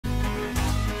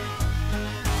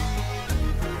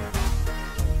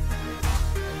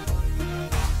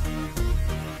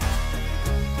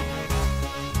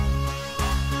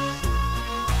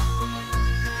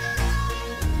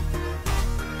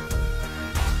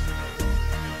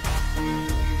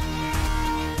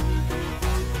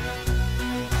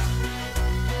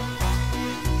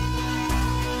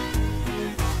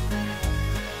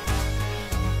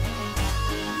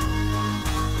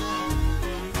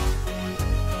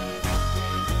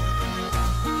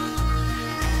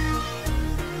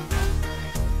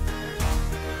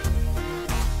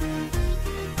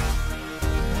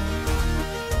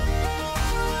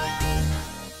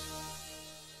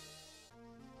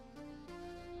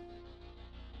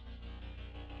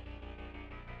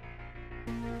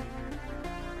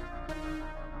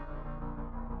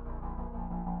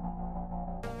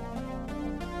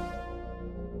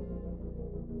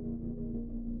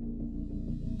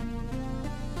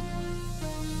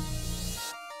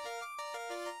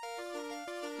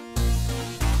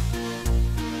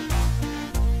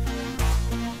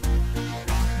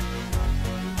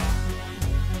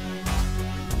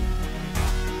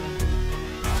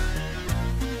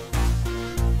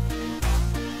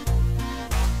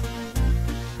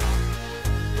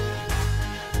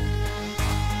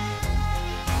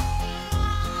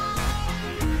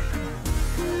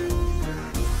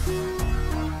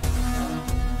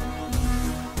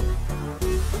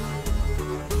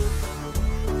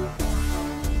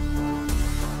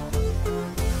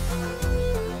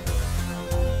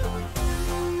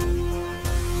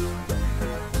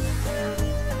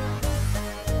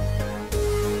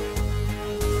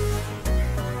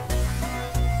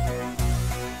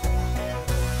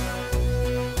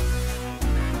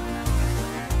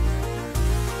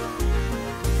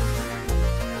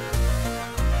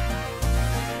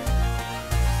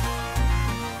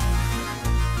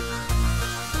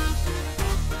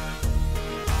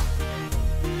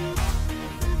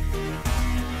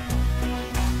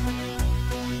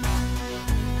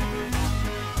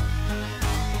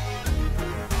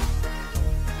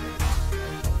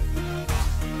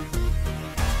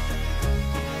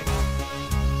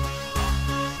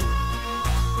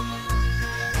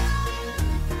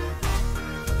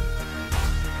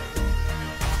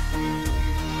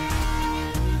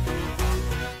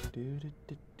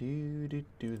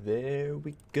There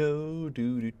we go.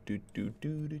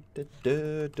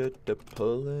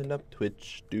 Pulling up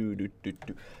Twitch. 2,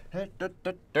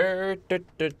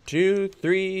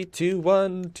 3, 2,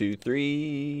 1, 2,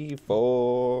 3,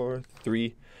 4,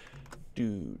 3.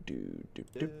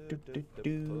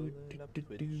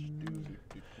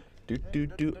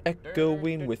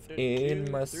 Echoing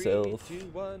within myself.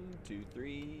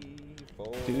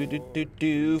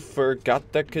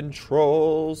 Forgot the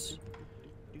controls.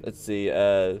 Let's see,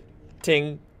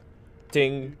 ting,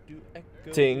 ting,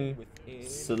 ting,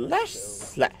 slash,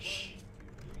 slash.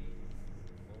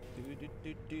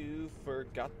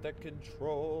 Forgot the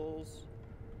controls.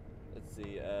 Let's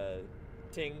see,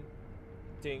 ting,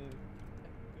 ting,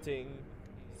 ting,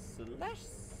 slash,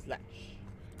 slash.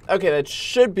 Okay, that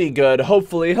should be good,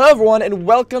 hopefully. Hello, everyone, and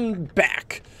welcome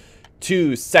back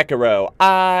to Sekiro.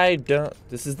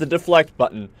 This is the deflect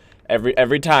button.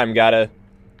 Every time, gotta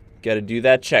do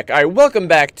that check. Alright, welcome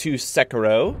back to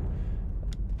Sekiro.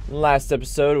 Last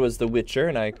episode was The Witcher,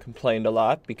 and I complained a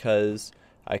lot because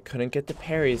I couldn't get the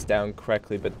parries down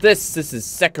correctly. But this is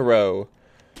Sekiro.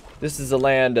 This is a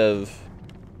land of...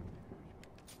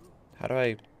 How do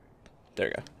I... There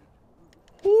we go.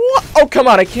 What? Oh, come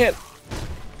on, I can't...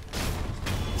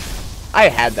 I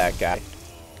had that guy.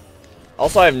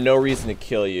 Also, I have no reason to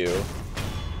kill you.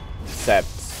 Except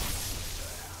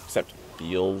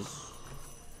feels...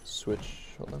 Switch,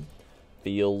 hold on.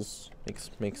 Feels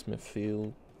makes me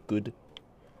feel good.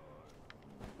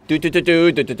 You can't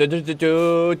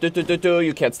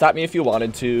stop me if you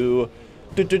wanted to.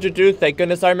 Thank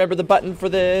goodness I remember the button for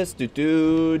this.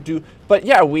 But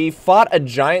yeah, we fought a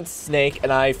giant snake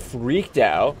and I freaked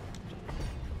out.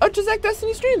 Oh, Jazak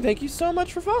Destiny stream, thank you so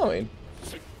much for following.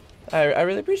 I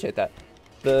really appreciate that.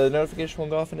 The notification will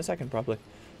go off in a second probably.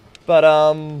 But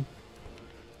no,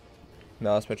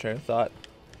 that's my train of thought.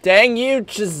 Dang you,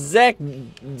 check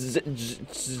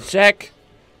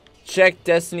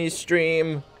Destiny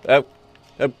stream. Oh,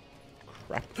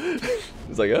 crap.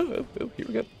 It's like, oh, here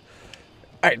we go.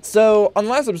 Alright, so on the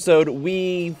last episode,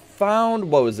 we found,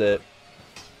 what was it?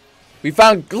 We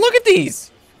found, look at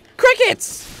these!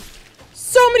 Crickets!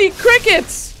 So many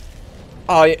crickets!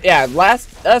 Oh, yeah, last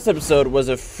episode was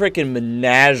a freaking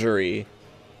menagerie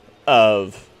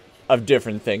of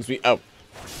different things.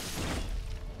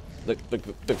 Look,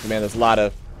 man, there's a lot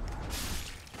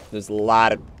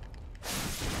of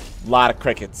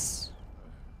crickets.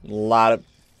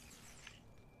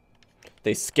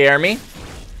 They scare me.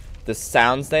 The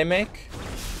sounds they make.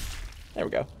 There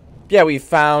we go. Yeah, we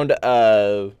found,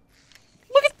 look.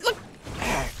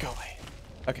 Go away.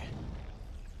 Okay.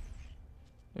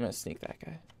 I'm gonna sneak that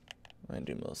guy. I'm gonna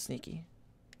do him a little sneaky.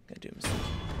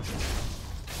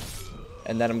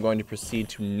 And then I'm going to proceed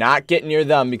to not get near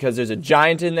them because there's a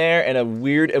giant in there and a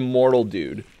weird immortal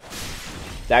dude.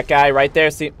 That guy right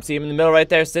there, see him in the middle right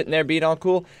there, sitting there being all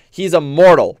cool? He's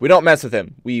immortal. We don't mess with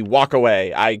him. We walk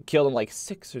away. I killed him like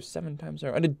 6 or 7 times.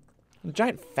 And a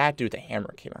giant fat dude with a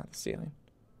hammer came out of the ceiling.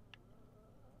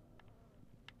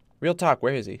 Real talk,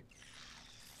 where is he?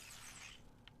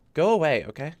 Go away,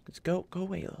 okay? Just go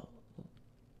away, little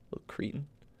Little cretin.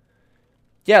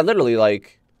 Yeah, literally,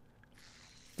 like,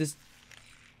 just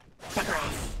bugger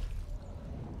off.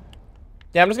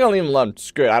 Yeah, I'm just gonna leave them alone.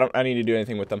 Screw it. I need to do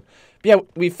anything with them. But yeah,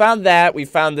 we found that. We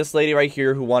found this lady right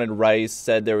here who wanted rice.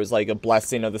 Said there was like a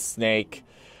blessing of the snake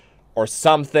or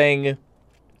something.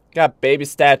 Got baby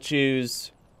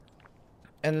statues.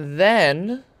 And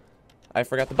then I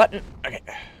forgot the button. Okay.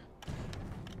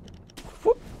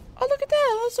 Whoop. Oh, look at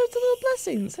that. All sorts of little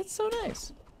blessings. That's so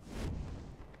nice.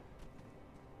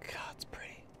 God, it's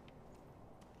pretty.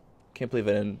 Can't believe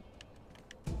I didn't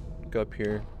go up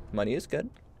here. Money is good.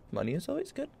 Money is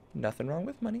always good. Nothing wrong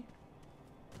with money.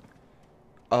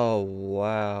 Oh,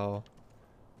 wow.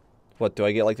 What, do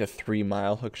I get like the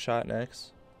 3-mile hook shot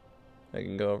next? I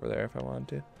can go over there if I want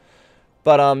to.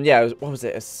 But, yeah, what was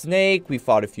it? A snake. We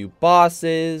fought a few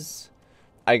bosses.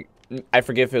 I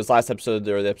forget if it was last episode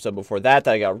or the episode before that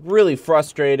I got really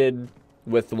frustrated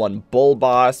with the one bull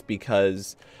boss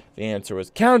because the answer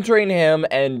was countering him,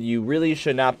 and you really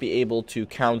should not be able to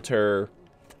counter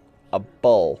a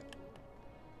bull.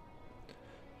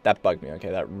 That bugged me. Okay,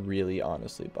 that really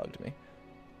honestly bugged me.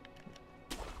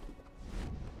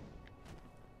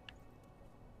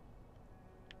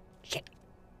 Shit.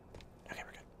 Okay,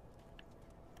 we're good.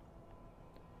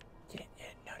 You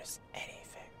didn't notice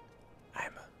anything.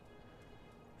 I'm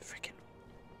a freaking...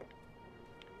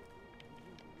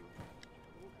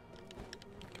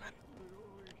 Come on.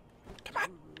 Come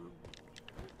on.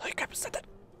 Holy crap, is that?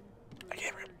 Okay,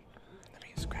 let me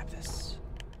just grab this.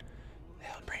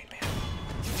 Little brain man.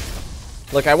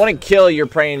 Look, I wouldn't kill your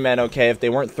praying men, okay, if they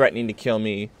weren't threatening to kill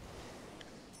me.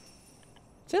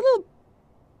 Is that a little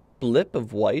blip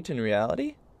of white in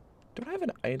reality? Do I have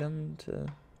an item to...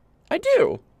 I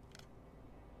do!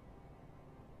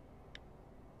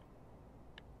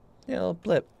 Yeah, a little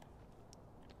blip.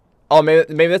 Oh,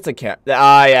 maybe that's a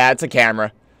ah, yeah, it's a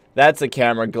camera. That's a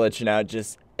camera glitching out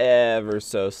just ever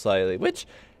so slightly. Which,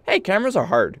 hey, cameras are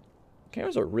hard.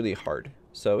 Cameras are really hard,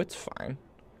 so it's fine.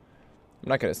 I'm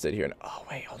not gonna sit here and... Oh,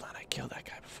 wait, hold on. I killed that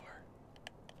guy before.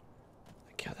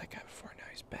 Now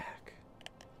he's back.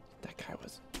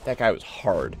 That guy was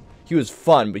hard. He was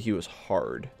fun, but he was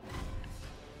hard.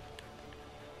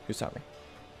 Who saw me?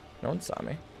 No one saw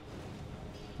me.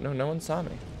 No one saw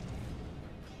me.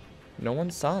 No one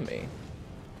saw me.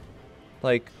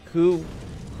 Like, who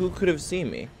could have seen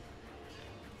me?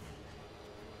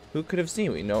 Who could have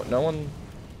seen me? No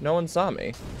one saw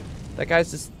me. That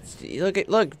guy's just...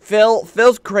 Look,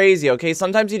 Phil's crazy, okay?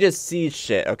 Sometimes he just sees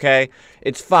shit, okay?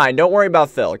 It's fine. Don't worry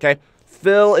about Phil, okay?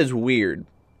 Phil is weird.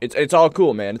 It's all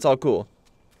cool, man. It's all cool.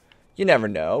 You never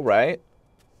know, right?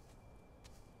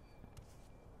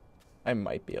 I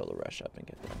might be able to rush up and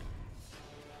get that.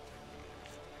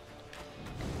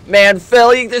 Man,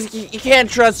 Phil, you can't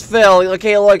trust Phil.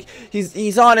 Okay, look,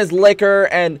 he's on his liquor,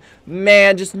 and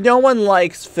man, just no one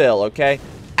likes Phil, okay?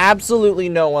 Absolutely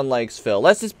no one likes Phil.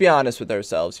 Let's just be honest with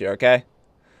ourselves here, okay?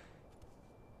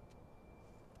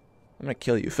 I'm gonna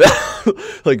kill you, Phil.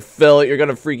 Like, Phil, you're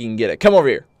gonna freaking get it. Come over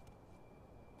here.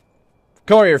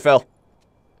 Come over here, Phil.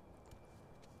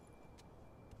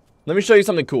 Let me show you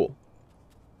something cool.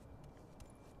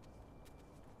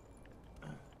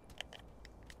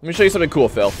 Let me show you something cool,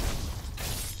 Phil.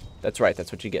 That's right,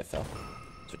 that's what you get, Phil.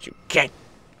 That's what you get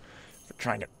for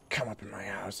trying to come up in my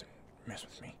house and mess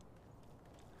with me.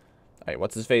 Alright,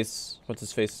 what's his face? What's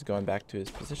his face is going back to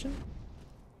his position?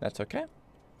 That's okay.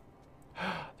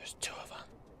 There's 2 of them.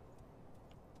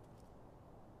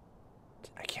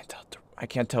 I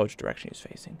can't tell which direction he's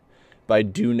facing. But I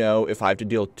do know if I have to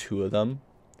deal with 2 of them,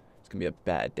 it's gonna be a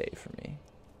bad day for me.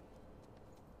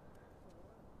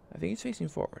 I think he's facing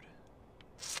forward.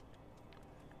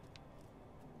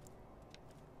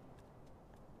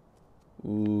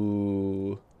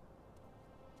 Ooh.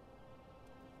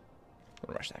 I'm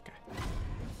gonna rush that guy.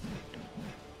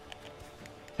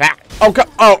 Ah!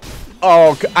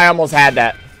 Oh, I almost had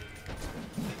that.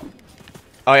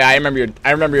 Oh yeah, I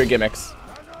remember your gimmicks.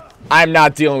 I'm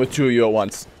not dealing with 2 of you at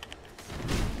once.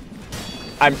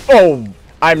 I'm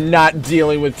not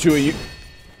dealing with 2 of you.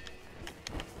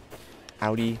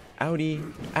 Outie,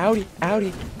 outie, outie,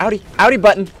 outie, outie, outie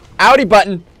button, outie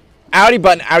button, outie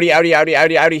button, outie, outie, outie,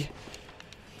 outie, outie.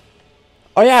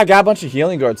 Oh yeah, I got a bunch of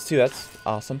healing guards too. That's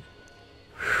awesome.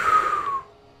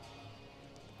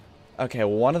 Okay,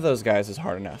 one of those guys is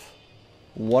hard enough.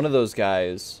 One of those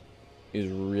guys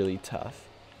is really tough.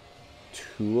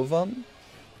 2 of them?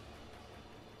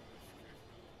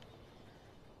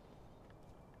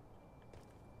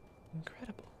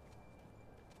 Incredible.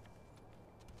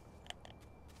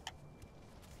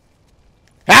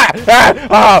 Ah!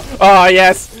 Ah! Oh,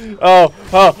 yes! Oh,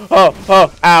 oh, oh,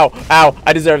 oh, ow, ow.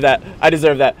 I deserve that. I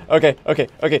deserve that. Okay, okay,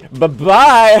 okay.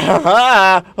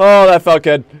 Bye-bye. Oh, that felt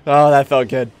good. Oh, that felt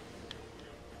good.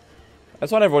 I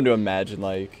just want everyone to imagine,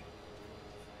 like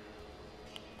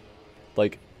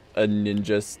a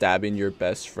ninja stabbing your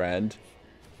best friend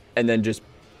and then just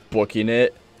booking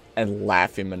it and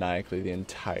laughing maniacally the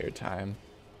entire time.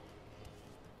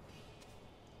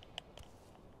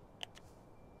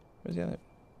 Where's the other?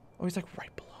 Oh, he's like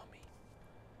right below me.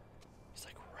 He's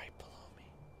like right below me.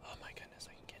 Oh my goodness,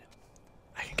 I can get him.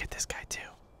 I can get this guy too.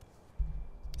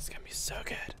 This is gonna be so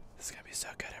good. This is gonna be so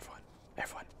good, everyone.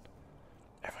 Everyone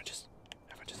just,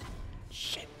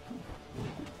 shit.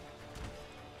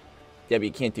 Yeah, but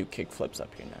you can't do kick flips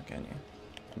up here now, can you?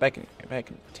 If I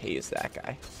can tase that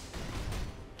guy.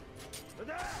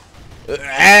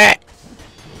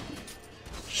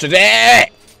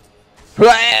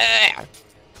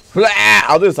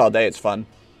 I'll do this all day, it's fun.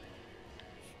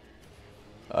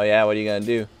 Oh yeah, what are you gonna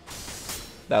do?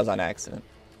 That was on accident,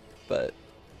 but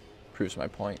proves my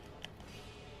point.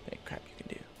 Hey, crap you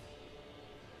can do.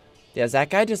 Yeah, is that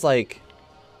guy just like...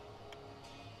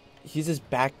 He's just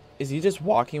back... Is he just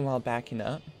walking while backing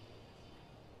up?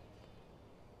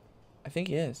 I think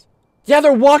he is. Yeah,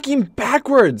 they're walking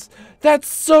backwards! That's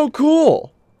so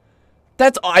cool!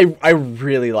 That's... I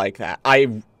really like that.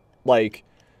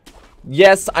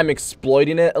 Yes, I'm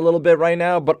exploiting it a little bit right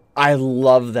now, but I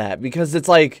love that. Because it's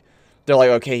like... They're like,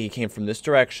 okay, he came from this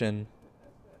direction.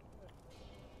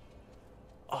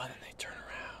 Oh, and then they turn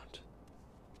around.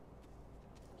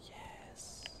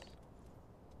 Yes.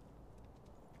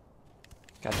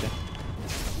 Gotcha.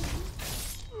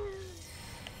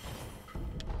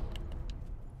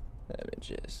 Let me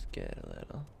just get a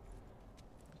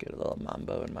little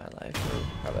mambo in my life. Or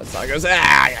how that song goes.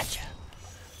 Ah, I gotcha.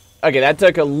 Okay, that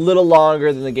took a little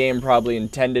longer than the game probably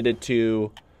intended it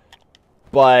to,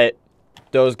 but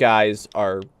those guys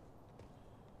are...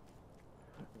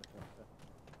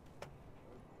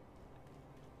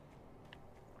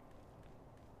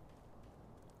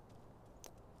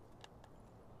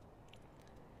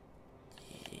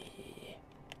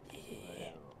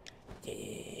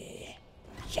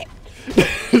 Shit.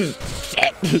 Shit.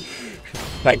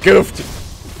 I goofed.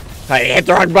 I hit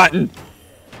the wrong button.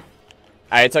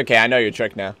 Alright, it's okay. I know your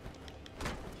trick now.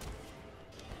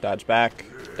 Dodge back.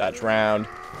 Dodge round.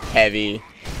 Heavy.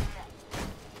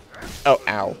 Oh,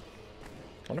 ow.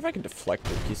 I wonder if I can deflect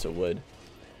a piece of wood.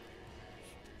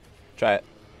 Try it.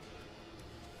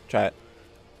 Try it.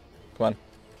 Come on.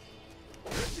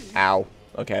 Ow.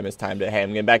 Okay, I mistimed it. Hey,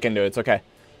 I'm getting back into it. It's okay.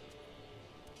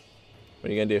 What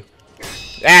are you gonna do?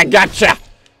 Ah, gotcha!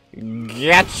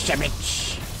 Gotcha,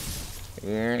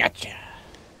 bitch! Gotcha.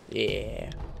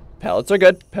 Yeah. Pellets are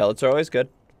good. Pellets are always good.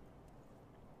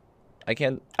 I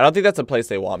don't think that's a place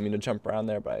they want me to jump around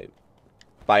there by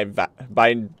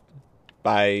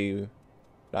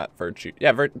not virtue.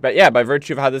 Yeah, by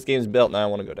virtue of how this game's built, now I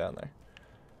want to go down there.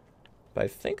 But I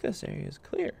think this area is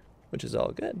clear, which is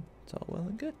all good. It's all well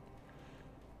and good.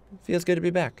 It feels good to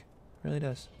be back. It really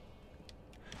does.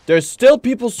 There's still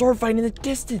people sword fighting in the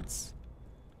distance.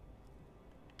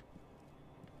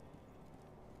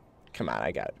 Come on,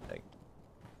 I got it.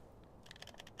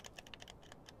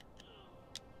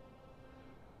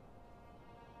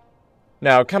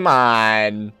 No, come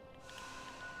on.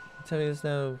 Tell me there's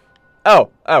no... Oh,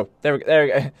 there we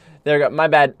go. My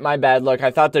bad. Look,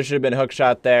 I thought there should have been a hook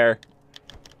shot there.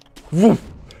 Woo. Okay,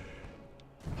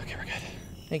 we're good.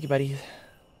 Thank you, buddy.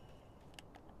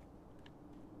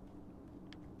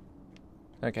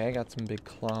 Okay, I got some big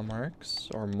claw marks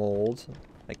or mold.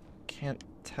 I can't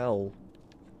tell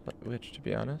which, to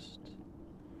be honest.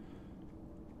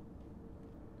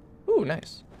 Ooh,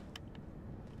 nice.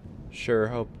 Sure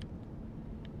hope.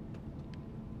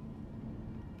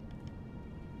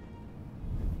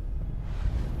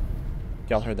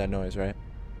 Y'all heard that noise, right?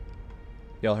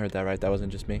 Y'all heard that, right? That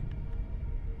wasn't just me.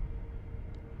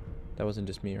 That wasn't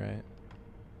just me, right?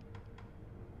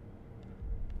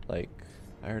 Like,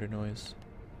 I heard a noise.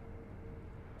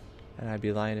 And I'd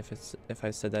be lying if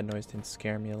I said that noise didn't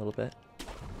scare me a little bit.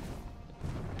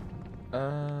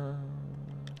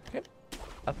 Okay.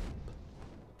 Up.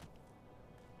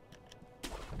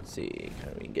 Let's see,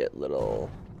 can we get a little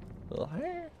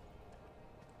higher?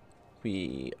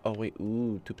 Oh wait,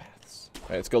 ooh, 2 paths.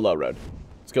 Alright, let's go low road.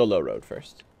 Let's go low road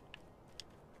first.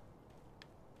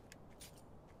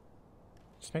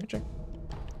 Just making sure.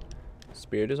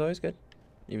 Spirit is always good,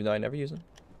 even though I never use them.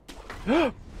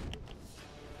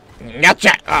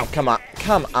 Gotcha! Oh, come on.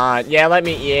 Come on. Yeah, let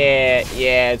me...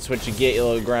 Yeah, it's what you get, you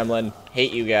little gremlin.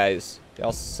 Hate you guys.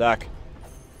 Y'all suck.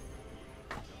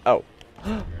 Oh.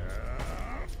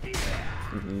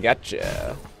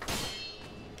 Gotcha.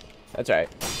 That's right.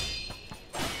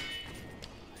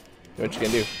 What you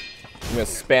gonna do? I'm gonna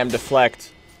spam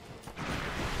deflect.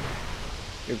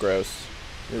 You're gross.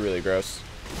 You're really gross.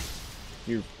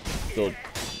 You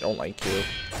don't like you.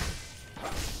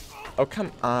 Oh,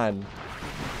 come on.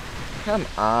 Come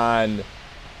on.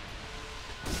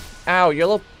 Ow, you're a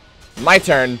little... My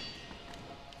turn.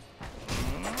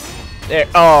 There.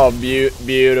 Oh,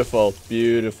 beautiful.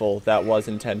 Beautiful. That was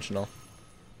intentional.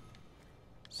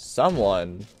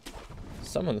 Someone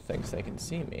thinks they can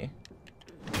see me.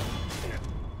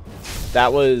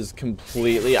 That was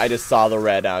completely... I just saw the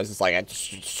red and I was just like, I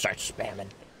just start spamming.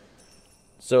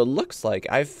 So it looks like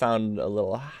I've found a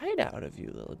little hideout of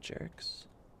you little jerks.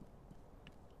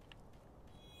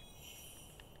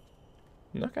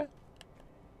 Okay.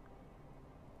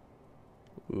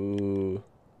 Ooh.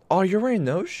 Oh, you're wearing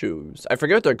those shoes. I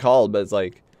forget what they're called, but it's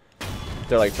like...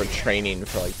 They're like for training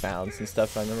for like bounce and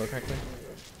stuff, if I remember correctly.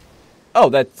 Oh,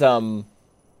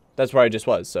 that's where I just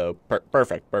was, so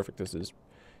perfect. This is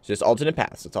just alternate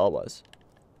paths, that's all it was.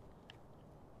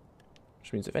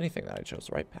 Which means, if anything, that I chose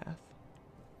the right path.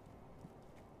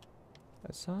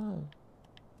 I saw...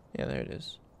 Yeah, there it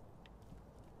is.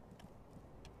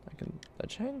 I can...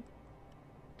 Ledge hang?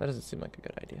 That doesn't seem like a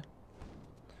good idea.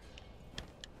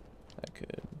 I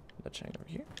could ledge hang over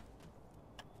here.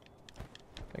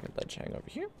 I could ledge hang over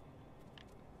here.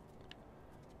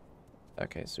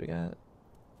 Okay, so we got...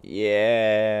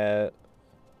 Yeah...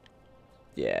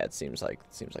 Yeah, it seems like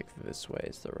this way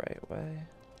is the right way.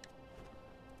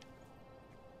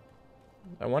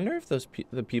 I wonder if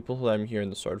the people who I'm hearing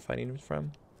the sword fighting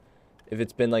from, if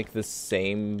it's been like the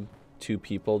same two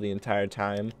people the entire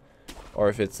time, or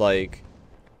if it's like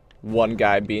one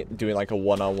guy doing like a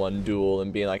one-on-one duel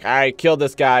and being like, all right, kill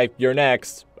this guy, you're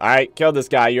next. All right, kill this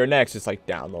guy, you're next. Just like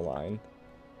down the line.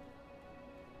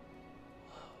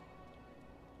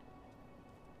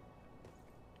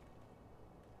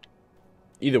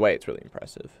 Either way, it's really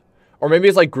impressive. Or maybe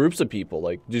it's like groups of people,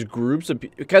 like just groups of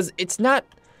people, because it's not...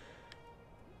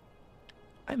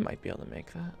 I might be able to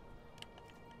make that.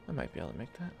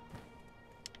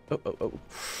 Oh.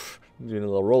 Doing a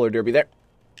little roller derby there.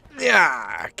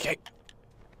 Yeah, okay.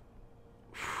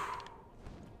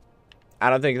 I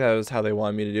don't think that was how they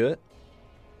wanted me to do it.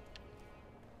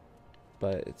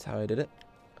 But it's how I did it.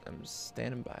 I'm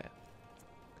standing by it.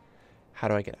 How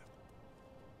do I get out?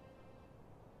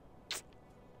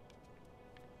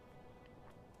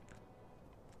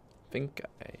 Think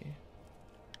I...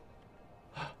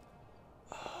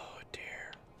 Oh,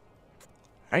 dear.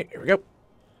 Alright, here we go.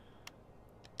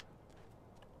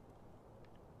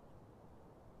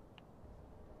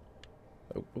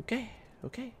 Okay.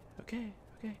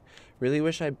 Really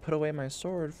wish I'd put away my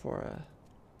sword for a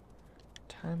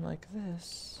time like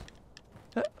this.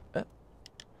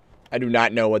 I do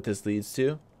not know what this leads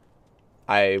to.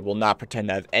 I will not pretend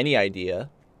to have any idea.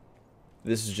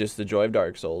 This is just the joy of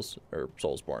Dark Souls, or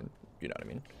Soulsborne, you know what I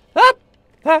mean.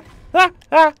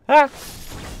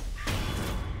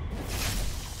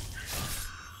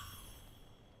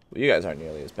 Well, you guys aren't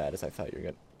nearly as bad as I thought you were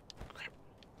gonna.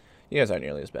 You guys aren't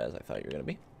nearly as bad as I thought you were gonna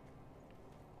be.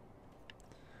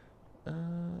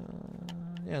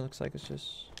 Yeah, looks like it's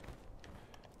just...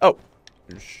 Oh!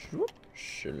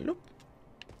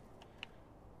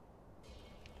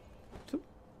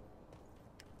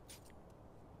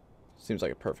 Seems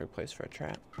like a perfect place for a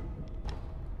trap.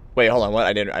 Wait, hold on, what?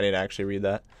 I didn't actually read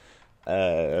that.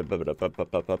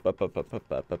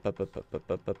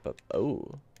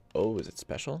 Oh, is it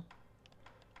special?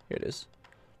 Here it is.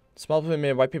 Small pavement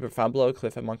made of white paper found below a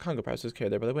cliff at Moncongo. Perhaps it was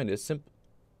carried there by the wind. It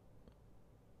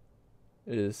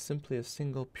is simply a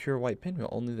single pure white pinwheel.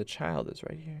 Only the child is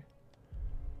right here.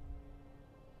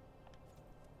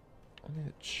 Only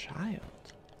the child.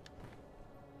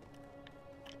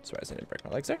 Sorry, I didn't break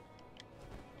my legs there.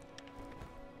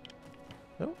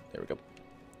 Oh, there we go.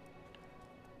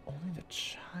 Only the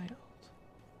child.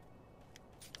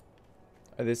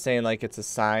 Are they saying like it's a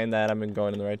sign that I'm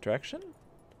going in the right direction?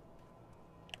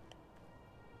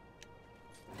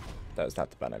 That was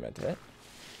not the button I meant to hit.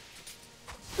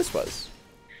 This was.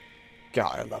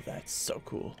 God, I love that. It's so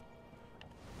cool.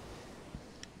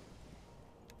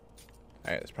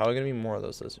 Alright, there's probably going to be more of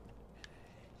those lizards.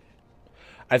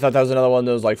 I thought that was another one of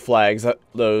those, like, flags.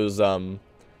 Those,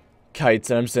 kites.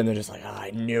 And I'm sitting there just like, oh,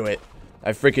 I knew it.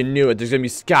 I freaking knew it. There's going to be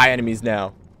sky enemies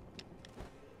now.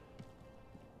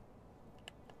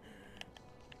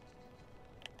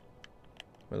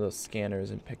 One of those scanners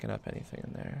isn't picking up anything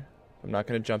in there. I'm not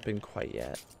going to jump in quite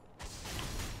yet.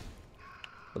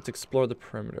 Let's explore the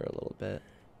perimeter a little bit.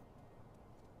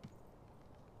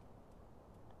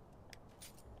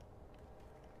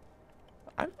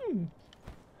 I'm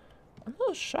a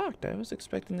little shocked. I was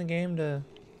expecting the game to...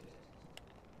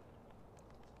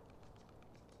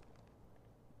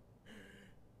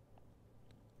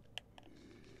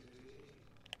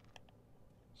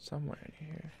 Somewhere in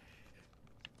here.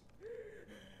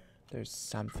 There's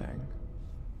something.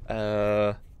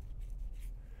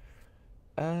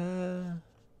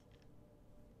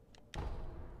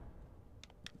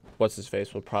 What's his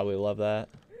face will probably love that.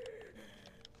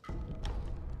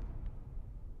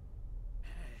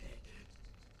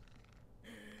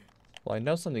 Well, I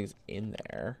know something's in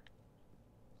there.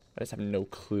 I just have no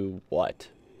clue what.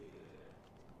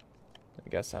 I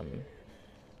guess I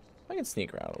can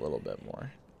sneak around a little bit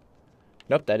more.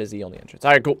 Nope, that is the only entrance.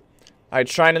 Alright, cool. Alright,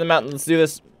 Shrine in the Mountain. Let's do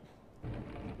this.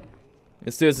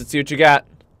 Let's do this. Let's see what you got.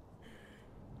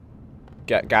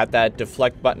 Got that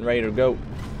deflect button ready to go.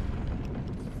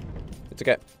 It's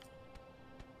okay.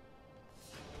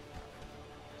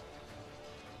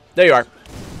 There you are.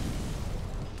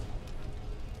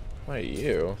 What are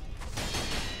you?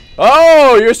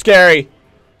 Oh, you're scary.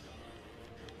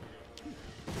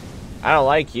 I don't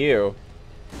like you.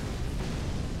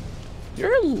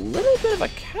 You're a little bit of a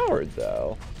coward,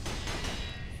 though.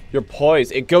 Your poise,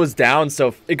 it goes down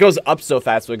so... It goes up so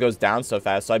fast, but it goes down so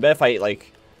fast. So I bet if I,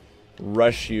 like,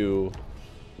 rush you...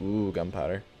 Ooh,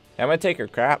 gunpowder. I'm gonna take her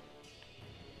crap.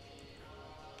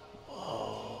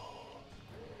 Whoa.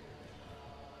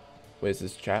 Wait, is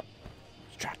this a trap?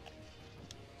 It's a trap.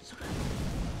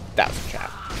 That was a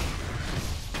trap.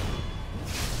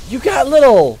 You got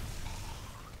little...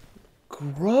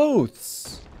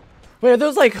 growths. Wait, are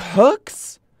those like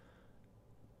hooks?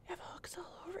 You have hooks all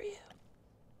over you.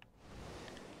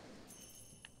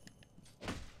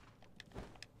 I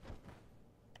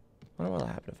wonder what'll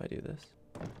happen if I do this.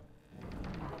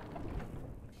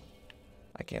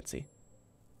 I can't see.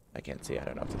 I can't see. I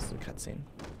don't know if this is a cutscene.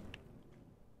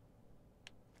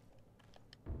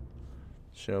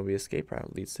 Shinobi escape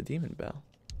route leads to Demon Bell.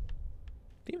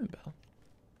 Demon Bell.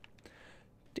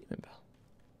 Demon Bell.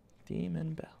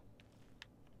 Demon Bell.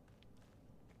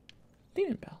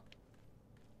 Demon Bell.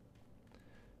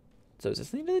 So is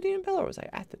this leading to the Demon Bell, or was I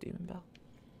at the Demon Bell?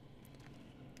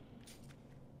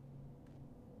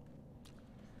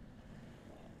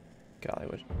 Golly,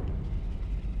 what?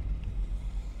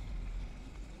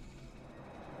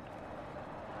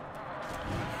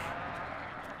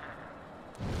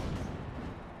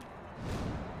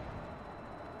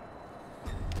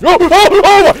 Oh,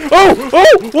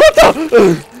 what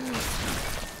the?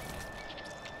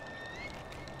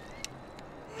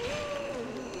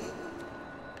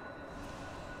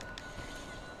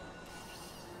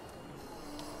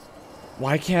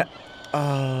 Why can't,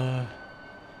 I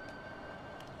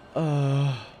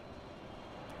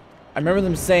remember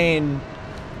them saying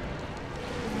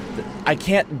that I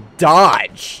can't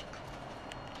dodge.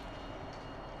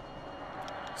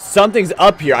 Something's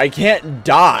up here. I can't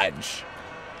dodge.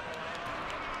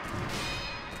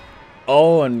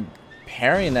 Oh, and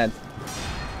parrying that.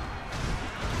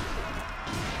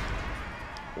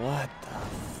 What the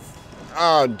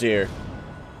oh dear.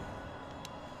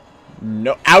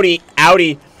 No, outie,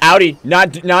 outie, outie.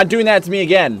 Not doing that to me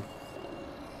again.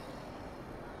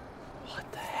 What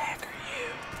the heck are you?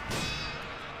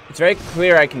 It's very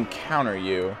clear I can counter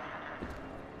you.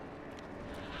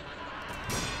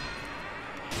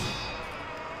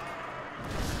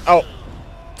 Oh.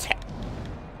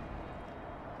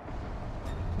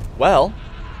 Well,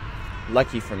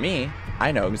 lucky for me,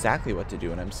 I know exactly what to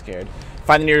do when I'm scared.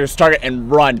 Find the nearest target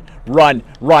and run, run,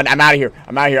 run. I'm out of here.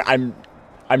 I'm out of here.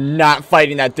 I'm not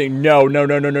fighting that thing. No, no,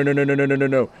 no, no, no, no, no, no, no, no, no,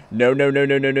 no. No, no, no,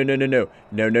 no, no, no, no, no, no.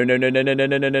 No, no, no, no, no, no,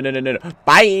 no, no, no, no, no, no.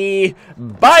 Bye.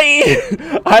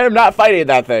 Bye. I am not fighting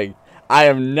that thing. I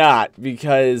am not,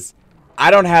 because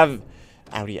I don't have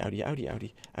outie, outie, outie,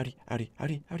 outie, outie, outie,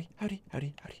 outie, outie, outie,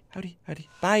 outie, outie, outie, outie.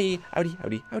 Bye. Outie,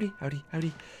 outie, outie, outie,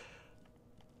 outie.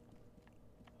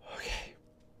 Okay.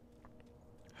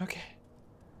 Okay.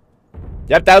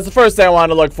 Yep, that was the first thing I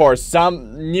wanted to look for.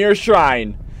 Some near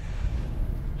shrine.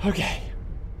 Okay.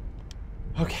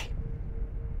 Okay.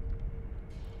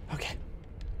 Okay.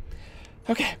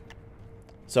 Okay.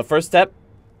 So first step,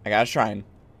 I got a shrine.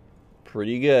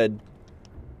 Pretty good.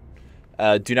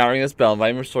 Do not ring this bell.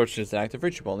 Inviting misfortune is an active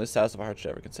ritual. In this house of hearts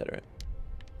should ever consider it.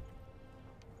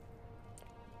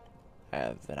 I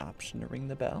have an option to ring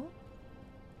the bell.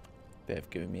 They have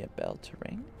given me a bell to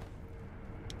ring.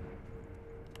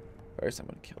 First, I'm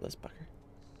gonna kill this fucker.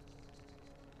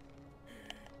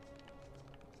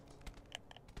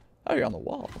 Oh, you're on the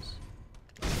walls.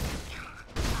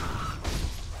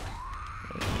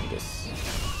 Just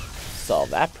solve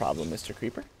that problem, Mr.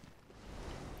 Creeper.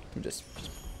 Just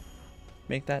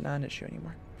make that not an issue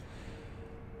anymore.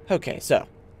 Okay, so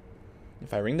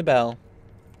if I ring the bell,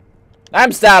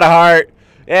 I'm stout of heart.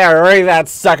 Yeah, ring that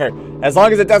sucker. As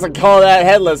long as it doesn't call that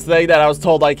headless thing that I was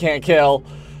told I can't kill.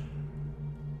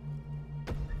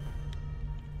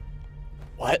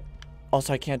 What?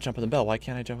 Also, I can't jump on the bell. Why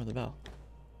can't I jump on the bell?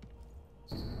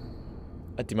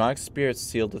 A demonic spirit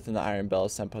sealed within the iron bell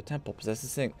of Senpo Temple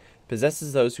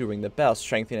possesses those who ring the bell,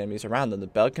 strengthening enemies around them. The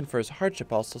bell confers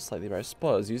hardship, also slightly better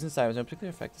spoils. Using inside has no particular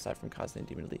effect aside from causing the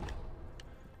demon to leave.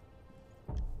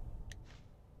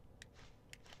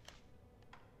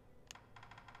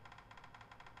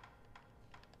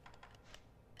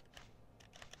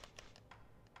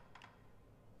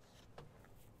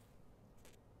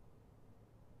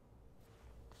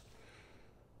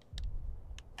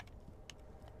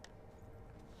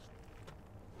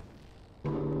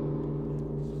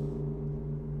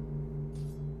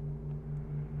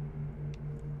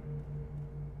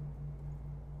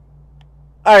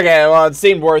 Okay, well, it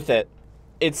seemed worth it.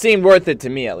 It seemed worth it to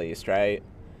me, at least, right?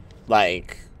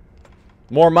 Like,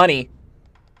 more money.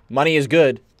 Money is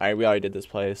good. Alright, we already did this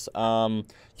place.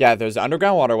 Yeah, there's an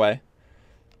underground waterway.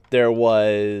 There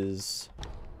was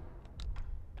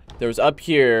up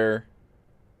here.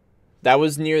 That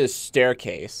was near the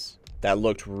staircase. That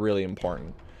looked really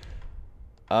important.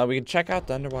 We can check out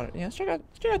the underwater. Yeah, let's check out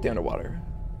the underwater.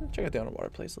 Let's check out the underwater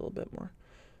place a little bit more.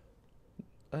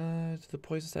 To the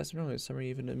poison status earlier, some are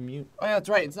even immune. Oh yeah, that's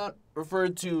right. It's not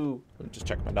referred to. Let me just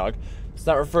check my dog. It's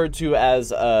not referred to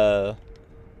as a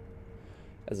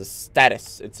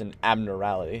status. It's an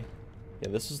abnormality. Yeah,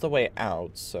 this is the way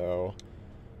out. So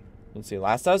let's see.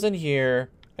 Last I was in here,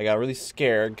 I got really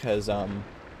scared because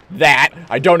that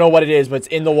I don't know what it is, but it's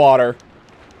in the water.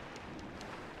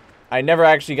 I never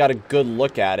actually got a good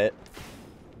look at it.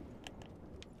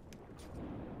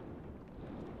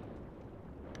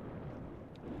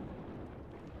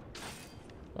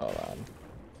 Hold on.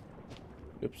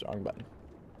 Oops, wrong button.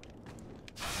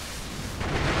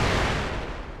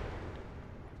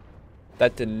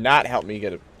 That did not help me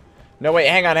get it. No, wait,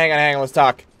 hang on, let's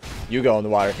talk. You go in the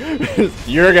water.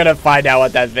 You're gonna find out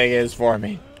what that thing is for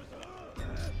me.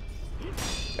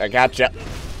 I gotcha.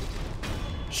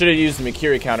 Should have used the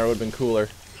Mikiri counter, would have been cooler.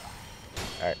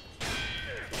 Alright.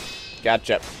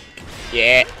 Gotcha.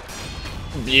 Yeah.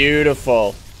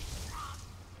 Beautiful.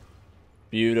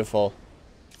 Beautiful.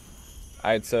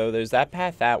 Alright, so there's that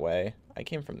path that way. I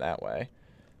came from that way.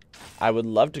 I would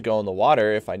love to go in the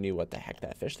water if I knew what the heck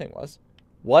that fish thing was.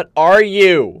 What are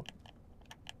you?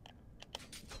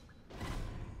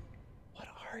 What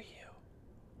are you?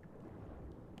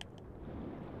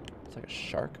 It's like a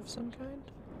shark of some kind?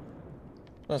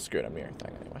 Oh, screw it, I'm near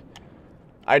thing anyway.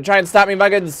 Alright, try and stop me,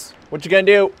 muggins. What you gonna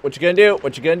do? What you gonna do?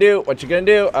 What you gonna do? What you gonna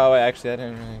do? Oh, actually, that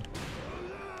didn't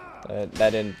really...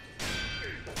 that didn't...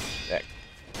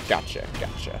 Gotcha,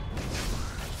 gotcha.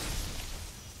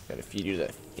 Gotta feed you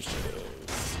the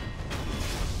fishes.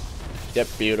 Yep,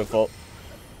 beautiful.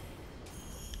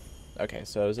 Okay,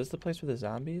 so is this the place for the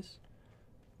zombies?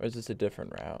 Or is this a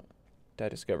different route? Did I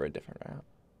discover a different route?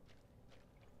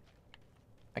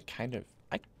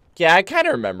 Yeah, I kind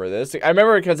of remember this. I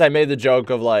remember because I made the joke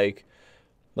of like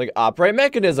operate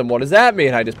mechanism. What does that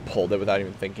mean? I just pulled it without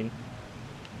even thinking.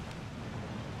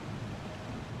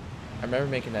 I remember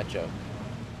making that joke.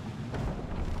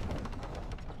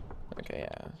 Okay,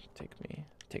 yeah,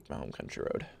 take my home country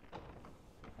road.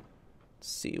 Let's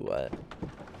see what.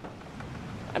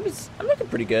 I'm looking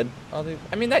pretty good.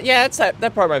 I mean that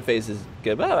part of my face is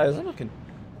good, but otherwise I'm looking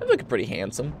pretty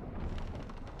handsome.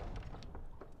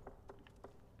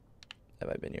 Have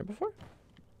I been here before?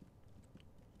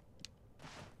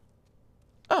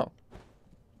 Oh.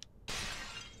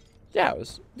 Yeah,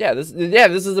 this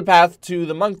is the path to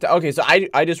the monk. Okay, so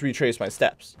I just retraced my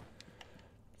steps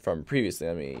from previously.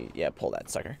 Let me pull that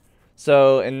sucker.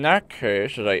 So in that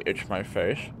case, as I itch my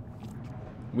face,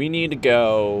 we need to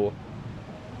go.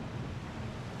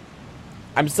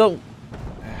 Maps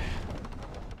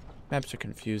are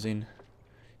confusing,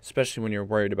 especially when you're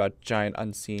worried about giant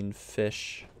unseen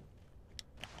fish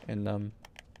in them.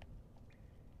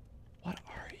 What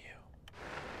are you?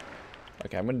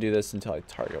 Okay, I'm gonna do this until I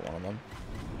target one of them.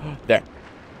 There.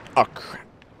 Oh crap.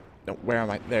 No, where am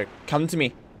I? There. Come to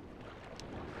me.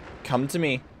 Come to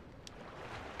me.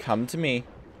 Come to me.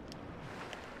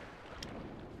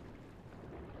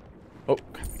 Oh,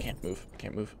 crap. I can't move. I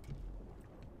can't move.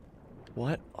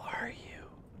 What are you?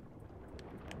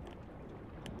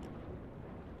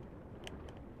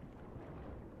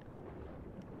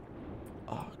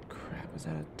 Oh, crap. Is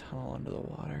that a tunnel under the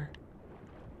water?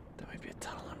 That might be a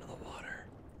tunnel under the water.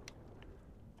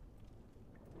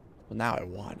 Well, now I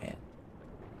want it.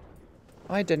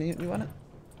 Oh, I didn't. You want to?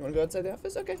 You want to go outside the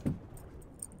office? Okay.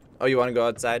 Oh, you want to go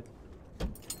outside?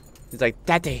 He's like,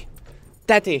 Daddy,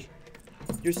 Daddy,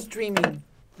 you're streaming.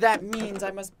 That means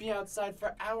I must be outside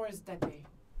for hours, Daddy.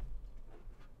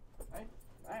 Alright,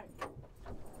 alright.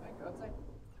 Alright, go outside.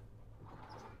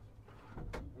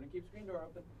 I'm gonna keep screen door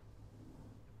open.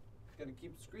 Gonna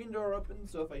keep screen door open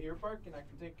so if I hear barking, I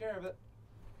can take care of it.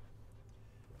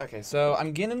 Okay, so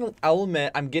I'll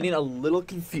admit, I'm getting a little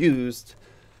confused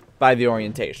by the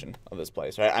orientation of this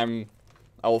place, right?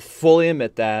 I will fully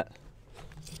admit that.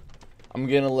 I'm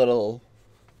getting a little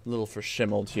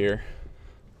verschimmeled here.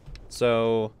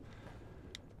 So,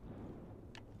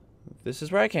 this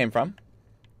is where I came from.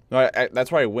 No,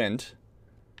 that's where I went.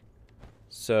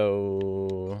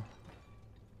 So,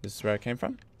 this is where I came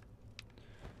from.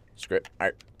 Screw it.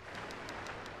 Alright.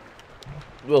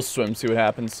 We'll swim, see what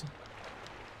happens.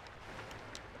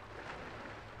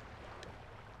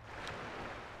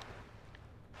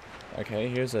 Okay,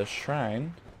 here's a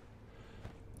shrine.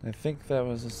 I think that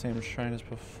was the same shrine as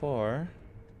before.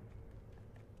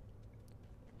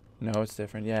 No, it's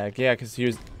different. Yeah, because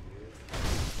here's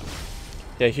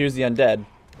the undead.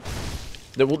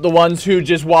 The ones who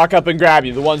just walk up and grab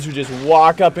you. The ones who just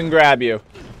walk up and grab you.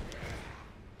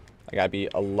 I gotta be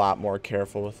a lot more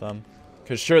careful with them.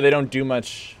 Because sure, they don't do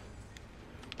much.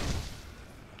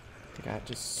 They got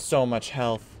just so much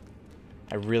health.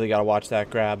 I really gotta watch that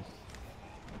grab.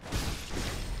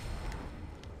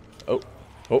 Oh,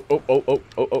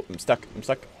 I'm stuck.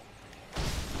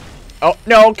 Oh,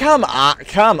 no, come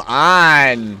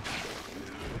on.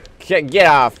 Get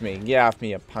off me,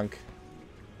 you punk.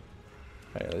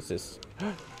 Alright, let's just,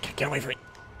 get away from me.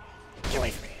 Get away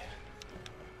from me.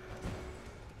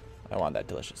 I want that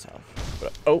delicious health.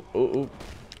 But,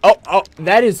 oh,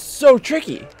 that is so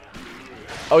tricky.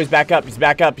 Oh, he's back up,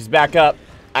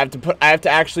 I have to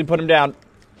actually put him down.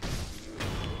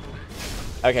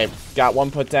 Okay, got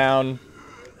one put down.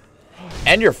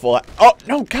 And you're full. Oh,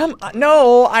 no, come on.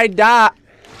 No, I die.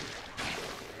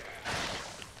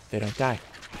 They don't die.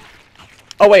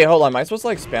 Oh, wait, hold on. Am I supposed to,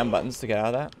 like, spam buttons to get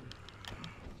out of that?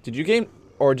 Did you gain,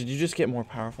 or did you just get more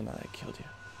powerful now that I killed you?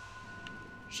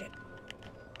 Shit.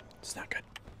 It's not good.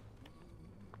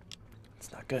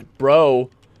 It's not good.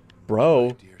 Bro.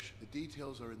 The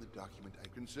details are in the document. I'm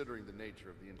considering the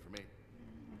nature of the information.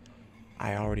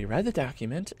 I already read the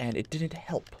document, and it didn't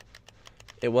help.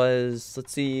 It was,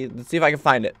 let's see if I can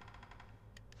find it.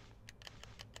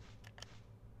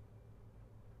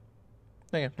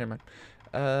 Okay, never mind.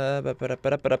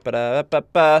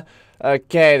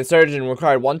 Okay, the surgeon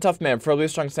required one tough man, preferably a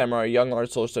strong samurai, a young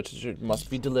large soul such as must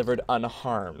be delivered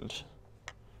unharmed.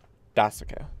 That's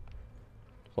okay.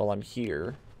 Well, I'm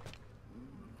here.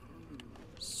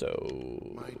 So...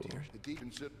 My dear,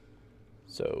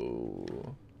 So...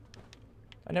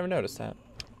 I never noticed that.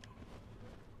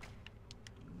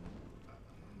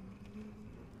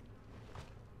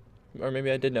 Or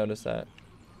maybe I did notice that.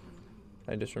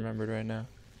 I just remembered right now.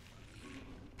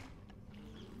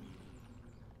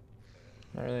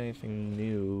 Not really anything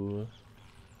new.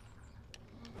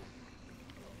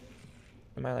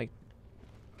 Am I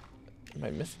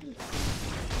missing?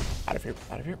 Out of here.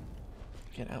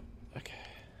 Get out. Okay.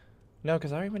 No,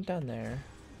 because I already went down there.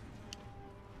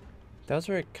 That was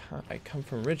where I come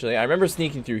from originally. I remember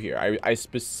sneaking through here. I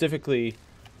specifically...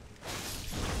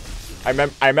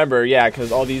 I remember, yeah,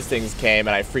 because all these things came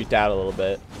and I freaked out a little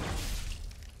bit.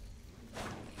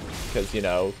 Because, you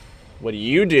know, what do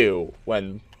you do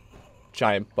when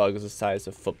giant bugs the size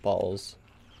of footballs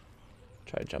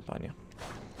try to jump on you?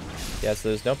 Yeah, so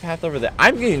there's no path over there.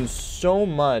 I'm getting so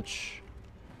much,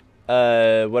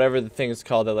 whatever the thing is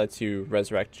called that lets you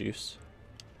resurrect juice.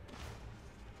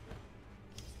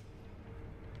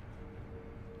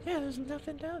 Yeah, there's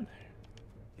nothing down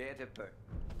there.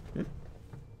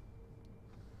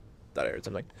 Thought I heard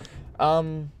something.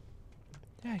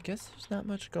 Yeah, I guess there's not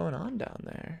much going on down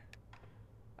there.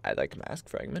 I'd like a mask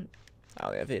fragment. I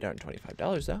only have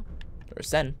 $825 though. Or a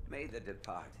cent. May the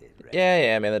departed rest.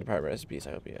 Yeah, may the departed rest in peace.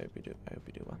 I hope you do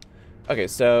well. Okay,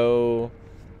 so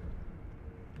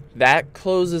that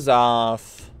closes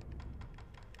off.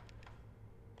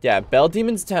 Yeah, Bell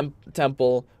Demon's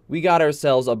Temple. We got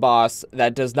ourselves a boss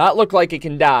that does not look like it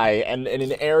can die, and in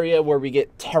an area where we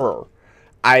get terror.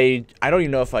 I don't even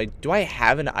know if do I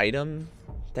have an item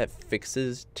that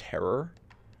fixes terror?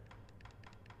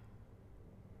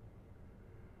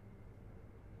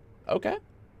 Okay.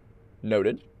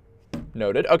 Noted.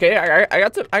 Okay, I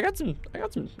got some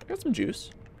juice.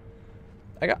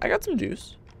 I got some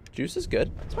juice. Juice is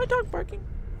good. Is my dog barking?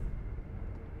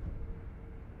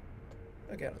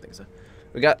 Okay, I don't think so.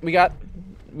 We got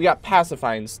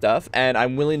pacifying stuff, and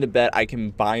I'm willing to bet I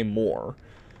can buy more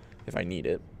if I need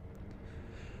it.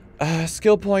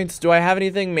 Skill points. Do I have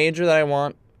anything major that I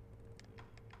want?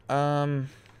 It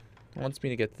wants me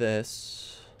to get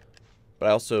this, but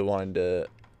I also wanted to.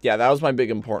 Yeah, that was my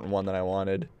big important one that I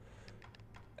wanted,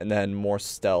 and then more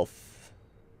stealth.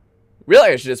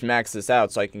 Really, I should just max this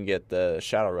out so I can get the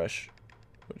Shadow Rush,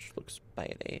 which looks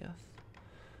badass.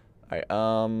 All right.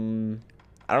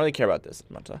 I don't really care about this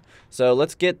as much. So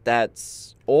let's get that,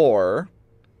 or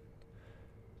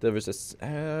delivers this.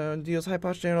 Deals high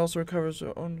posture and also recovers.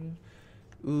 Ooh.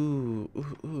 But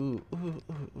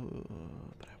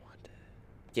I want it.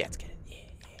 Yeah, let's get it.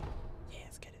 Yeah,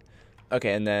 let's get it.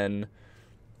 Okay, and then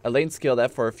a latent skill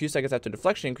that for a few seconds after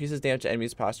deflection increases damage to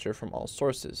enemies' posture from all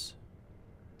sources.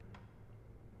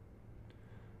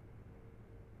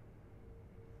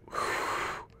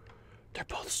 They're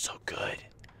both so good.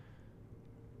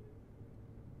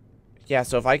 Yeah,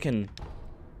 so if I can...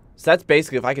 So that's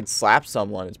basically if I can slap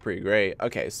someone, it's pretty great.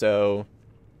 Okay, so...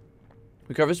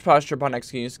 Recovers posture upon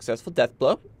executing a successful death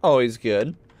blow. Always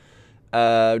good.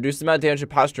 Reduce the amount of damage to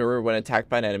posture when attacked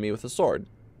by an enemy with a sword.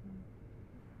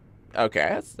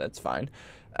 Okay, that's fine.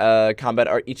 Combat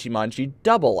Art Ichimonji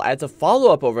double. Adds a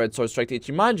follow-up overhead sword strike to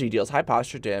Ichimonji. Deals high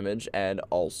posture damage and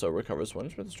also recovers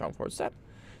ones with a strong forward step.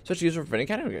 Switch user for preventing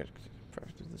counter.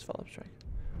 This follow-up strike.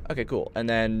 Okay, cool. And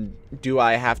then, do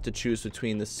I have to choose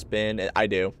between the spin? I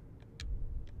do.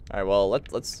 All right. Well,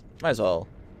 let's might as well.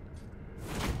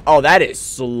 Oh, that is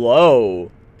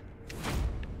slow.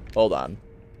 Hold on.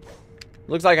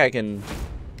 Looks like I can.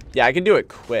 Yeah, I can do it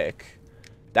quick.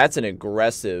 That's an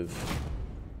aggressive.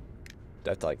 Do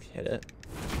I have to like hit it?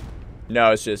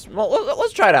 No, it's just. Well,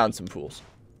 let's try it out on some fools.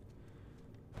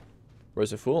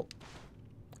 Where's the fool?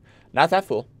 Not that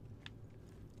fool.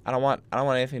 I don't want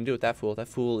anything to do with that fool. That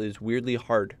fool is weirdly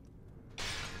hard.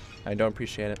 I don't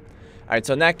appreciate it. All right,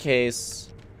 so in that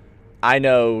case, I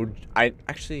know I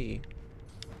actually.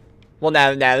 Well,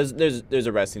 now there's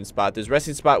a resting spot. There's a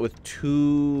resting spot with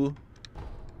two.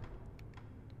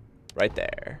 Right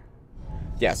there.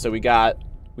 Yeah. So we got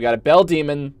a bell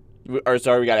demon, or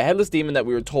sorry, we got a headless demon that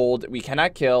we were told we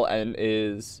cannot kill and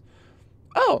is.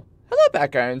 Oh, hello,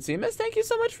 back Iron Seamus. Thank you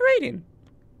so much for raiding.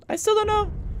 I still don't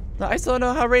know. No, I still don't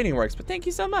know how raiding works, but thank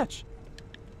you so much.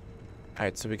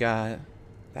 Alright, so we got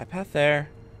that path there.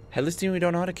 Headless demon we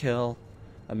don't know how to kill.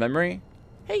 A memory.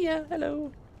 Hey, yeah,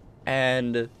 hello.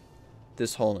 And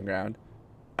this hole in the ground.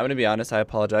 I'm going to be honest, I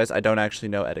apologize. I don't actually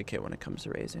know etiquette when it comes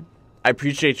to raising. I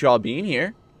appreciate you all being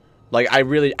here. Like, I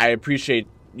appreciate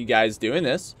you guys doing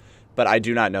this, but I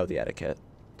do not know the etiquette,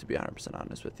 to be 100%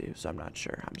 honest with you, so I'm not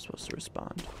sure how I'm supposed to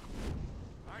respond.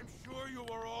 I'm sure you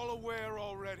are all aware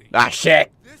already. Ah,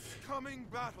 shit! This coming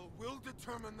battle will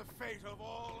determine the fate of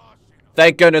all Ashina.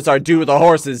 Thank goodness our dude with the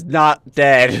horse is not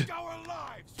dead. Risk our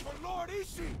lives for Lord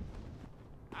Ishii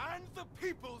and the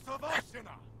peoples of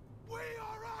Ashina. We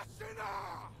are Ashina.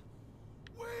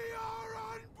 We are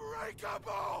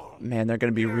unbreakable. Man, they're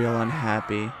gonna be real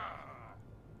unhappy.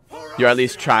 You're at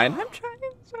least trying. I'm trying.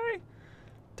 Sorry.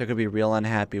 They're gonna be real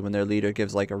unhappy when their leader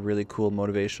gives like a really cool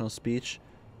motivational speech,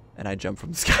 and I jump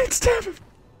from the sky and stab him.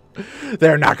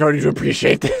 They're not going to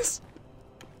appreciate this.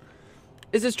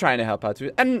 Is this trying to help out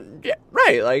too? And yeah,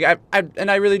 right. Like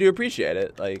I really do appreciate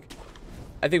it. Like,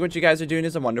 I think what you guys are doing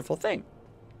is a wonderful thing.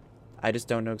 I just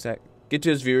don't know exactly. Get to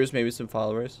his viewers, maybe some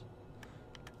followers.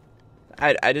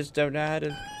 I just don't know how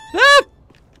to. Ah!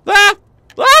 Ah!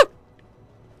 Ah!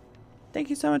 Thank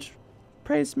you so much.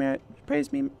 Praise meme.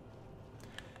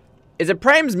 Is it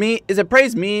praise me? Is it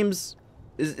praise memes?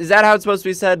 Is that how it's supposed to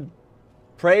be said?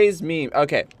 Praise meme.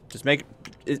 Okay, just make.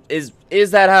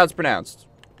 Is that how it's pronounced?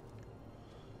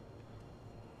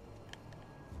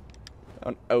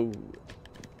 Oh.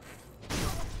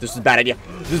 This is a bad idea.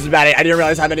 This is a bad idea. I didn't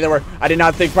realize how many there were. I did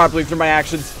not think properly through my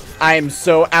actions. I am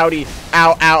so outie.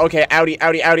 Ow, ow. Okay, outie,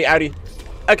 outie, outie, outie.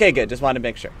 Okay, good. Just wanted to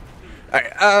make sure. All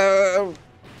right.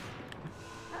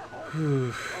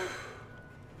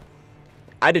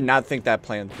 I did not think that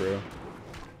plan through.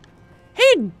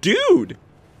 Hey, dude.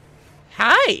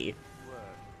 Hi.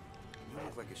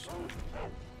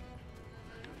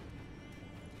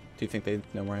 Do you think they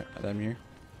know where I'm here?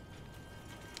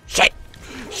 Shit!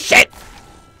 Shit!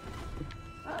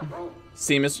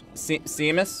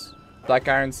 Seamus? Black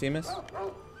Iron Seamus?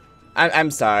 I'm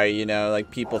sorry, you know,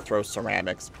 like, people throw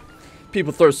ceramics.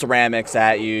 People throw ceramics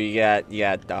at you. You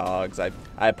got dogs. I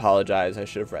apologize. I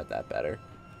should have read that better.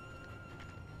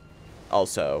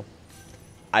 Also,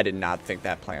 I did not think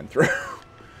that plan through.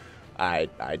 I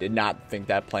did not think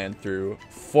that plan through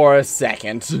for a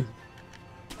second.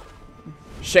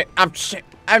 Shit.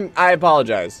 I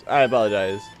apologize. I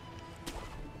apologize.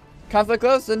 Conflict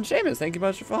Close and Seamus, thank you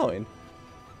much for following.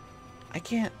 I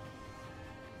can't.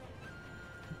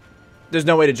 There's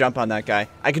no way to jump on that guy.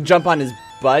 I can jump on his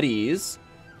buddies.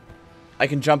 I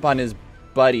can jump on his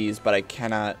buddies, but I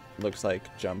cannot, looks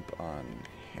like, jump on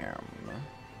him.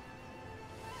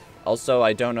 Also,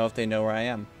 I don't know if they know where I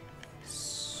am.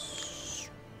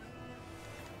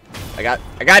 I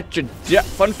got you. Yeah,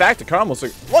 fun fact, the car almost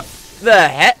like, what the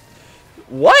heck?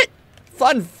 What?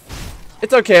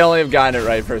 It's okay, I only have gotten it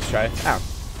right first try. Ow.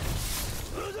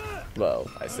 Well,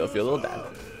 I still feel a little bad.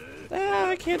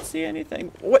 I can't see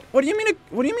anything. What do you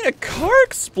mean a car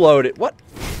exploded? What?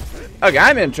 Okay,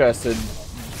 I'm interested.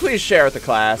 Please share with the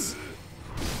class.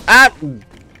 Ah!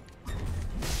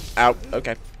 Ow,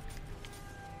 okay.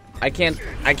 I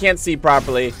can't see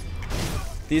properly.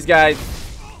 These guys,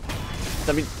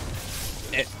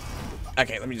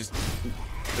 okay, let me just,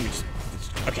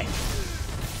 okay.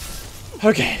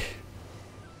 Okay.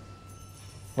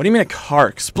 What do you mean a car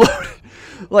exploded?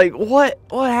 Like, what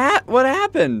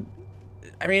happened?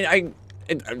 I mean,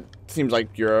 it seems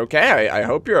like you're okay. I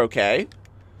hope you're okay.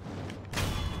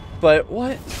 But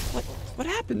what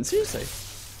happened? Seriously.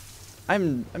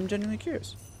 I'm genuinely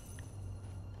curious.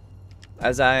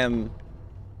 As I am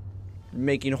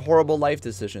making horrible life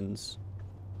decisions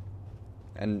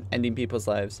and ending people's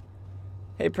lives.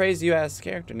 Hey, Praise, you asked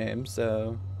character name,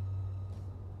 so...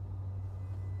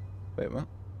 Wait, what?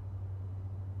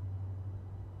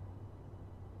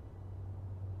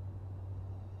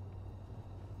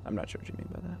 I'm not sure what you mean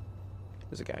by that.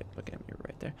 There's a guy looking at me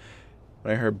right there.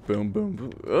 When I heard boom, boom,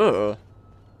 boom. Ugh.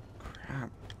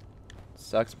 Crap.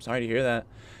 Sucks. I'm sorry to hear that.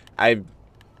 I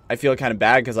feel kind of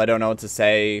bad because I don't know what to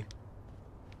say.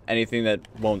 Anything that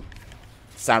won't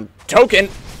sound token.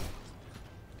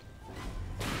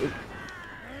 Ooh.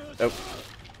 Oh.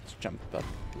 Let's jump up.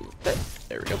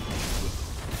 There we go.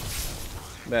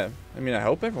 Yeah. I mean, I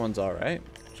hope everyone's alright.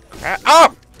 Crap.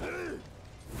 Oh!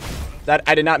 That,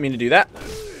 I did not mean to do that.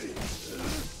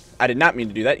 I did not mean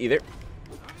to do that either.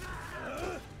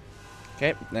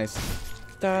 Okay, nice.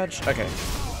 Dodge. Okay.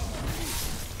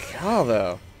 God,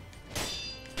 though.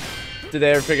 Did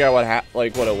they ever figure out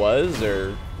what what it was,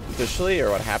 or officially, or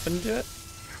what happened to it?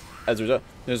 As a result,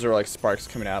 there were like sparks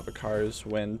coming out, but cars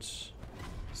went.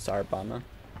 Sarbama.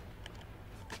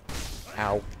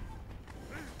 Ow.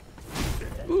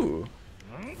 Ooh.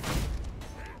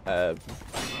 I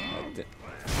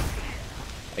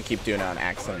keep doing it on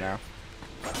accident now.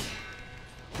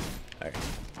 Okay.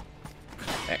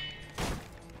 Hey.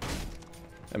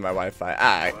 And my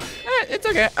Wi-Fi. It's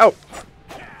okay. Oh.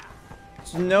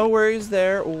 No worries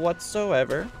there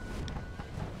whatsoever.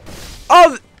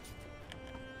 Oh!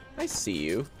 I see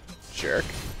you, jerk.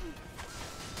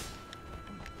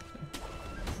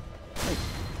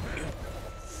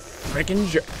 Freaking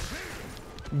jerk.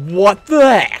 What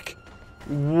the heck?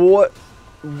 What?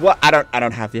 I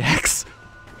don't have the axe.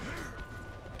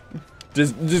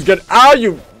 Just get. Oh,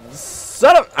 you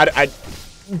son of.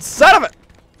 Son of a.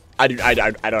 I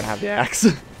don't have the axe.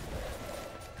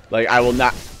 Like, I will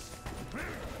not.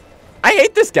 I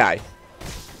hate this guy.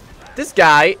 This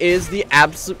guy is the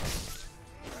absolute.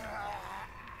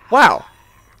 Wow.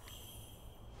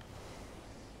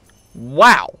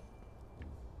 Wow.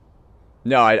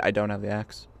 No, I don't have the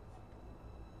axe.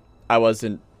 I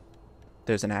wasn't.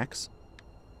 There's an axe.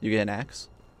 You get an axe.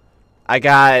 I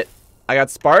got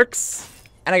sparks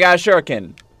and I got a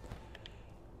shuriken.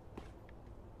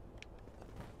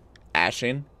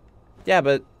 Ashing. Yeah,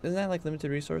 but isn't that like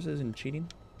limited resources and cheating?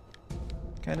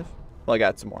 Kind of. Well, I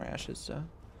got some more ashes, so.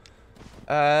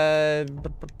 I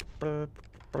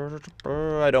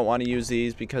don't want to use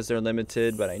these because they're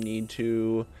limited, but I need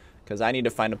to. Because I need to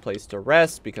find a place to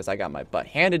rest because I got my butt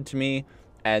handed to me.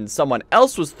 And someone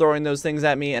else was throwing those things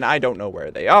at me and I don't know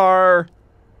where they are.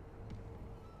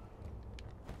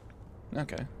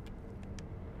 Okay.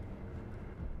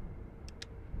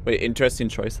 Wait, interesting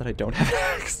choice that I don't have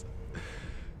an axe.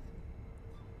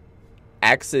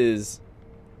 Axes.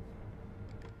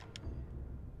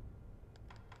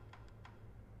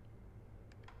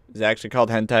 Is it actually called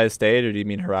Hentai Estate, or do you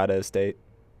mean Harada Estate?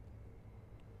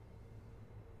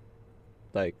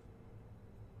 Like,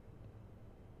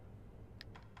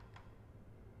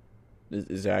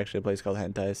 is there actually a place called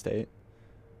Hentai Estate?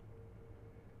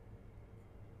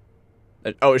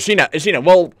 Oh, Ashina.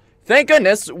 Well, thank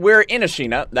goodness we're in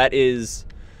Ashina. That is.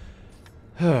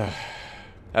 I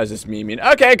was just memeing.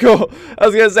 Okay, cool. I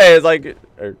was gonna say it's like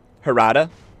Harada.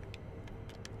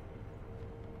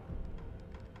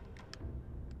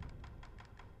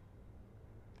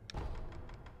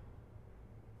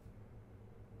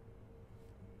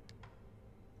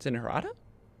 It's in Harada?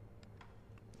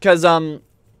 Because,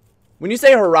 When you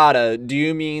say Harada, do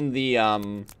you mean the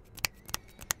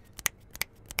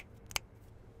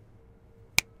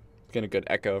Get a good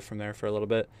echo from there for a little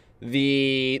bit.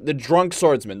 The drunk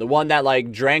swordsman, the one that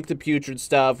like drank the putrid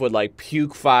stuff, would like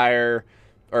puke fire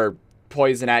or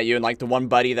poison at you, and like the one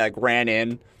buddy that ran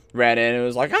in and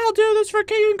was like, I'll do this for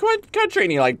king and country,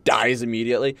 and he like dies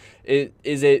immediately.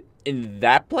 Is it in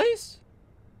that place?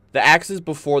 The axe is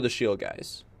before the shield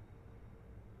guys.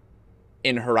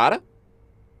 In Harada?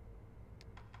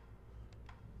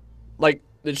 Like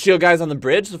the shield guys on the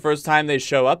bridge the first time they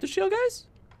show up, the shield guys?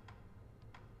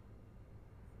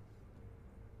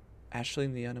 Ashley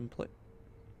and the unemployed.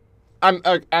 I'm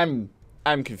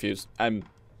confused. I'm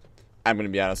gonna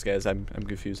be honest, guys. I'm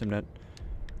confused. I'm not.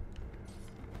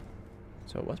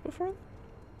 So what's before?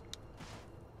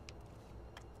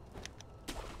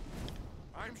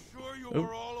 I'm sure you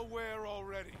are all aware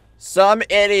already. Some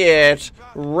idiot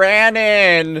ran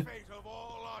in.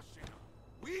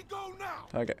 We go now.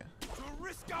 Okay. To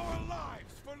risk our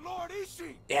lives for Lord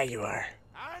Ishii. Yeah, you are.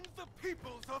 And the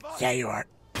peoples of us. Yeah, you are.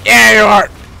 Yeah, you are.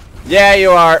 Yeah, you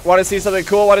are. Want to see something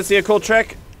cool? Want to see a cool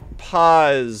trick?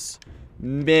 Pause.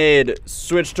 Mid.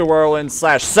 Switch to whirlwind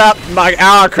slash sup. My,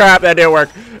 oh crap, that didn't work.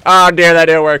 Oh dear, that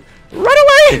didn't work. Run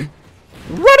away!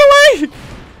 Run away!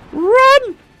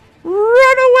 Run!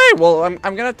 Run away! Well, I'm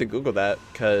gonna have to Google that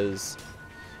because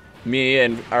me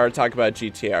and are talking about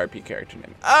GTA RP character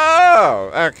name.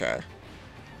 Oh, okay.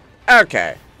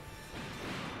 Okay.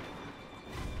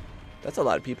 That's a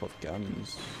lot of people with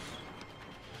guns.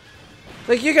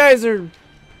 Like, you guys are...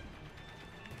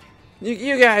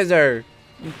 You guys are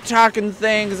talking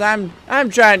things. I'm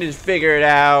trying to figure it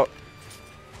out.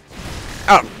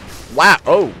 Oh, wow.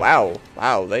 Oh, wow.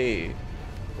 Wow,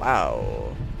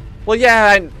 wow. Well,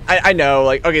 yeah, I know.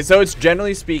 Like, okay, so it's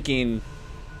generally speaking,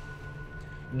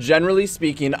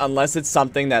 unless it's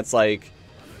something that's, like,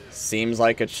 seems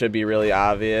like it should be really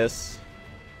obvious.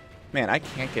 Man, I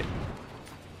can't get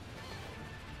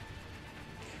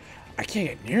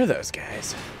near those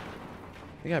guys.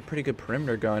 They got a pretty good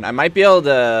perimeter going. I might be able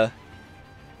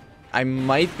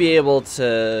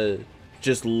to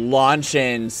just launch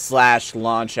in /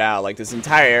 launch out. Like, this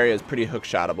entire area is pretty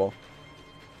hookshotable.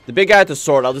 The big guy with the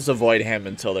sword, I'll just avoid him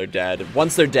until they're dead.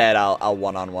 Once they're dead, I'll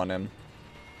one-on-one him.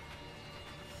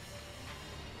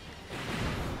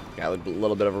 Got a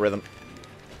little bit of a rhythm.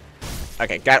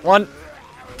 Okay, got one.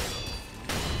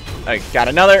 Okay, got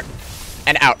another.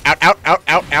 And out.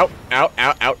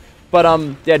 But,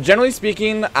 yeah, generally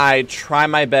speaking, I try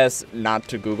my best not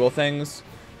to Google things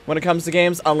when it comes to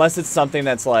games, unless it's something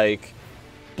that's, like,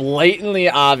 blatantly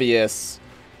obvious,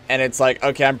 and it's like,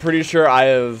 okay, I'm pretty sure I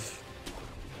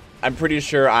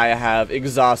have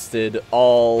exhausted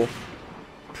all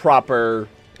proper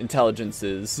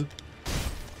intelligences.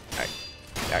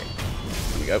 Alright,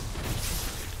 here we go.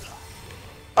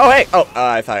 Oh, hey! Oh,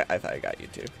 I thought I got you,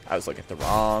 too. I was looking at the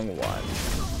wrong one.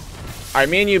 Alright,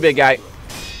 me and you, big guy.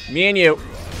 Me and you.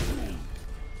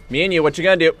 Me and you, what you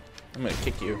gonna do? I'm gonna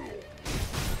kick you.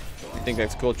 You think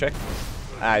that's a cool trick?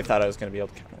 I thought I was gonna be able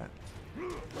to counter that.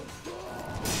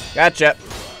 Gotcha.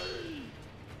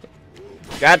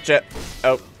 Gotcha.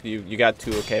 Oh, you got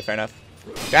two. Okay, fair enough.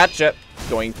 Gotcha.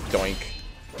 Doink, doink.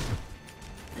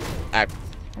 I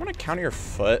want to counter your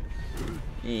foot.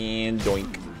 And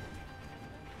doink.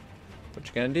 What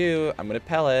you gonna do? I'm gonna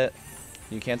pellet.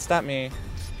 You can't stop me.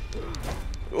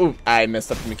 Ooh, I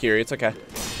messed up the Mikiri. It's okay.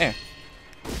 Eh.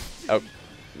 Oh.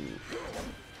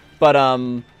 But,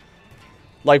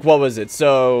 like, what was it?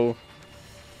 So,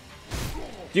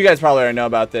 you guys probably already know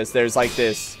about this. There's like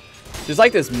this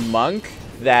monk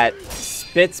that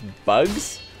spits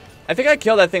bugs. I think I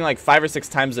killed that thing like 5 or 6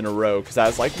 times in a row because I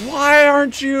was like, why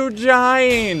aren't you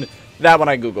dying? That one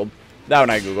I Googled.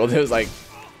 It was like,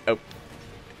 oh.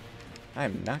 I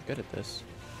am not good at this.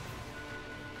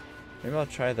 Maybe I'll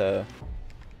try the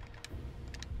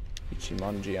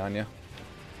Ichimonji on you.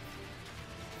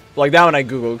 Like, that one I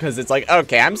Googled because it's like,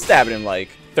 okay, I'm stabbing him like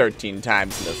 13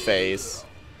 times in the face.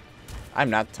 I'm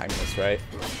not timing this right.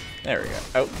 There we go.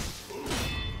 Oh.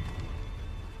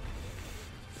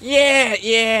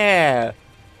 Yeah.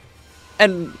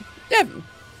 And, yeah.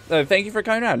 Thank you for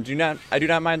coming around. I do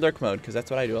not mind lurk mode because that's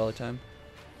what I do all the time.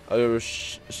 Oh,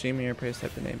 Shimi or praise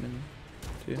type the name in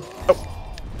too.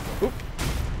 Oh. Oop.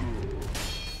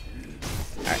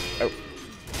 Alright. Oh.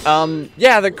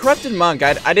 Yeah, the corrupted monk.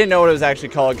 I didn't know what it was actually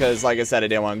called because, like I said, I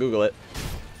didn't want to Google it.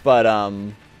 But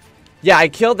yeah, I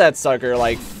killed that sucker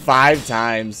like 5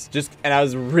 times, and I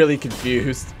was really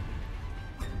confused.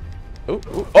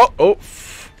 Oh.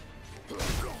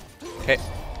 Okay.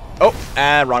 Oh,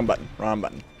 wrong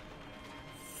button.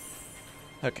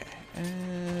 Okay.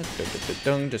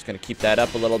 Just gonna keep that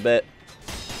up a little bit.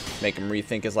 Make him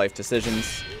rethink his life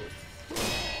decisions.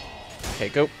 Okay,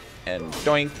 go. And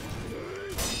doink.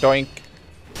 Doink.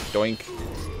 Doink.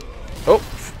 Oh,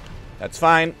 that's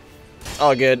fine.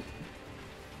 All good.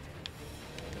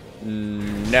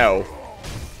 No.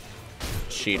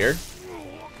 Cheater.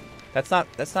 That's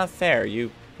not fair.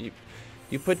 You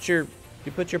put your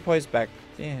poise back.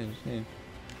 Yeah.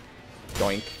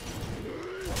 Doink.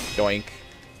 Doink.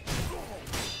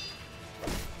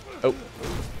 Oh.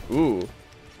 Ooh.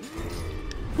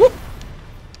 Whoop.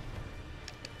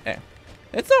 Eh.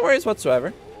 It's no worries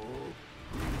whatsoever.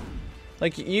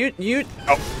 Like you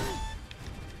oh.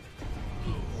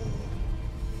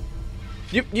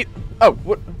 Oh,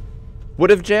 what? Would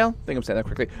have jail? I think I'm saying that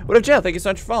quickly. Would have jail. Thank you so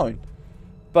much for following.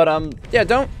 But yeah,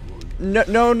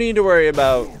 no need to worry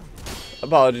about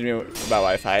apologizing about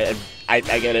Wi-Fi. I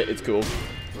get it. It's cool.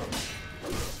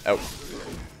 Oh.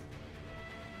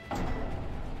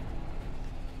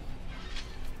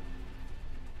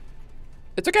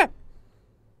 It's okay.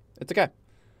 It's okay.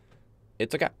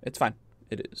 It's okay. It's fine.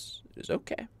 It is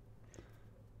okay.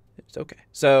 It's okay.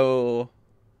 So,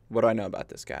 what do I know about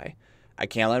this guy? I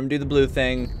can't let him do the blue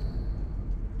thing.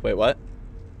 Wait, what?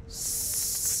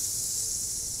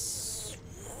 Son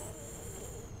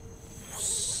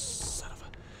of a...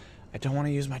 I don't want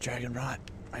to use my Dragon Rod.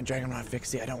 My Dragon Rod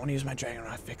Fixie. I don't want to use my Dragon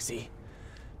Rod Fixie.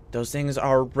 Those things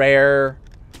are rare.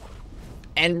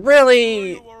 And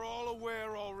really... You are all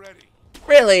aware already.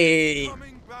 Really...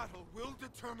 Coming battle will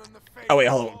determine the fate. Oh wait,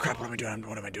 hold on. Crap, what am I doing?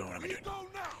 What am I doing? What am I doing? Go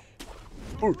now.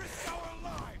 To risk our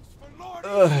lives for Lord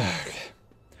Okay.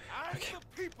 and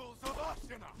the peoples of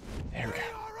Asina. There we go. We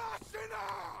are Asina.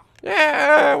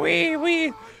 Yeah,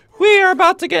 we are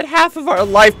about to get half of our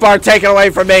life bar taken away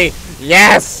from me.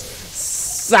 Yes!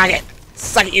 Suck it.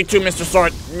 Suck it, you too, Mr.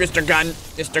 Sword. Mr. Gun.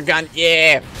 Mr. Gun.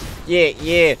 Yeah.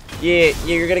 Yeah.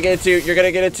 You're gonna get it too. You're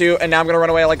gonna get it too. And now I'm gonna run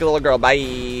away like a little girl.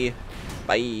 Bye.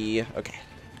 Bye. Okay.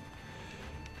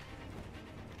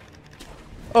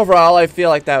 Overall, I feel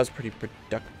like that was pretty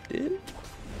productive.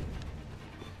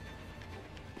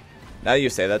 Now you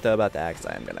say that though about the axe,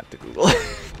 I am gonna have to Google.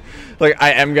 Like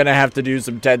I am gonna have to do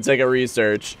some 10-second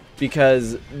research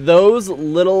because those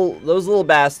little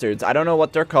bastards, I don't know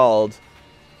what they're called.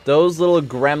 Those little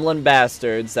gremlin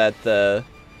bastards that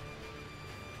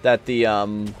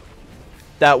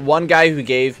that one guy who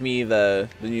gave me the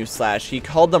new slash, he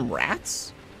called them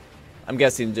rats? I'm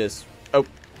guessing just oh.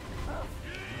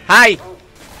 Hi!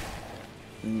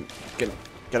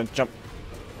 Gonna jump.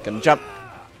 Gonna jump.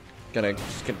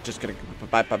 Just gonna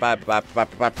bye.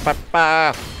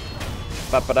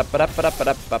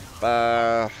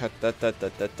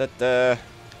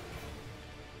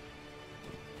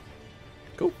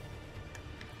 Cool.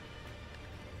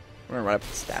 I'm gonna run up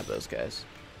and stab those guys.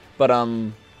 But I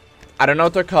don't know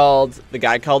what they're called. The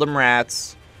guy called them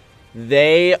rats.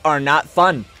 They are not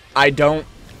fun. I don't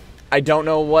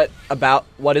know what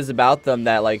is about them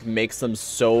that like makes them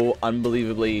so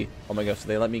unbelievably. Oh my gosh! So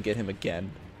they let me get him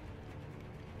again.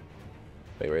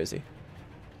 Wait, where is he?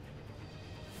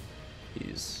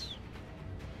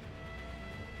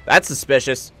 That's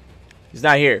suspicious. He's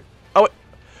not here.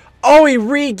 Oh, he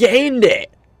regained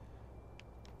it.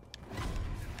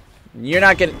 You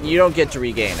don't get to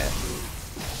regain it.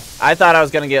 I thought I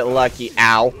was gonna get lucky.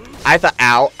 Ow.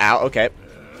 Ow. Okay.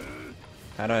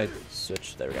 How do I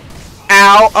switch? There we go.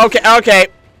 Ow. Okay.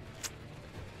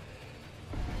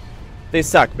 They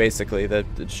suck, basically, the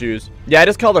shoes. Yeah, I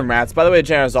just called them rats. By the way,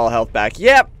 Jenna's all health back.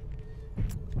 Yep,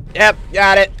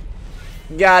 got it.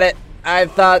 I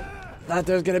thought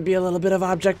there was gonna be a little bit of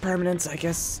object permanence. I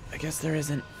guess there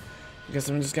isn't. I guess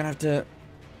I'm just gonna have to.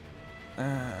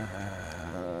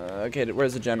 Okay,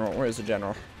 where's the general? All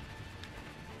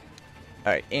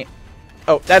right.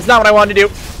 Oh, that's not what I wanted to do.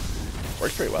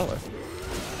 Works pretty well, though.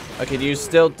 Okay,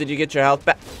 did you get your health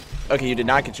back? Okay, you did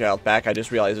not get your health back. I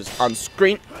just realized it was on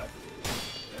screen.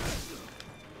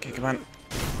 Okay, come on.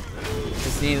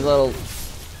 Just need a little...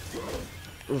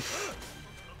 Oof.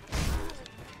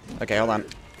 Okay, hold on.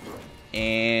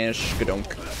 And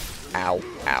shkadunk. Ow.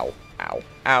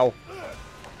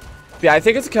 Yeah, I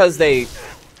think it's because they... I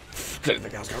didn't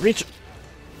think I was gonna reach it.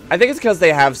 I think it's because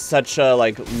they have such a,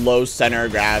 like, low center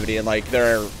of gravity and, like,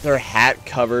 their hat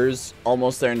covers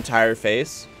almost their entire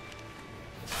face.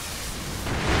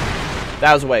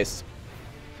 That was a waste.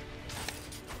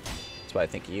 That's why I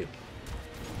think of you.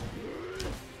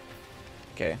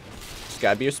 Okay. Just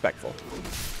gotta be respectful.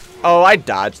 Oh, I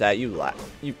dodged that. You lie.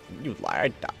 You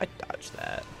lie. I dodged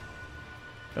that.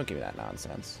 Don't give me that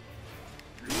nonsense.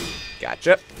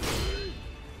 Gotcha.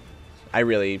 I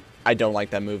don't like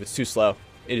that move. It's too slow.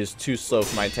 It is too slow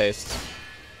for my taste.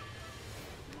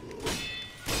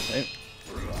 Okay.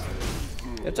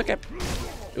 It's okay.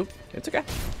 Oop, it's okay.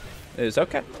 It is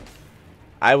okay.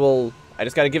 I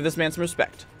just gotta give this man some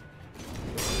respect.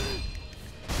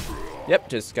 Yep,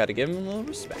 just gotta give him a little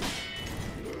respect.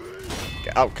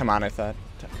 Okay. Oh, come on, I thought.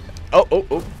 Oh, oh,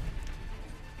 oh.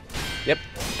 Yep.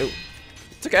 Ooh.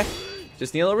 It's okay.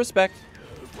 Just need a little respect.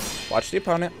 Watch the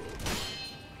opponent.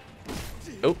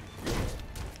 Ooh.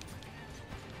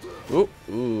 Ooh.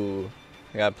 Ooh.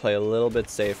 I gotta play a little bit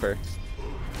safer.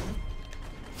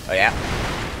 Oh, yeah.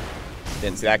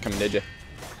 Didn't see that coming, did you?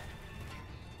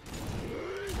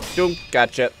 Boom.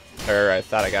 Gotcha. Or I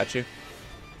thought I got you.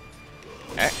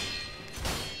 Okay.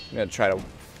 I'm gonna try to...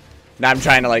 Now I'm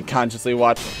trying to, like, consciously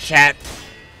watch chat.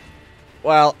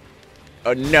 Well...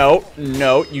 no.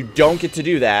 No, you don't get to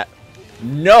do that.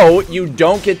 No, you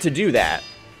don't get to do that.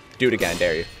 Do it again, I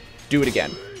dare you. Do it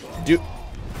again. Do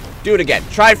it again.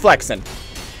 Try flexing.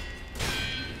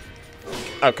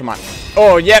 Oh, come on.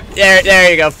 Oh, yep.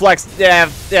 There you go. Flex. Yeah,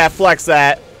 flex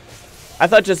that. I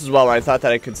thought just as well when I thought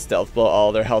that I could stealth blow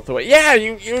all their health away. Yeah,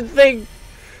 you'd think...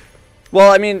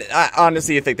 Well, I mean,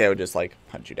 honestly, you think they would just, like,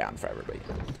 hunt you down forever, but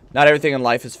not everything in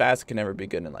life is fast. It can never be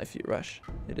good in life if you rush.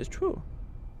 It is true.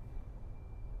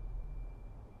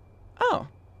 Oh.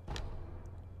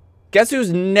 Guess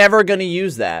who's never gonna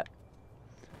use that?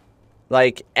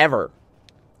 Like, ever.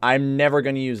 I'm never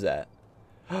gonna use that.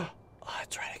 Oh,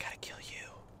 that's right. I gotta kill you.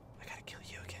 I gotta kill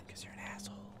you again because you're an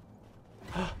asshole.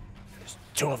 There's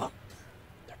two of them.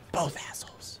 They're both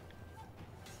assholes.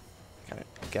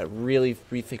 Gotta really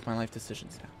rethink my life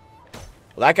decisions now.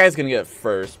 Well, that guy's gonna get it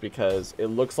first because it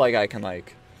looks like I can,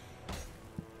 like...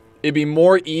 It'd be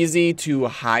more easy to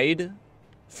hide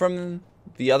from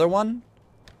the other one.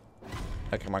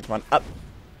 Okay, come on, come on. Up.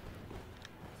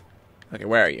 Okay,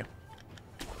 where are you?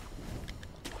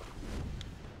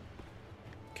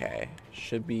 Okay,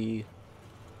 should be...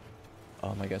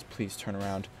 Oh my gosh, please turn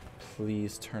around.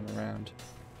 Please turn around.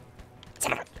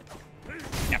 Son of a...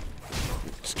 Yeah.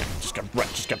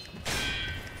 Just go.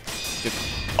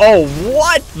 Oh,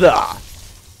 what the?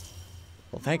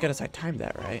 Well, thank goodness I timed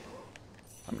that right.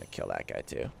 I'm gonna kill that guy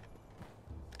too.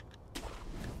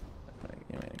 I'm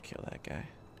gonna kill that guy.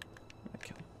 I'm gonna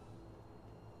kill him.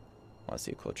 Want to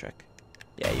see a cool trick?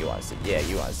 Yeah, you want to see? Yeah,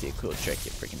 you want to see a cool trick?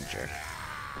 You freaking jerk.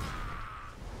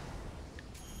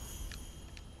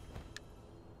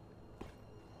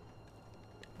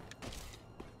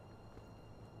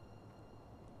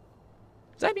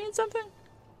 Does that mean something?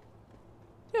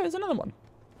 Yeah, there's another one.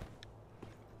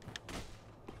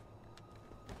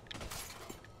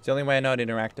 It's the only way I know how to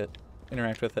interact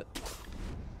with it.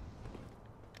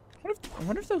 I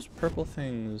wonder if those purple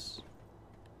things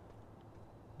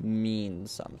mean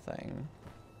something.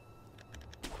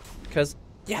 Because,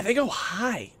 yeah, they go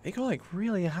high. They go, like,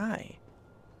 really high.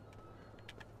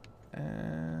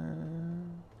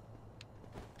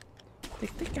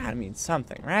 They gotta mean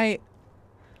something, right?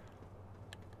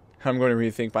 I'm going to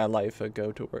rethink my life and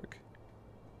go to work.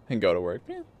 And go to work.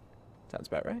 Yeah, sounds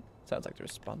about right. Sounds like the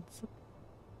responsible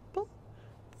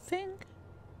thing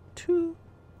to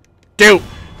do.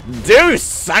 Do,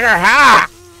 sucker, ha!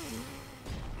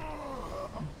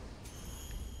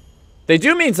 They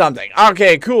do mean something.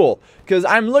 Okay, cool. Because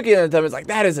I'm looking at them, it's like,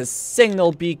 that is a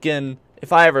signal beacon.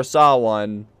 If I ever saw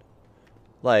one.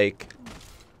 Like,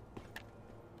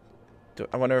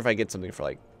 I wonder if I get something for,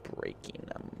 like, breaking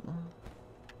them.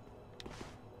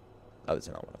 Oh, there's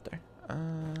another one up there.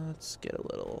 Let's get a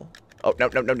little... Oh,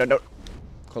 no.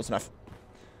 Close enough.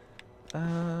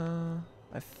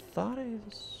 I thought I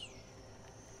was...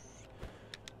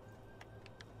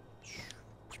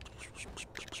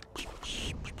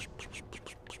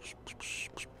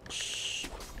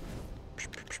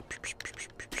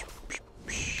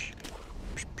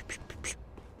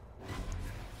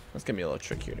 That's gonna be a little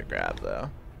trickier to grab, though.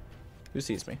 Who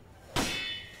sees me?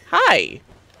 Hi!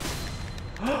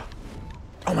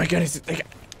 Oh my goodness.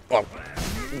 Well,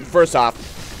 first off,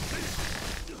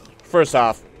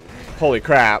 holy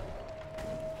crap.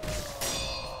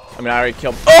 I mean, I already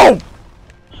killed... Oh!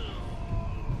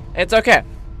 It's okay.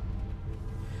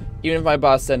 Even if my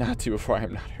boss said not to before,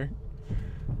 I'm not hurt.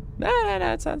 No,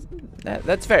 that's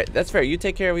fair. That's fair. You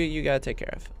take care of what you gotta take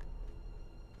care of.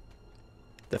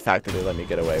 The fact that they let me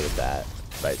get away with that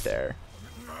right there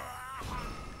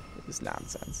is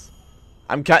nonsense.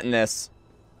 I'm cutting this.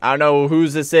 I don't know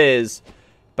whose this is,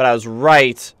 but I was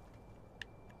right.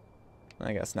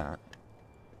 I guess not.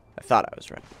 I thought I was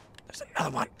right. There's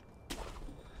another one.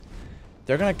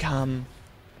 They're gonna come.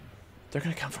 They're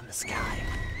gonna come from the sky.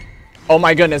 Oh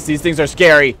my goodness, these things are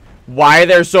scary. Why are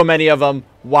there so many of them?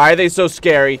 Why are they so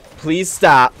scary? Please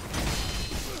stop.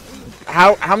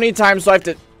 How many times do I have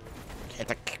to...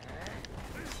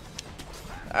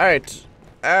 Alright.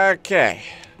 Okay.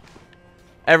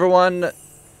 Everyone,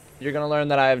 you're gonna learn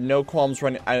that I have no qualms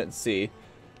running... I didn't see.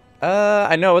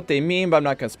 I know what they mean, but I'm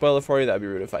not gonna spoil it for you. That'd be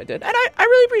rude if I did. And I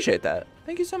really appreciate that.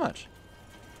 Thank you so much.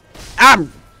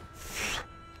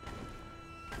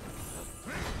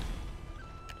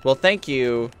 Well, thank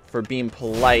you for being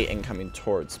polite and coming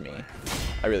towards me.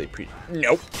 I really appreciate...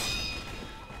 Nope.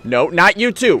 No, not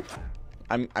you too.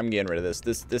 I'm getting rid of this.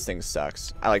 This thing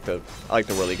sucks. I like the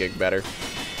whirligig better.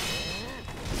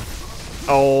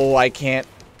 Oh, I can't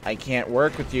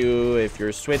work with you if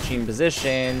you're switching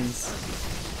positions.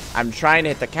 I'm trying to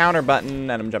hit the counter button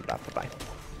and I'm jumping off. Bye-bye.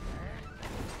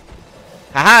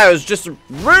 Haha, it was just a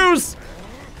ruse.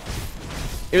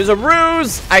 It was a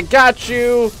ruse. I got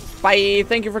you. Bye.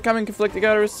 Thank you for coming, Conflicted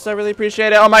Gutters. I really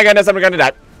appreciate it. Oh my goodness, I'm gonna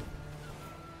die.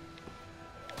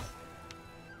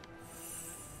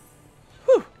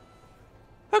 Whew.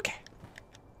 Okay.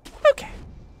 Okay.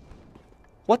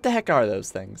 What the heck are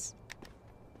those things?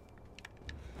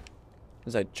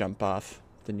 As I jump off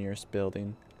the nearest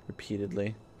building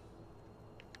repeatedly.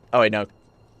 Oh, wait, no.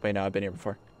 Wait, no, I've been here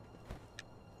before.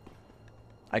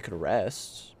 I could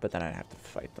rest, but then I'd have to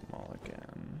fight them all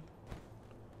again.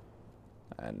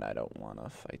 And I don't want to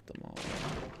fight them all again.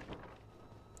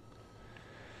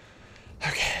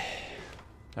 Okay.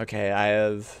 Okay,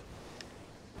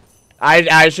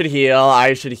 I should heal.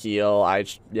 I should heal.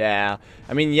 Yeah.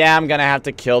 I mean, yeah, I'm gonna have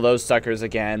to kill those suckers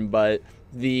again, but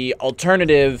the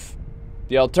alternative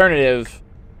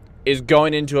is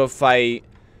going into a fight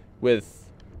with...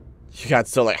 You got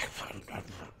so like... I'm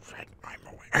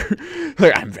aware.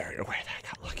 Like, I'm very aware that I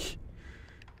got lucky.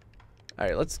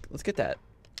 Alright, let's get that.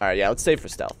 Alright, yeah, let's save for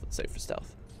stealth. Let's save for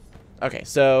stealth. Okay,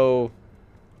 so...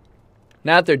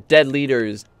 Now that their dead leader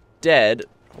is dead...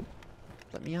 Oh,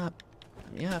 let me up.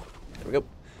 Let me up. There we go.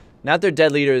 Now that their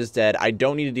dead leader is dead, I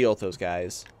don't need to deal with those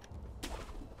guys.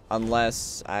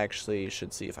 Unless I actually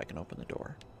should see if I can open the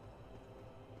door.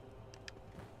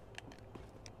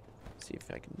 See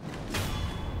if I can...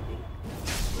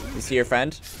 You see your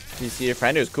friend? You see your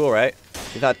friend? It was cool, right?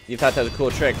 You thought that was a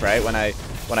cool trick, right? When I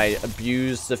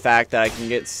abused the fact that I can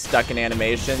get stuck in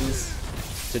animations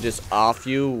to just off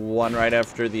you one right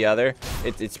after the other.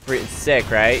 It's sick,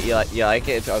 right? You like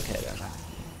it? It's okay.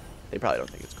 They probably don't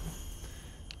think it's cool.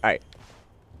 All right.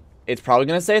 It's probably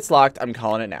gonna say it's locked. I'm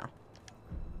calling it now.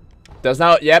 Does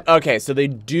not. Yep. Okay. So they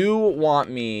do want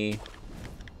me.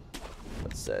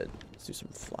 Let's do some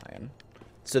flying.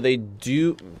 So they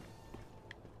do.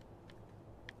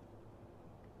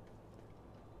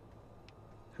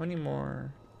 How many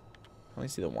more? I only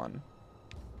see the one.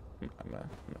 I'm gonna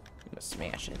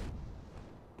smash it.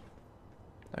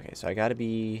 Okay, so I gotta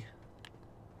be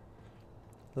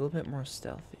a little bit more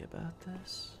stealthy about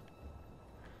this.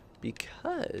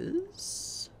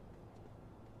 Because...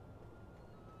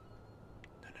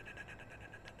 No.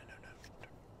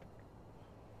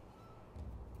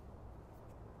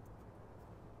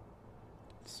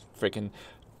 Freaking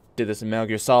did this in Metal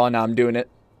Gear Solid, now I'm doing it.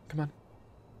 Come on.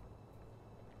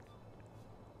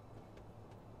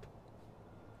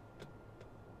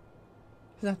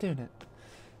 He's not doing it.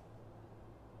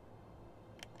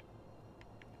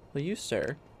 Well, you,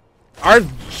 sir, are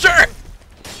sure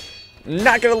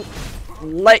not gonna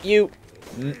let you.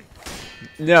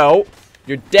 No,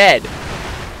 you're dead.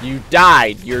 You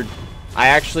died. I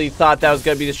actually thought that was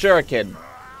gonna be the shuriken.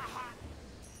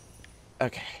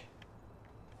 Okay.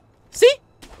 See?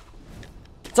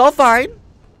 It's all fine.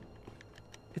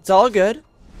 It's all good.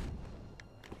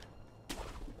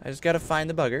 I just gotta find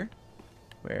the bugger.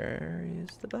 Where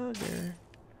is the bugger?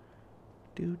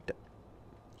 Dude.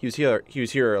 He was here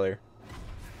earlier.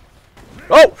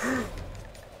 Oh!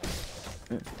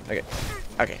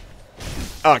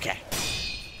 Okay.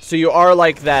 So you are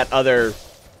like that other...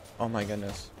 Oh my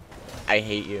goodness. I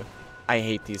hate you. I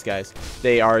hate these guys.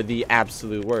 They are the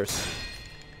absolute worst.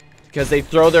 Because they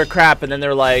throw their crap and then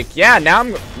they're like, yeah, now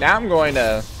I'm going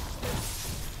to...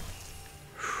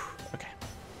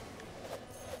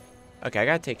 Okay, I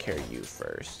gotta take care of you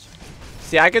first.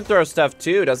 See, I can throw stuff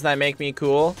too. Doesn't that make me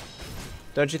cool?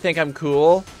 Don't you think I'm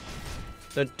cool?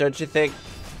 Don't you think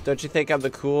I'm the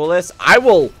coolest? I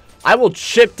will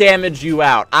chip damage you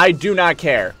out. I do not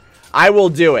care. I will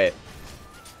do it.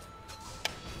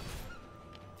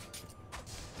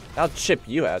 I'll chip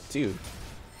you out too.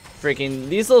 Freaking,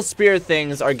 these little spear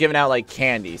things are giving out like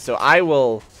candy. So I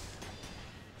will...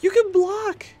 You can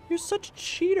block. You're such a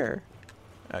cheater.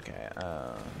 Okay,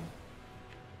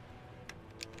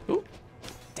 Ooh.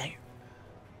 Dang.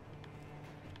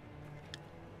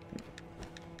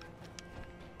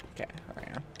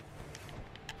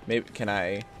 Maybe, can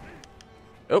I?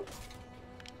 Oh.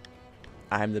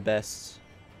 I'm the best.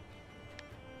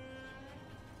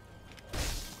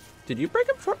 Did you break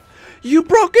it for? You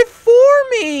broke it for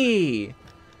me!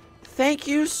 Thank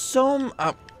you so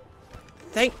much.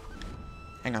 Hang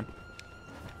on.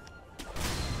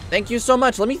 Thank you so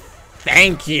much. Let me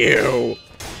thank you.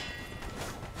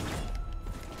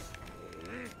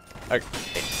 Okay.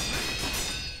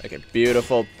 Okay,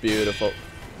 beautiful, beautiful,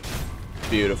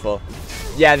 beautiful.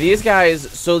 Yeah, these guys,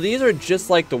 so these are just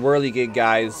like the whirligig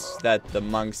guys that the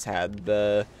monks had.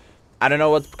 I don't know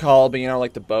what it's called, but you know,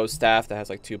 like the bow staff that has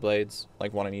like 2 blades,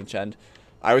 like 1 on each end.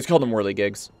 I always call them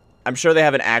whirligigs. I'm sure they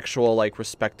have an actual, like,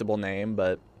 respectable name,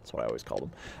 but that's what I always call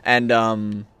them.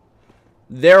 And,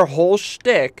 their whole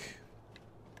shtick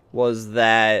was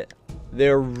that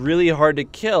they're really hard to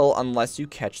kill unless you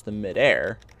catch them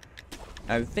midair.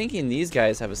 I'm thinking these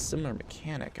guys have a similar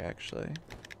mechanic, actually.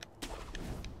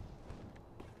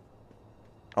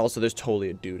 Also, there's totally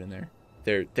a dude in there.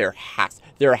 There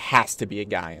has to be a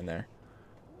guy in there.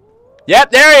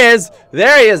 Yep, there he is!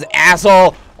 There he is,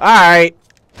 asshole! Alright.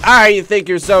 Alright, you think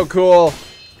you're so cool.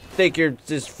 Think you're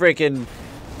just freaking...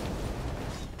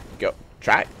 Go.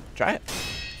 Try it. Try it.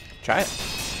 Try it.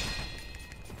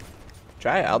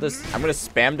 Try it. I'm gonna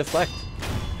spam deflect.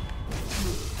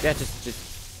 Yeah,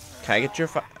 just... Can I get your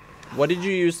fire? What did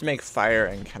you use to make fire,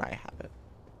 and can I have it?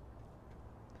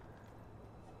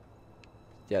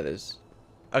 Yeah, there's...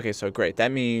 Okay, so great.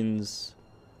 That means...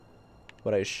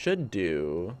 What I should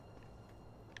do...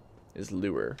 is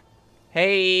lure.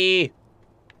 Hey!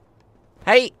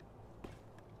 Hey!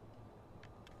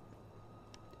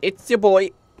 It's your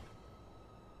boy.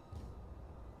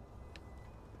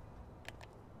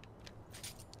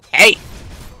 Hey!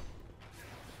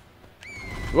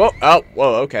 Whoa, oh,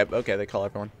 whoa, okay, okay, they call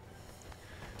everyone.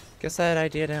 Guess that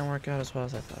idea didn't work out as well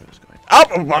as I thought it was going. Oh!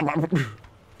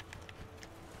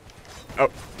 Oh.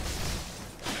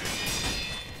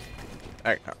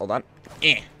 Alright, hold on.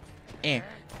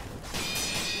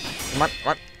 Come on, come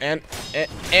on, and,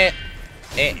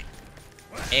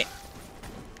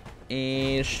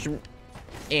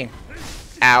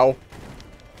 ow.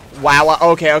 Wow,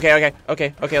 okay, okay, okay,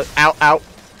 okay, okay, ow, ow.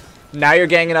 Now you're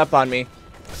ganging up on me.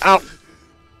 Ow.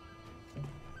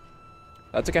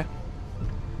 That's okay.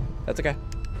 That's okay.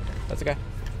 That's okay.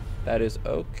 That is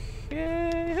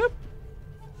okay.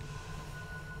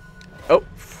 Oh.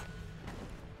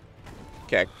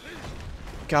 Okay.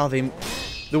 God,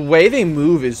 the way they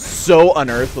move is so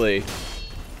unearthly.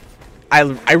 I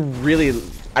really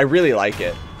like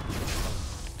it.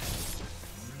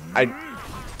 I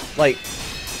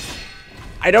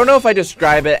don't know if I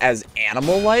describe it as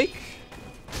animal-like,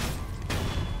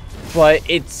 but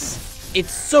it's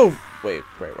so. Wait,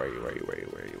 where are you? Where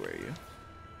are you?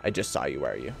 I just saw you.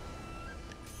 Where are you?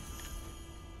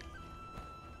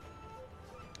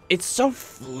 It's so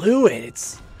fluid.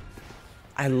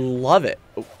 I love it.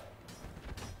 Oh.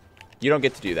 You don't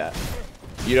get to do that.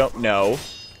 You don't. No.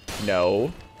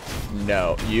 No.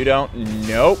 No. You don't.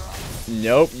 Nope.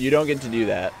 Nope. You don't get to do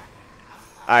that.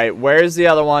 Alright, where's the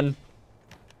other one?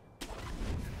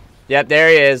 Yep, there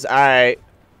he is. Alright.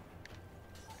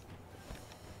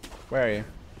 Where are you?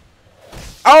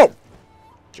 Oh!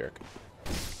 Jerk.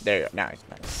 There you go. Nice.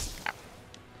 Nice. Ow.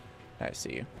 I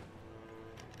see you.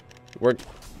 We're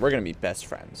gonna be best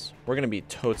friends. We're gonna be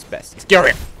totes besties. Get over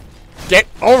here! Get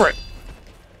over it!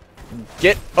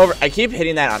 Get over. I keep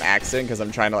hitting that on accident because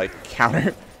I'm trying to like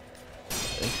counter.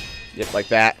 Yep, like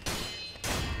that.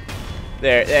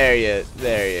 There you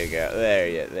go.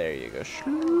 There you go.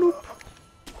 Shloop.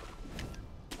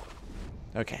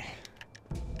 Okay.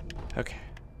 Okay.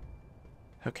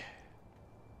 Okay.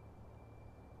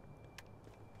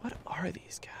 What are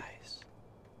these guys?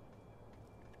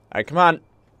 All right, come on.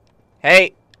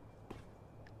 Hey.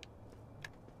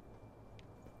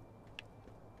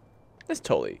 That's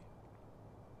totally.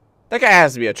 That guy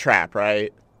has to be a trap,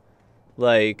 right?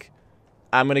 Like,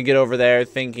 I'm gonna get over there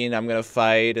thinking I'm gonna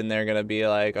fight, and they're gonna be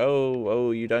like,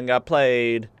 oh, you done got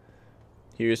played.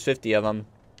 Here's 50 of them.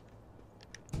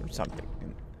 Or something.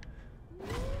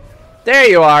 There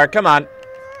you are, come on.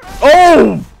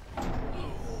 Oh!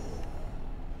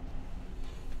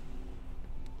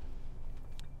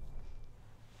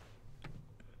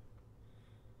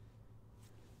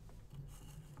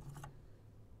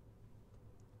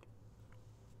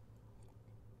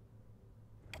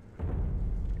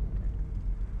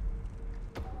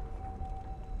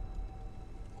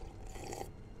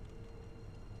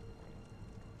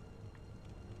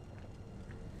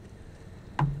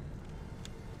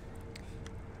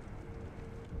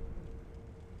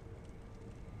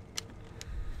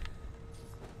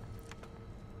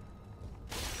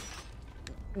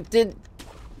 Did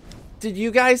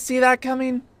you guys see that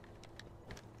coming?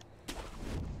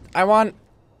 I don't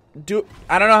know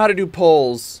how to do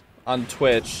polls on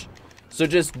Twitch. So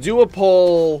just do a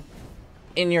poll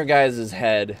in your guys'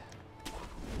 head.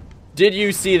 Did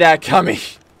you see that coming?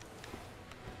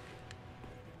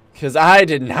 Because I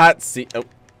did not see... Oh.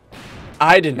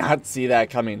 I did not see that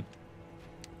coming.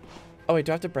 Oh, wait,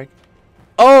 do I have to break...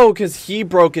 Oh, because he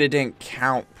broke it. It didn't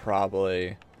count,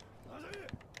 probably.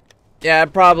 Yeah,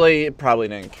 it probably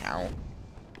didn't count.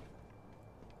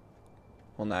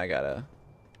 Well, now I gotta...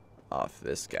 off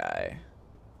this guy.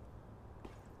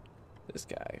 This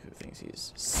guy who thinks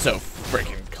he's so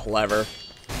freaking clever.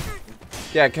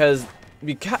 Yeah, because...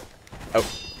 Oh.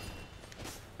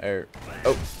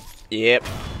 Oh. Yep.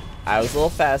 I was a little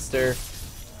faster.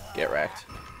 Get wrecked.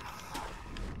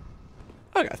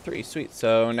 Oh, I got 3. Sweet.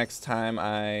 So next time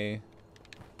I...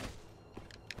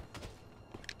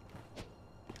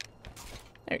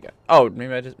 There you go. Oh,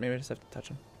 maybe I just have to touch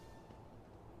him.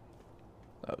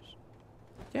 Oh.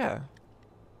 Yeah.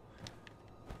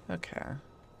 Okay.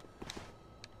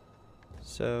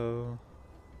 So...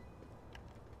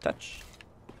 touch.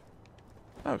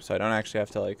 Oh, so I don't actually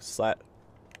have to, like, slat...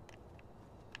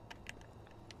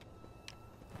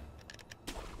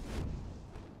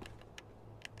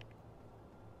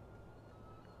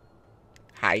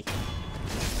 Hi.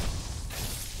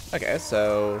 Okay,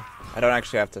 so I don't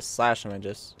actually have to slash him, I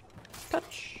just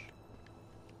touch.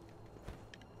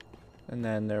 And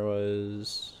then there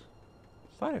was...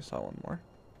 I thought I saw one more.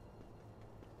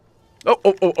 Oh,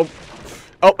 oh, oh, oh.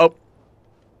 Oh, oh.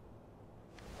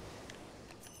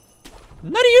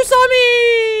 None of you saw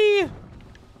me!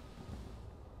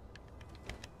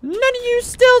 None of you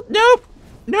still... Nope.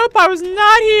 Nope, I was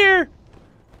not here.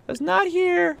 I was not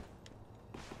here.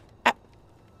 What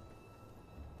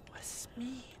does this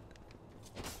mean?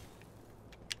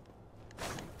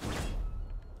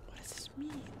 What does this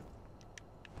mean?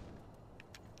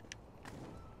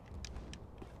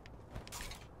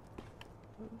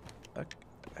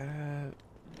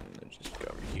 Just go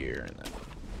over here and then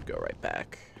go right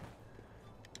back.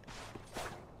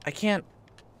 I can't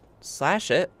slash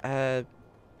it. I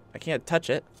can't touch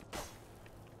it.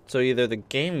 So either the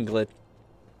game glitch.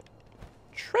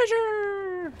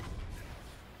 Treasure!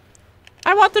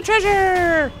 I want the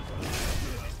treasure!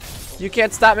 You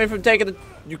can't stop me from taking the...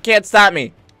 You can't stop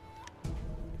me.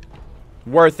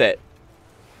 Worth it.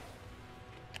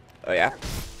 Oh, yeah? What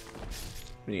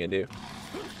are you gonna do?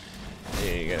 What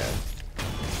are you gonna...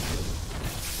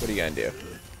 What are you gonna do?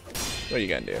 What are you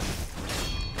gonna do?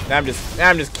 Now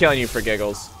I'm just killing you for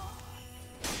giggles.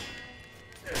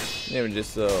 Even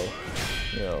just so,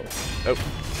 you know. Oh.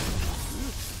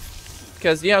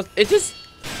 Because, you know, it just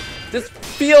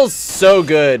feels so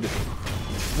good.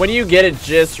 When you get it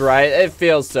just right, it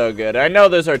feels so good. I know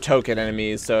those are token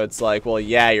enemies, so it's like, well,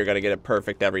 yeah, you're gonna get it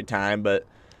perfect every time, but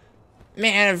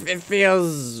man, it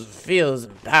feels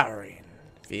empowering.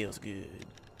 It feels good.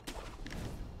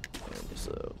 Just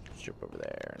strip over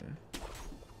there. And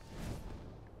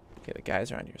okay, the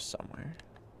guy's around here somewhere.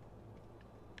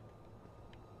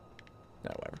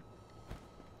 No, whatever.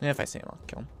 If I see him, I'll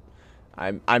kill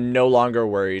him. I'm no longer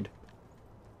worried.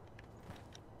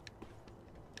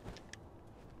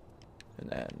 And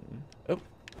then, oh,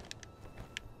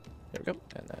 there we go.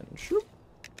 And then, shloop.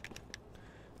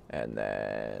 And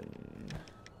then,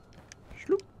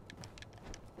 shloop.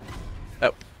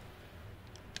 Oh.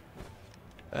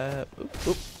 Oop,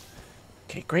 oop.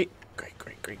 Okay, great. Great.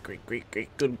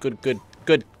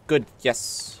 Good.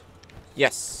 Yes.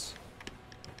 Yes.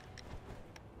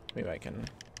 Maybe I can.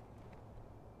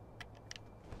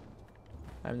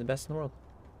 I'm the best in the world.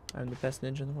 I'm the best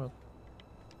ninja in the world.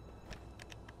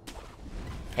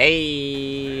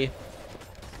 Hey.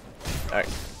 Alright.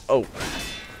 Oh.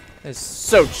 That is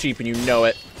so cheap and you know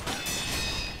it.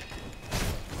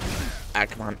 Ah,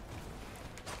 come on.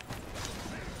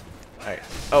 Alright.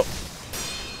 Oh.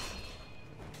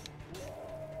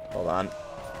 Hold on.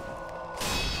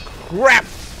 Crap!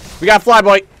 We got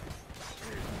Flyboy!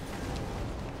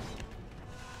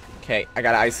 Okay, I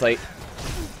gotta isolate.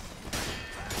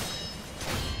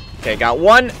 Okay, got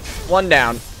one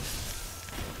down.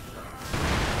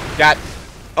 Got...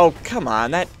 Oh, come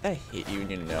on. That hit you and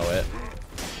you know it.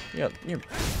 You're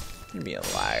being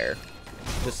a liar.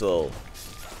 Just a little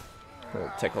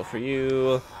tickle for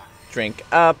you. Drink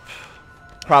up.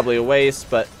 Probably a waste,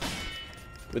 but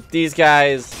with these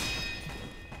guys,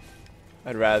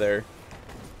 I'd rather...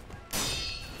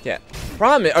 Yeah.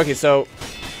 Problem is... Okay, so...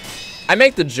 I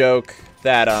make the joke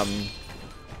that,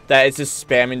 that it's just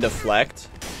spamming Deflect.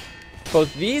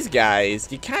 Both these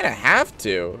guys, you kind of have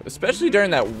to, especially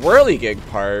during that whirligig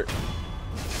part.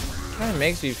 kind of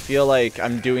makes me feel like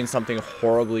I'm doing something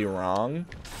horribly wrong.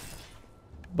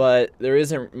 But there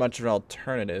isn't much of an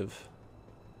alternative.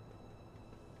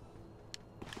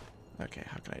 Okay,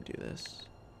 how can I do this?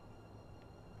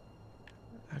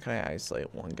 How can I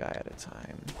isolate one guy at a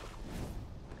time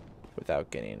without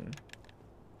getting...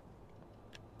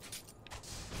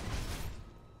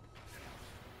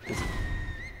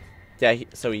 Yeah,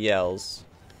 so he yells.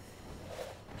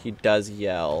 He does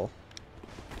yell.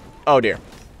 Oh dear.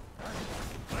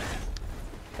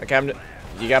 Okay,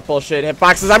 you got bullshit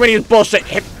hitboxes. I'm gonna use bullshit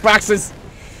hitboxes.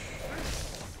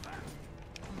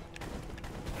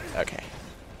 Okay.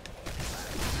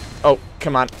 Oh,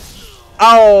 come on.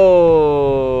 Oh.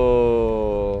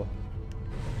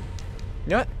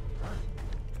 You know what?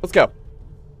 Let's go.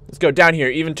 Let's go down here,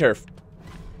 even turf.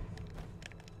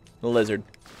 The lizard.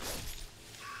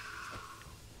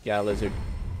 Yeah, lizard.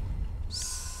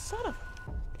 Son of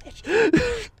a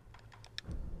bitch.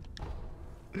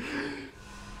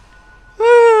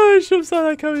 Oh, I should have saw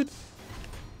that coming.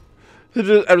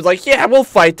 I was like, yeah, we'll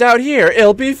fight down here.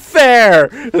 It'll be fair.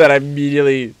 And then I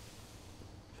immediately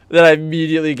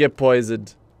get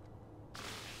poisoned.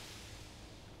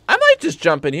 I might just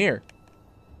jump in here.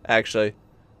 Actually.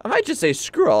 I might just say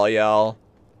screw all y'all.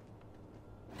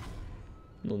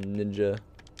 Little ninja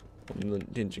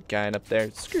guy up there.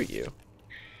 Screw you.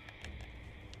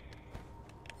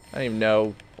 I don't even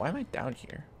know. Why am I down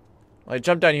here? Well, I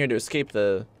jumped down here to escape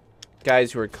the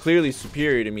guys who are clearly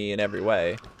superior to me in every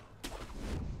way.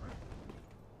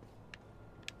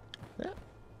 Yeah.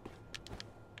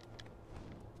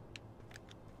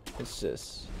 It's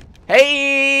just...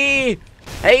 Hey!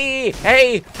 Hey!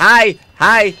 Hey! Hi!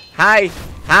 Hi! Hi!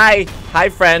 Hi! Hi,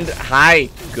 friend! Hi!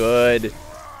 Good.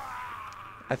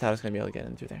 I thought I was going to be able to get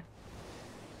in through there.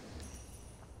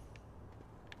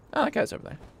 Oh, that guy's over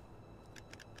there.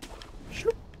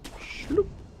 Shloop. Shloop.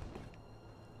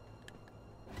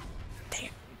 Dang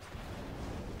it.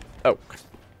 Oh.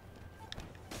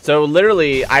 So,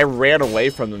 literally, I ran away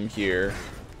from them here.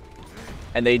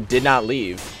 And they did not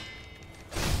leave.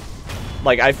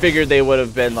 Like, I figured they would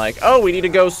have been like, oh, we need to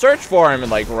go search for him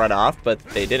and, like, run off. But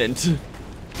they didn't.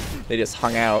 They just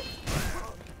hung out.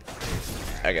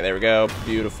 Okay, there we go.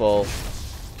 Beautiful.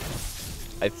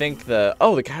 I think the...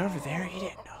 Oh, the guy over there, he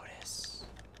didn't notice.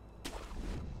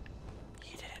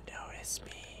 He didn't notice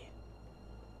me.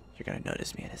 You're gonna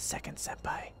notice me in a second,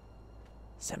 Senpai.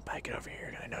 Senpai, get over here.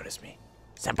 You're gonna notice me.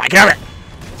 Senpai, get over here!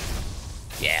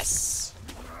 Yes!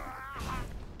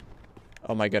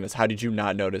 Oh my goodness, how did you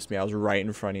not notice me? I was right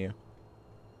in front of you.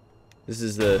 This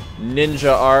is the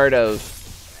ninja art of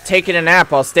taking a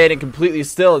nap while standing completely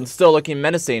still and still looking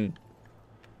menacing.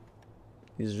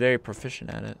 He's very proficient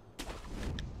at it.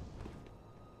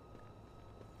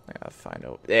 I gotta find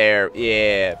out. There,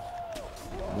 yeah.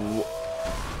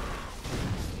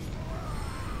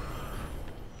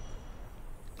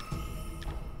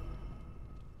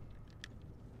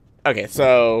 Okay,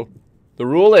 so the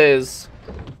rule is,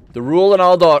 the rule in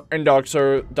all dark.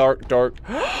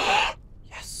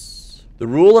 Yes. The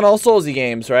rule in all Soulsy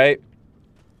games, right?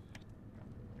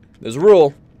 There's a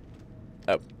rule.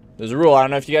 Oh, there's a rule. I don't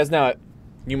know if you guys know it.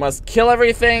 You must kill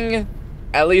everything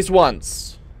at least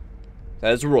once.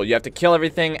 That is a rule. You have to kill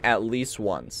everything at least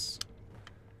once.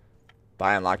 But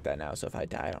I unlocked that now, so if I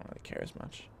die, I don't really care as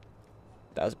much.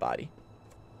 That was a body.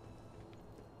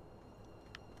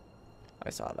 I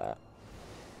saw that.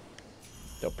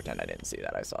 Don't pretend I didn't see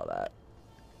that. I saw that.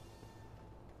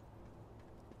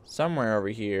 Somewhere over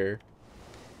here.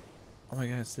 Oh my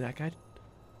god, is that guy?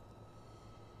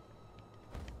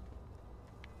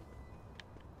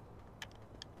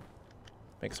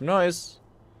 Make some noise.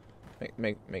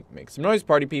 Make some noise,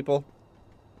 party people.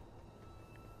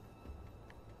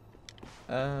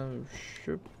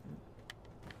 Sure.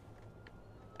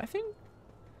 I think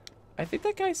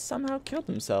that guy somehow killed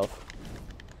himself.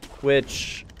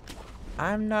 Which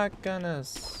I'm not gonna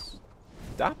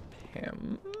stop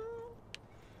him.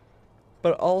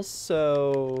 But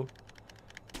also,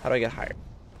 how do I get higher?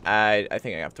 I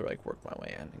think I have to like work my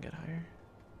way in and get higher.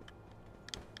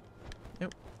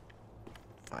 Nope.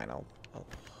 Fine, I'll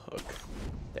hook.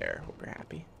 There, hope you're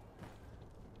happy.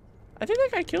 I think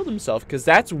that guy killed himself because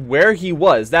that's where he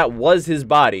was. That was his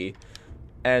body.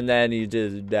 And then he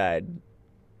just died.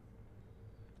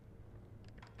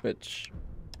 Which,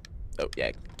 oh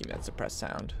yeah, give me that suppressed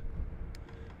sound.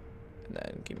 And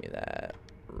then give me that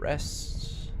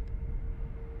rest.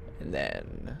 And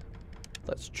then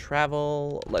let's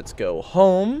travel. Let's go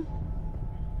home.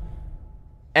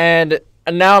 And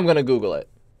now I'm going to Google it.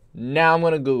 Now I'm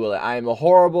going to Google it. I am a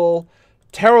horrible,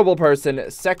 terrible person.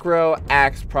 Sekiro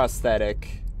axe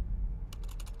prosthetic.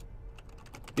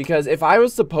 Because if I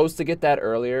was supposed to get that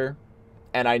earlier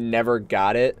and I never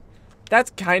got it,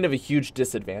 that's kind of a huge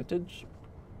disadvantage.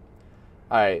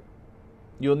 Alright.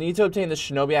 You'll need to obtain the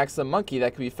Shinobi Axe of the Monkey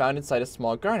that can be found inside a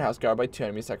small garden house guarded by 2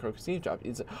 enemies that can drop.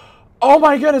 Oh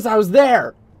my goodness, I was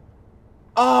there!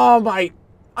 Oh my...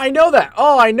 I know that!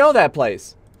 Oh, I know that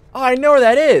place! Oh, I know where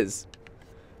that is!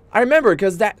 I remember,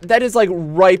 because that is like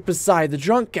right beside the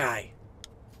drunk guy.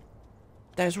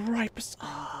 That is right beside...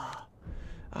 Oh,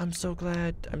 I'm so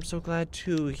glad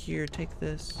too. Here, take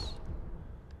this.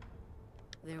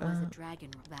 There was a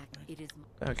dragon back. It is...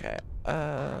 Okay.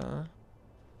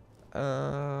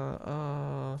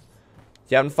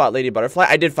 You haven't fought Lady Butterfly?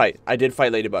 I did fight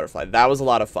Lady Butterfly. That was a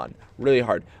lot of fun. Really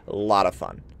hard. A lot of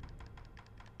fun.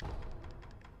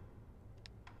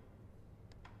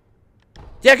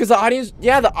 Yeah, because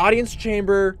the audience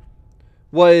chamber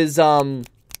was, I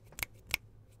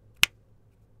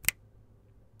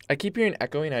keep hearing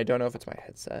echoing. I don't know if it's my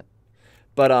headset.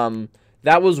 But,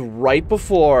 that was right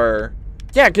before...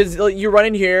 Yeah, because you run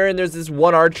in here, and there's this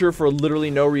one archer for literally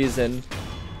no reason.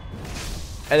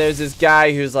 And there's this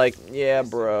guy who's like, yeah,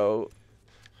 bro.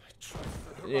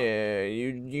 Yeah,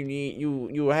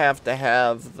 you have to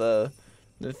have the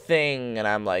thing. And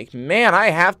I'm like, man,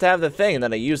 I have to have the thing. And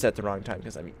then I use that at the wrong time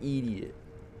because I'm an idiot.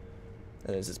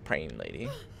 And there's this praying lady.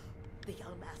 The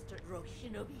young master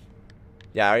Shinobi.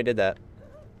 Yeah, I already did that.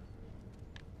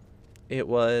 It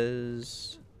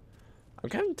was... I'm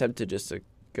kind of tempted just to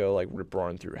go, like,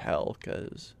 rip-roaring through hell,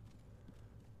 because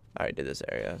I already did this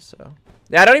area, so...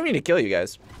 Yeah, I don't even need to kill you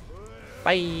guys.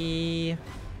 Bye!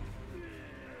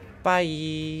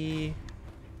 Bye!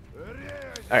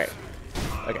 Alright.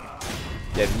 Okay.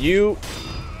 Yeah, you...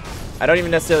 I don't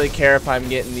even necessarily care if I'm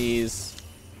getting these...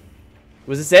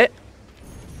 Was this it?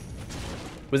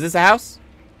 Was this a house?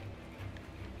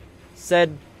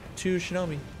 Said to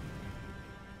Shinobi.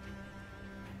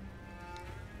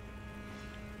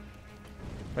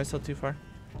 Am I still too far?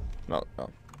 No, no.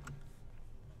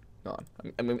 No,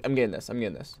 I'm getting this. I'm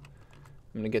getting this.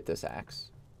 I'm gonna get this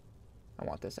axe. I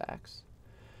want this axe.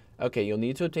 Okay, you'll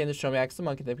need to obtain the Shinobi Axe of the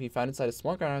Monkey that can be found inside a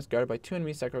small garden house guarded by 2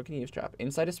 enemies that can eavesdrop.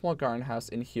 Inside a small garden house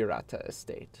in Hirata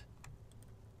Estate.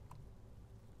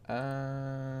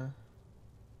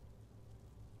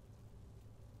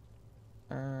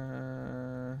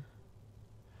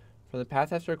 From the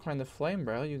path after acquiring the flame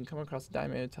barrel, you can come across a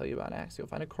diamond and tell you about an axe. You'll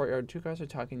find a courtyard, 2 guards are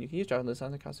talking. You can eavesdrop and listen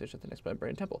on the conversation at the next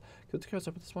Brain Temple. Go to the up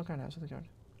with the small garden house in the garden.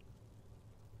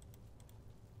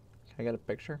 Can I get a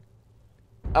picture?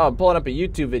 Oh, I'm pulling up a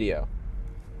YouTube video.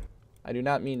 I do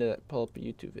not mean to pull up a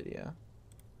YouTube video.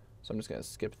 So I'm just going to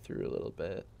skip through a little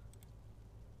bit.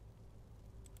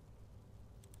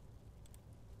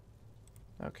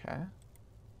 Okay.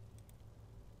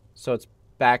 So it's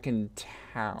back in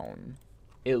town.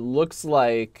 It looks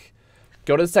like...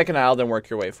 Go to the second aisle, then work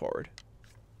your way forward.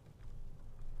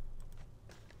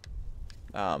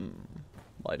 Well,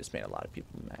 I just made a lot of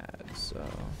people mad, so...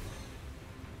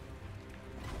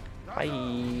 Bye!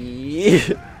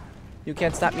 You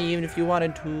can't stop me even if you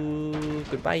wanted to.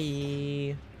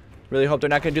 Goodbye. Really hope they're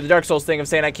not going to do the Dark Souls thing of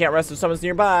saying I can't rest if someone's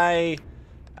nearby.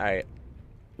 Alright.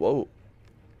 Whoa.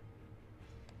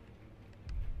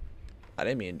 I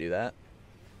didn't mean to do that.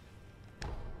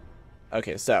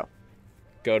 Okay, so.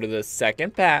 Go to the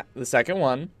second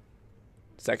one.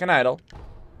 Second idol.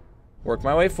 Work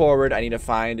my way forward. I need to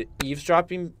find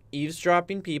eavesdropping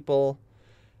people.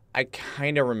 I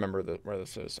kind of remember where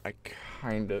this is. I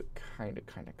kind of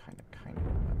remember.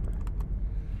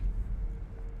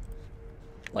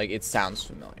 Like, it sounds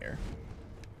familiar.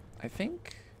 I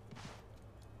think.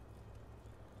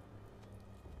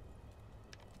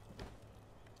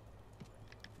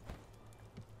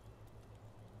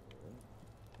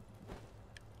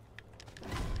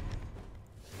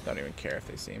 Don't even care if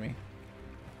they see me.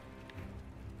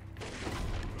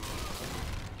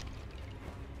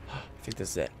 I think this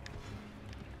is it.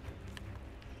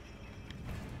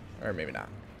 Or maybe not.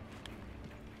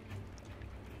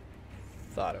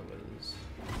 Thought it was.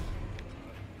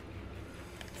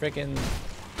 Freaking.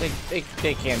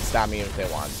 They can't stop me if they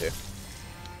want to.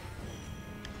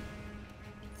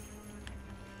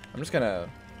 I'm just gonna.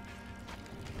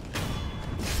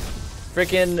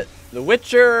 Freaking The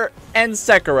Witcher and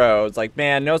Sekiro. It's like,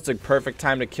 man, no, it's the perfect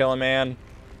time to kill a man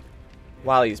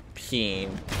while he's peeing.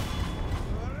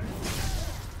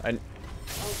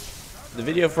 The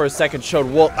video for a second showed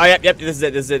wolf. Oh, yep, this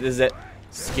is it.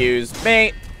 Excuse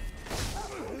me.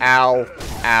 Ow.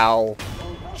 Ow.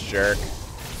 Jerk.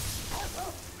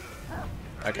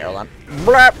 Okay, hold on.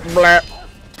 Blap, blap.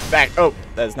 Back. Oh,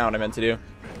 that's not what I meant to do.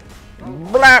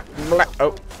 Blap, blap.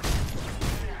 Oh.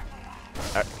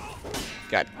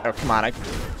 God. Oh, come on. I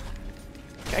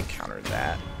countered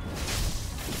that.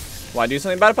 Want to do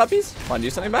something about it, puppies? Want to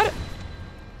do something about it?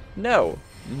 No.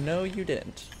 No, you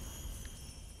didn't.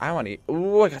 I want to eat.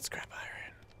 Ooh, I got scrap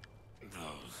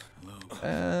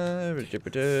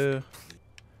iron.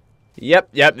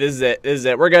 Yep. This is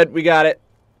it. We're good. We got it.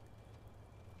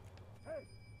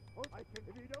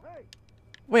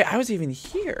 Wait, I was even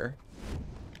here.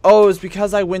 Oh, it's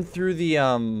because I went through the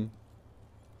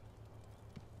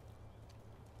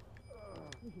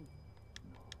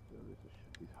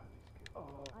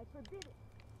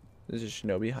This is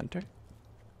Shinobi Hunter.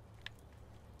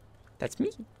 That's me.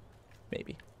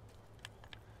 Maybe.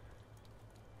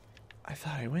 I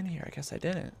thought I went here. I guess I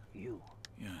didn't. You.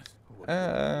 Yes.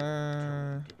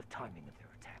 The timing of their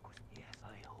attack was. Yes,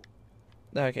 I hope.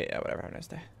 Okay, yeah, whatever. Have a nice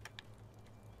day.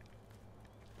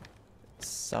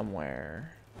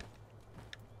 Somewhere.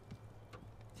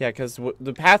 Yeah, because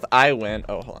the path I went.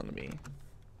 Oh, hold on, let me.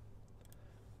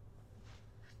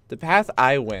 The path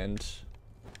I went.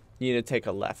 You need to take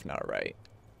a left, not a right.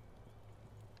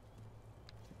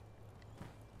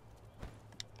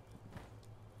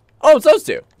 Oh, it's those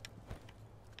two.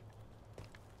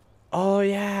 Oh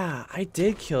yeah, I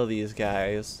did kill these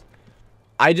guys.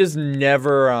 I just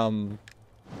never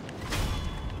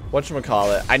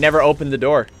whatchamacallit, I never opened the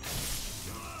door.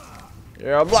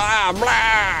 Yeah, blah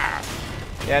blah.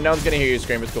 Yeah, no one's gonna hear you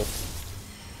scream. It's cool.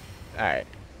 Alright.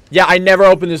 Yeah, I never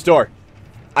opened this door.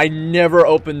 I never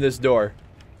opened this door.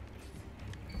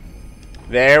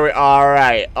 There we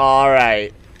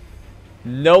alright.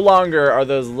 No longer are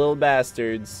those little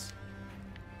bastards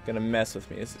gonna mess with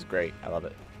me. This is great. I love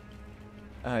it.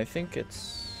 I think if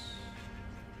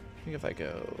I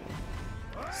go...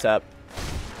 Sup.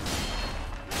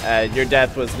 Your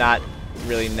death was not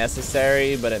really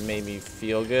necessary, but it made me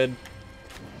feel good.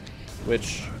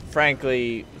 Which,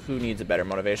 frankly, who needs a better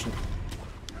motivation?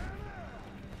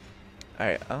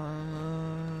 Alright,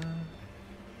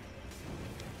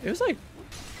 it was like...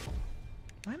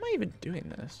 Why am I even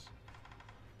doing this?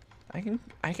 I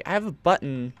have a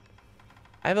button.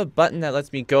 I have a button that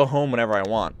lets me go home whenever I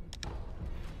want.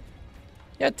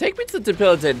 Yeah, take me to the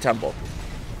debilitated temple.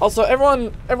 Also,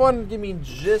 everyone give me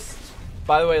just...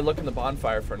 By the way, look in the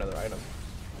bonfire for another item.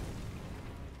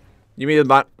 You mean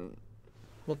the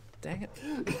Well, dang it.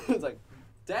 It's like,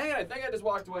 dang it, I think I just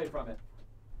walked away from it.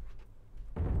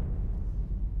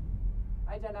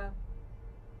 Hi, Jenna.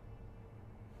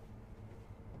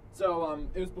 So,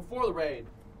 it was before the raid.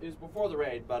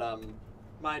 But,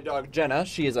 my dog Jenna,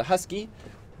 she is a husky,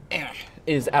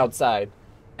 is outside.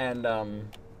 And,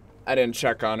 I didn't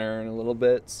check on her in a little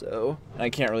bit, so I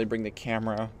can't really bring the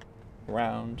camera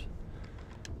around.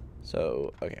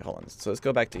 So, okay, hold on. So let's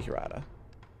go back to Hirata.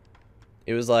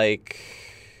 It was like...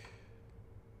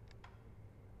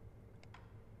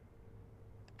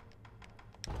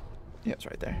 Yeah, it's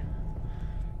right there.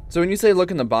 So when you say look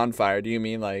in the bonfire, do you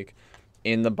mean like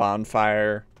in the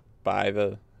bonfire by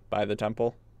the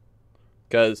temple?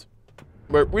 Because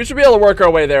we should be able to work our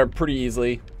way there pretty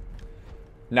easily.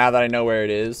 Now that I know where it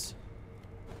is.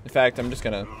 In fact, I'm just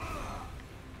gonna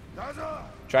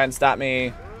try and stop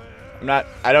me.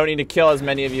 I don't need to kill as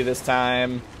many of you this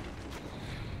time.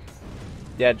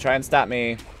 Yeah, try and stop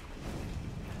me.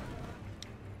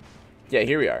 Yeah,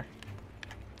 here we are.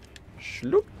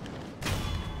 Shloop.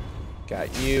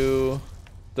 Got you.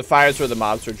 The fire's where the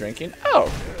mobs were drinking.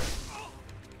 Oh.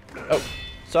 Oh.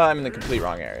 So I'm in the complete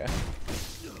wrong area.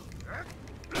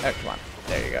 Oh, come on.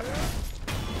 There you go.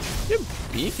 You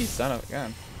beefy son of a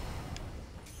gun.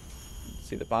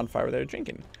 See the bonfire where they're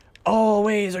drinking. Oh,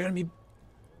 wait. Is there going to be...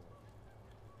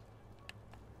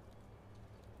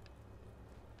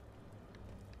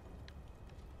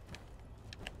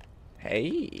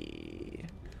 Hey.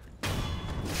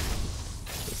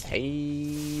 Just,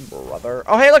 hey, brother.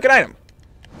 Oh, hey, look, an item.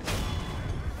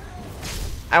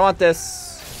 I want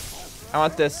this. I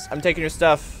want this. I'm taking your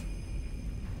stuff.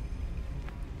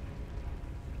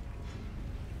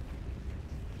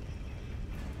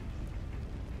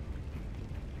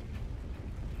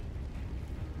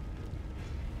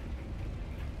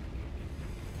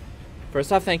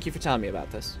 First off, thank you for telling me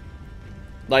about this.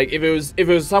 Like, if it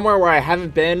was somewhere where I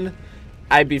haven't been,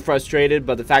 I'd be frustrated,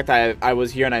 but the fact that I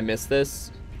was here and I missed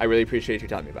this, I really appreciate you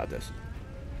telling me about this.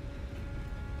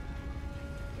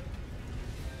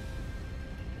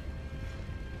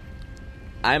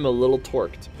 I'm a little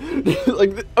torqued.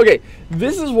 Like, okay,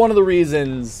 this is one of the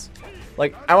reasons,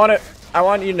 like, I want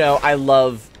you to know I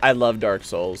love Dark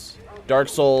Souls. Dark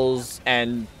Souls,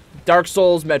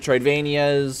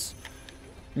 Metroidvanias.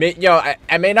 You know,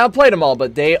 I may not have played them all,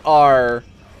 but they are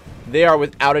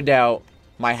without a doubt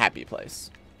my happy place.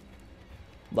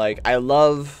 Like, I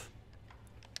love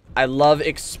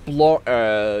explore.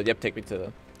 Yep, take me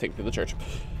to the church.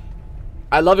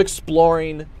 I love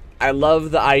exploring. I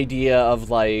love the idea of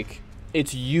like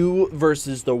it's you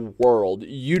versus the world.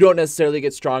 You don't necessarily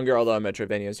get stronger, although in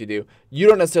Metroidvanias you do. You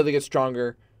don't necessarily get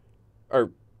stronger,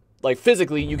 or like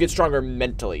physically. You get stronger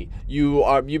mentally.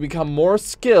 You become more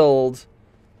skilled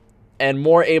and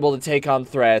more able to take on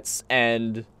threats.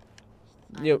 And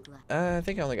you know, I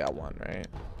think I only got one, right?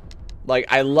 Like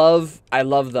I love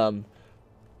them.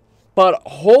 But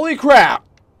holy crap!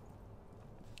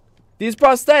 These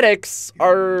prosthetics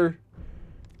are...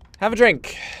 Have a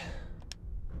drink.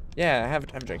 Yeah, have a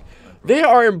drink. They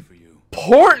are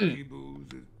important!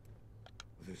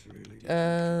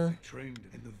 I trained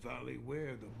in the valley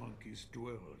where the monkeys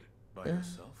dwelled. By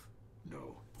yourself?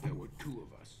 No, there were two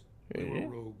of us. We were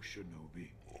rogue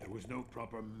shinobi. There was no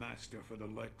proper master for the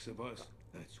likes of us.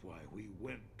 That's why we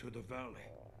went to the valley.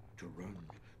 To run,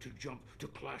 to jump, to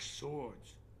clash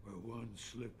swords. Where one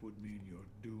slip would mean your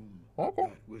doom. Okay.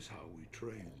 That was how we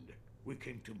trained. We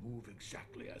came to move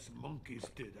exactly as monkeys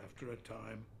did after a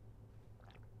time.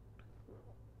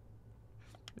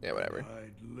 Yeah, whatever.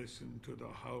 I'd listen to the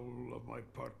howl of my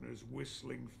partner's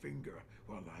whistling finger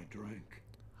while I drank.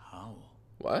 How?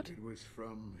 What? It was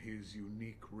from his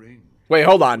unique ring. Wait,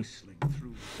 hold on. Whistling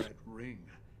through that ring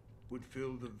would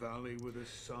fill the valley with a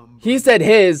somber... He said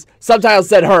his, subtitles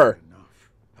said her. Enough.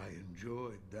 I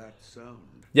enjoyed that sound.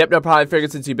 Yep, no problem. I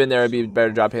figured since you've been there, it'd be better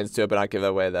to drop hints to it, but not give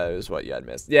away that it was what you had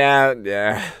missed. Yeah.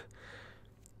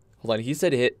 Hold on, he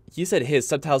said his,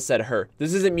 subtitles said her.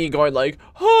 This isn't me going like,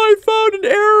 oh, I found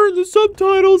an error in the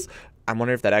subtitles. I'm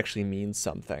wondering if that actually means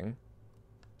something.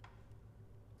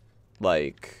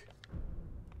 Like...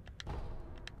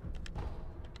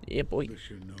 Yeah, boy. The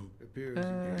Shinobi appears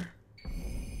again.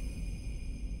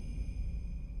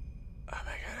 Oh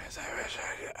my goodness, I wish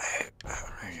oh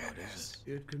my goodness.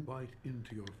 It can bite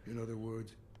into your... In other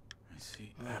words... I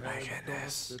see. Oh my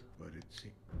goodness. But it's...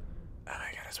 Oh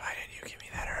my goodness, why didn't you give me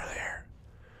that earlier?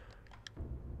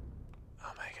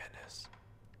 Oh my goodness.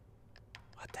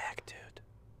 What the heck, dude?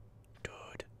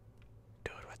 Dude,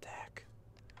 what the heck?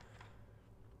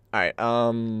 Alright,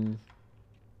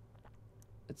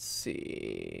 let's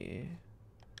see.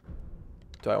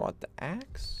 Do I want the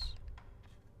axe?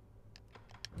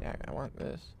 Yeah, I want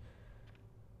this.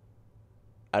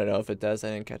 I don't know if it does. I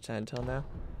didn't catch that until now.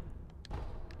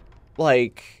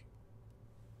 Like...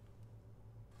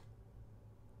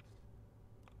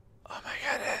 Oh my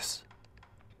goodness.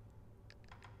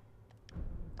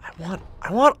 I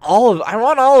want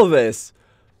all of this.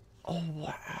 Oh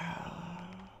wow.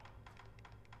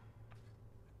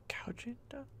 Couch it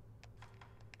up.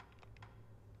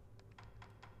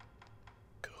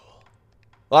 Cool.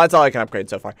 Well, that's all I can upgrade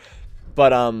so far.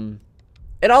 But in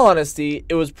all honesty,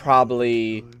 it's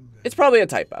probably a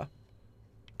typo.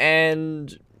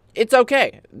 And it's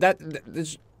okay.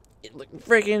 This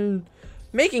freaking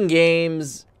making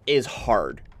games is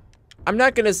hard. I'm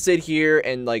not gonna sit here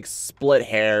and like split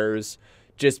hairs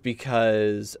just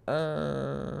because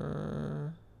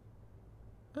okay,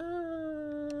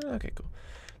 cool.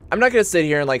 I'm not gonna sit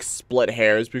here and like split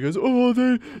hairs because oh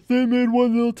they made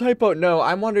one little typo. No,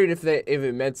 I'm wondering if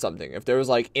it meant something. If there was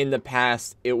like in the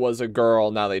past it was a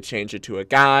girl, now they changed it to a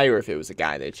guy, or if it was a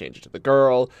guy, they changed it to the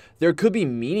girl. There could be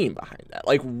meaning behind that,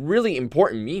 like really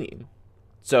important meaning.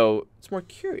 So it's more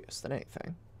curious than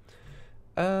anything.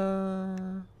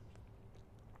 Alright,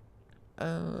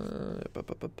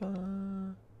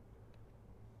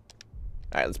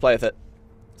 let's play with it.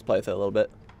 Let's play with it a little bit.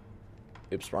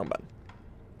 Oops, wrong button.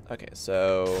 Okay,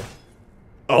 so...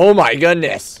 Oh my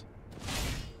goodness!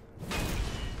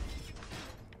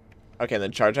 Okay,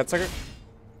 then charge that sucker.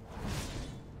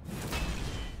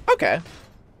 Okay. I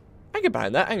can get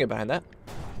behind that, Alright,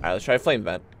 let's try Flame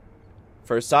Vent.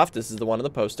 First off, this is the one on the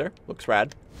poster. Looks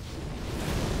rad.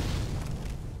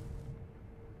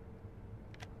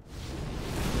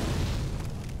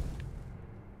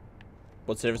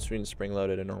 What's the difference between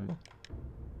spring-loaded and normal?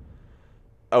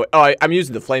 Oh, I'm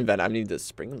using the flame vent. I need the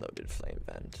spring-loaded flame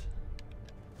vent.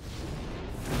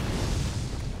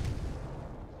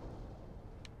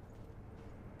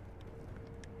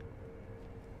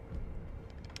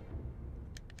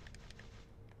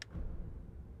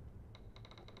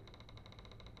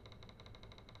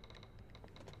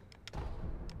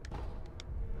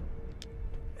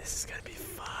 This is gonna be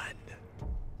fun.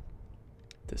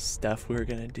 The stuff we're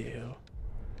gonna do.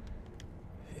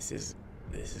 This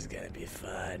is gonna be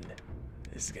fun.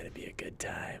 This is gonna be a good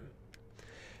time.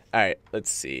 Alright, let's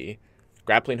see.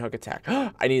 Grappling hook attack.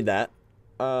 I need that.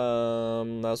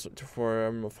 That's before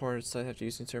I have to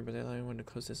use certain but they allow me when to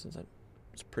close distance.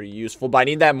 It's pretty useful, but I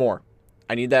need that more.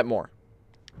 I need that more.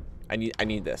 I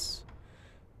need this.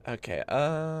 Okay,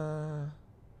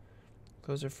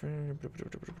 closer for...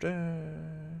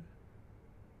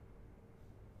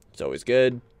 It's always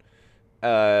good.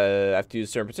 I have to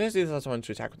use certain percentages. That's one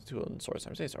to attack with the tool and sword.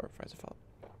 Time saves or fires a fall.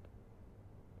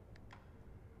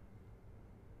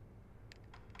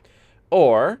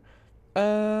 Or,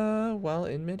 while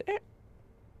in midair.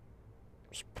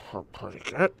 It's pretty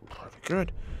good. Pretty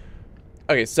good.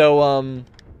 Okay, so, alright,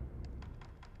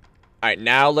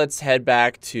 now let's head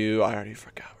back to... I already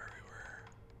forgot where we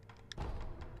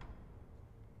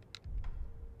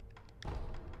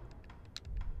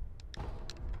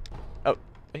were. Oh,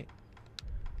 wait.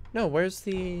 No, where's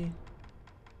the...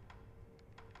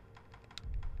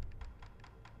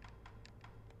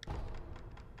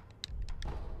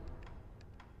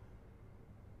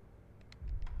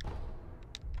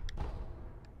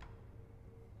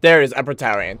 There it is, upper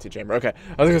tower antechamber. Okay,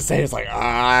 I was gonna say it's like,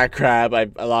 ah, crap, I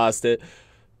lost it.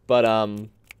 But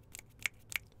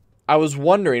I was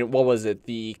wondering, what was it?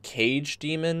 The cage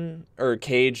demon or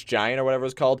cage giant or whatever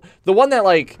it's called. The one that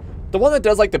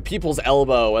does like the people's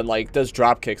elbow and like does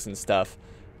drop kicks and stuff.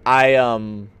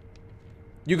 You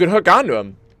could hook onto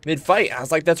him mid fight. I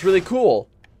was like, that's really cool.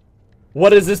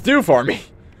 What does this do for me?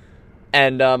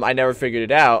 And I never figured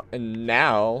it out, and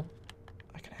now.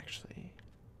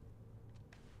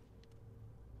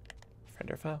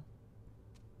 Friend or foe?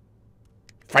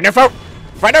 Friend or foe!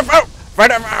 Friend or foe!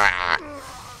 Friend or foe!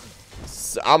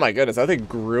 Oh my goodness, that thing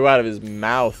grew out of his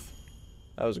mouth.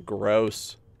 That was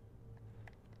gross.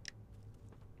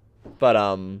 But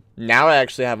now I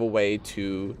actually have a way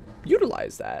to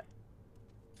utilize that.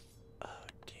 Oh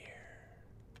dear.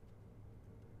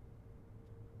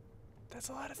 That's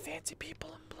a lot of fancy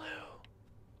people in blue.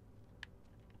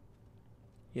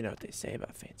 You know what they say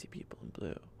about fancy people in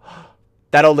blue.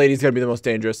 That old lady's going to be the most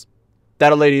dangerous.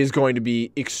 That old lady is going to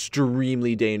be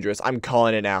extremely dangerous. I'm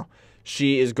calling it now.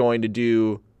 She is going to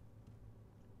do...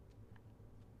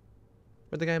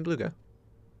 Where'd the guy in blue go?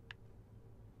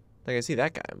 Like, I see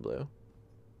that guy in blue.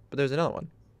 But there's another one.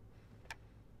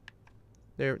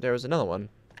 There was another one.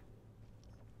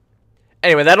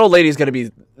 Anyway, that old lady's going to be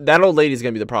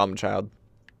the problem child.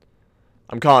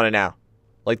 I'm calling it now.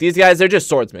 Like, these guys, they're just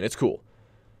swordsmen. It's cool.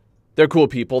 They're cool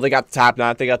people. They got the top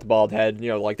knot. They got the bald head. You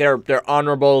know, like, they're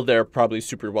honorable. They're probably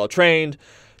super well trained.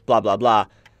 Blah, blah, blah.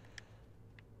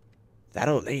 That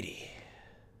old lady.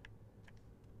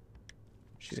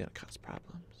 She's going to cause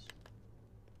problems.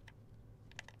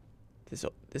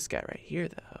 This guy right here,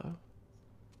 though.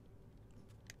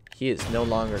 He is no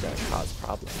longer going to cause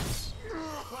problems.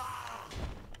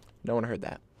 No one heard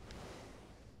that.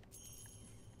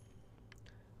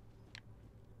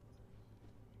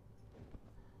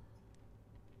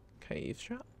 Can I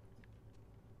eavesdrop?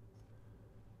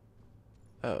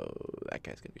 Oh, that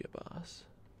guy's gonna be a boss.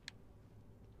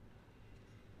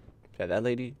 Yeah, that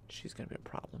lady, she's gonna be a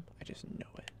problem. I just know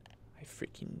it. I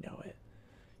freaking know it.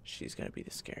 She's gonna be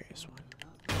the scariest one.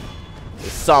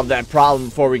 Let's solve that problem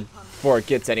before it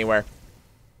gets anywhere.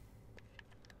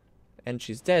 And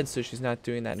she's dead, so she's not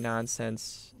doing that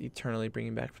nonsense eternally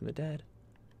bringing back from the dead.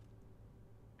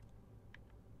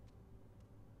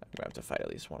 I'm gonna have to fight at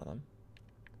least one of them.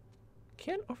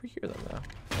 Can't overhear them though.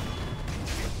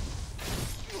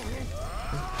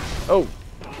 Oh.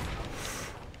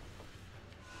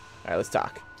 Alright, let's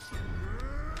talk.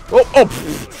 Oh, oh!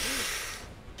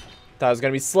 Thought it was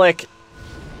gonna be slick.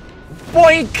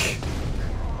 Boink!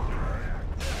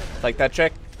 Like that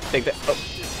trick? Take that. Oh.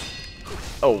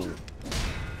 Oh.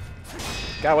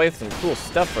 Got away with some cool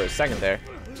stuff for a second there.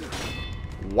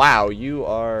 Wow, you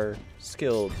are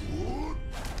skilled.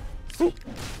 Ooh.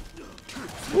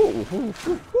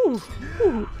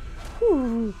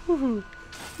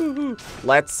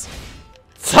 Let's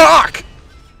talk!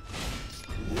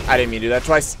 I didn't mean to do that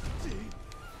twice.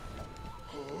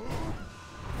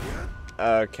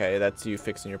 Okay, that's you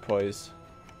fixing your poise.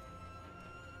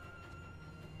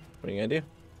 What are you gonna do?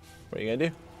 What are you gonna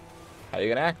do? How are you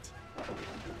gonna act?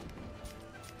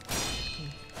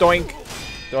 Doink!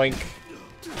 Doink!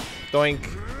 Doink!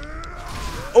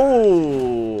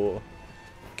 Oh!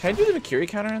 Can I do the Makiri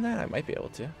counter on that? I might be able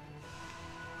to.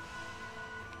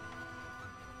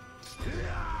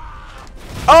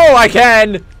 Oh, I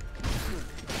can!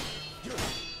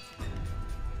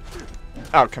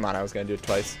 Oh, come on. I was going to do it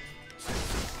twice.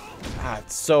 Ah,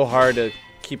 it's so hard to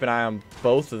keep an eye on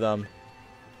both of them.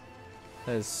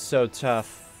 That is so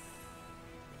tough.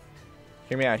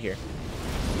 Hear me out here.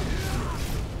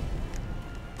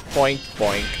 Boink,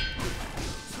 boink.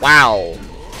 Wow.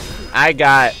 I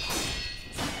got...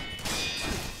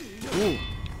 Ooh.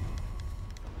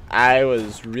 I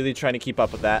was really trying to keep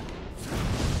up with that.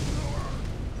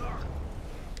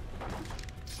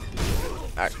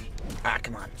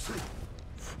 Come on.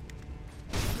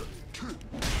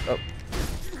 Oh.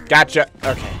 Gotcha.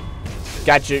 Okay.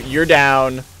 Gotcha. You're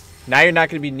down. Now you're not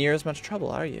going to be near as much trouble,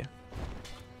 are you?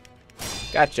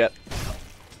 Gotcha.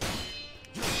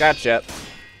 Gotcha.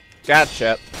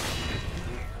 Gotcha.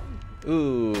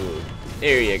 Ooh.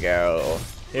 There you go.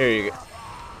 There you go.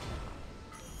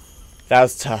 That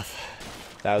was tough.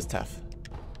 That was tough.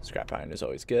 Scrap iron is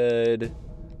always good.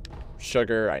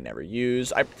 Sugar I never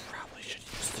use. I probably should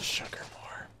use the sugar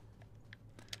more.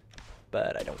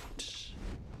 But I don't.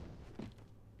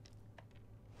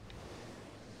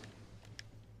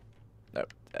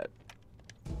 Nope.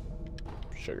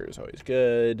 Sugar is always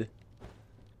good.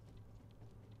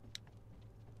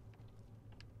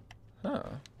 Huh.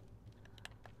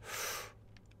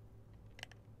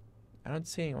 I don't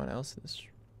see anyone else in this.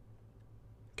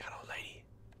 God, old lady.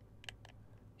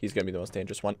 He's gonna be the most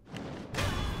dangerous one.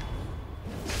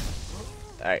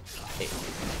 Alright. Hey.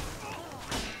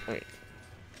 Wait.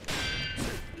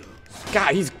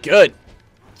 God, he's good.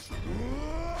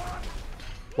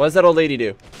 What does that old lady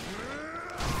do?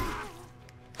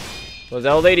 What does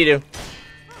that old lady do?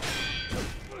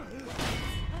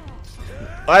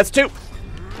 Oh, that's two.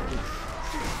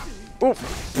 Ooh.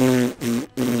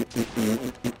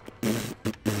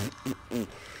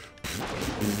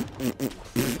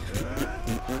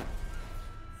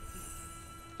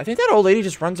 I think that old lady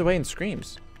just runs away and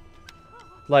screams.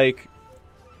 Like,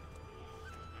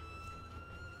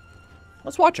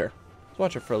 let's watch her. Let's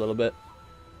watch her for a little bit.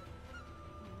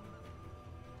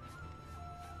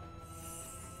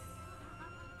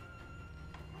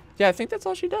 Yeah, I think that's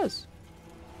all she does.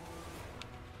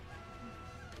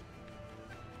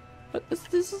 But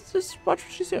just watch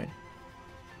what she's doing.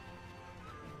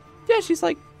 Yeah, she's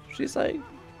like,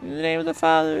 in the name of the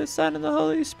Father, the Son, and the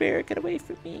Holy Spirit, get away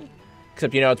from me.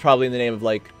 Except, you know, it's probably in the name of,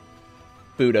 like,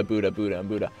 Buddha, Buddha, Buddha, and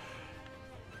Buddha.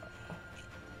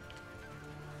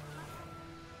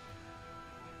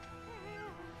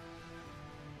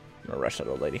 I'm gonna rush that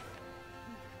old lady.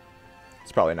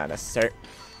 It's probably not necessary.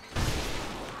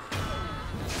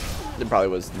 There probably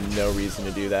was no reason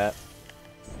to do that.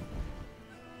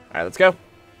 Alright, let's go.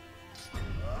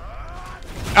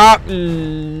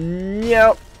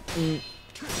 Nope. I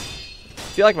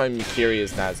feel like my Mikiri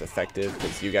is not as effective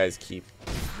because you guys keep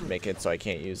making it so I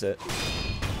can't use it.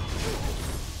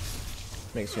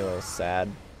 Makes me a little sad.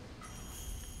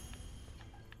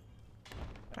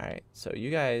 Alright, so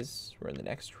you guys were in the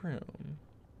next room.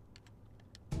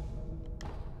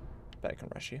 Bet I can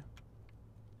rush you.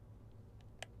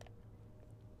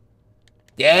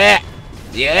 Yeah!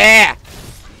 Yeah!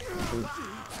 Ooh.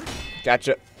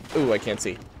 Gotcha. Ooh, I can't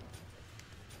see.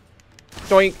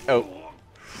 Doink. Oh.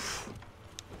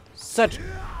 Such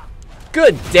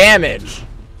good damage.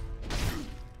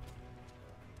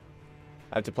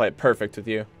 I have to play it perfect with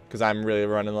you because I'm really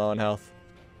running low on health.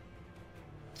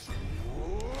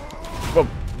 Boom.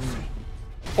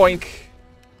 Boink.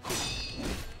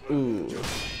 Ooh.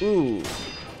 Ooh.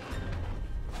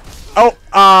 Oh.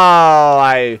 Oh,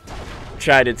 I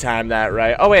tried to time that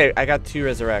right. Oh, wait. I got 2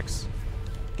 resurrects.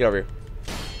 Get over here.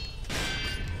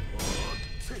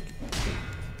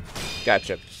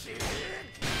 Gotcha.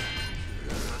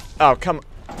 Oh, come on.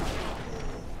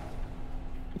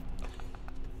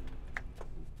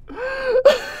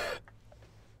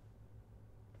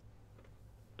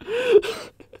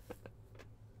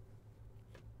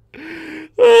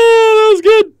 Oh, that was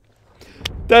good.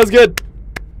 That was good.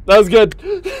 That was good.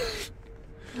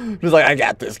 He was like, I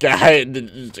got this guy, and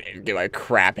then get my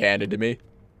crap handed to me.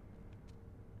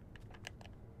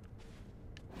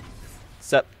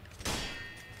 Sup?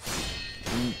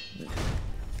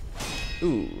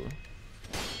 Ooh.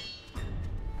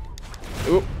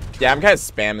 Ooh. Yeah, I'm kind of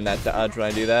spamming that dodge when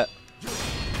I do that.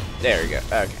 There we go.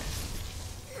 Okay.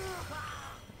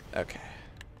 Okay.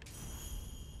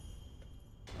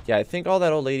 Yeah, I think all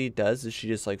that old lady does is she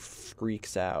just, like,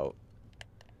 freaks out.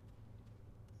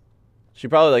 She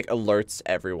probably, like, alerts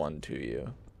everyone to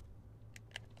you.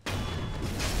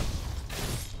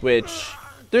 Which,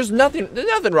 there's nothing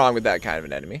wrong with that kind of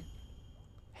an enemy.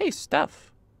 Hey,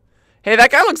 stuff. Hey,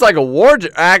 that guy looks like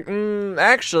a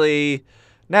actually,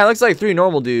 nah, it looks like 3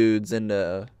 normal dudes and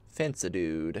a fancy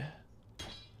dude.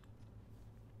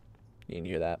 You can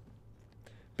hear that.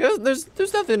 Because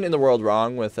there's nothing in the world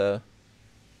wrong with an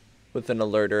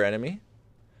alerter enemy.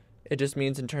 It just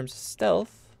means in terms of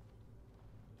stealth,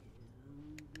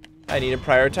 I need to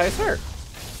prioritize her.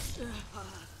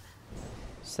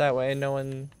 So that way no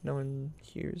one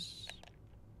hears.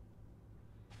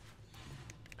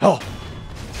 Oh!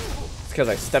 because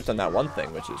I stepped on that one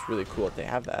thing, which is really cool that they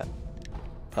have that.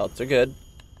 Pelts are good.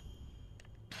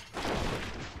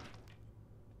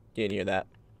 You didn't hear that.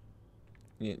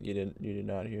 You did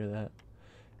not hear that.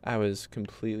 I was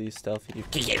completely stealthy.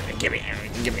 Give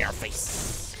me your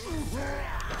face.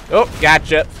 Oh,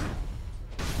 gotcha.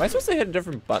 Am I supposed to hit a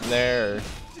different button there? Or?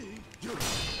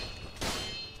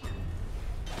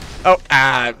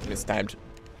 Oh, mistimed.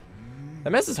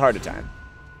 That mess is hard to time.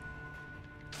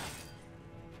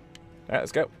 All right,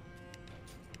 let's go.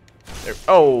 There.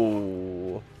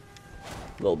 Oh,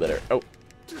 a little bitter. Oh,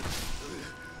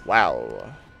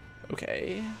 wow.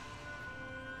 Okay.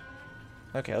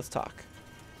 Okay, let's talk.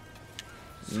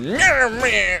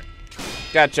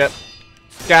 Gotcha.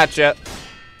 Gotcha.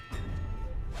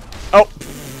 Oh,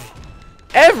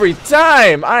 every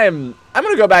time I'm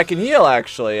gonna go back and heal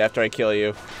actually after I kill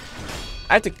you.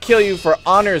 I have to kill you for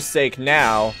honor's sake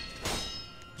now.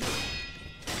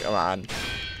 Come on.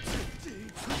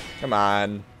 Come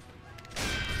on.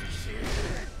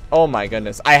 Oh my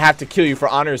goodness. I have to kill you for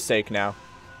honor's sake now.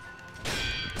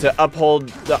 To uphold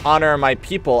the honor of my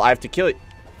people, I have to kill you.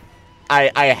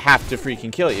 I have to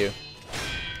freaking kill you.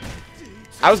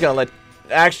 I was gonna let...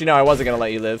 Actually, no, I wasn't gonna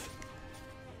let you live.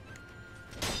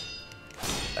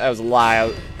 That was a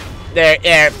lie.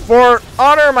 There, for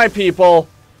honor of my people.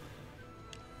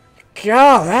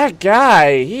 God, that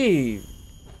guy, he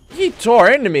tore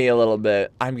into me a little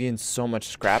bit. I'm getting so much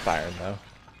scrap iron, though.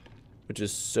 Which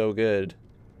is so good.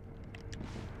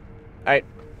 Alright.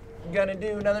 I'm gonna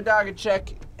do another dogger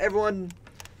check. Everyone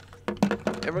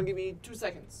give me 2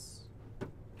 seconds.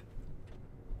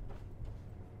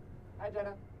 Hi,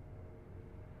 Jenna.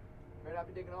 Better not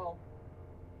be digging a hole.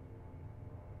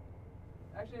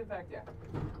 Actually, in fact, yeah.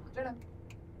 Jenna. Are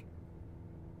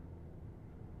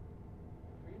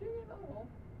you digging another hole?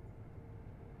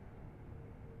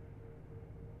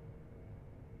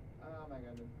 Oh my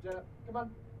goodness. Jenna, come on.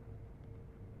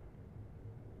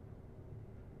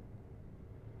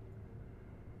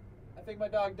 I think my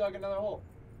dog dug another hole.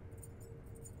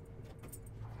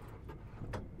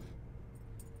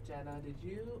 Jenna, did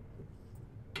you?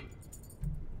 I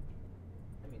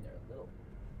mean, they're a little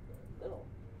dirty.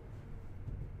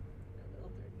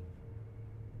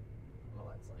 Oh,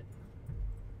 that's like.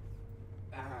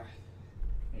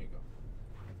 Here you go.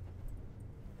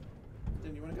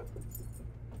 Then you want to go?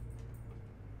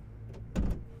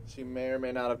 She may or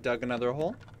may not have dug another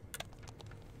hole.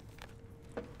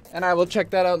 And I will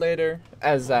check that out later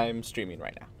as I'm streaming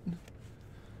right now.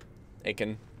 That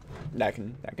can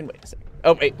wait a second.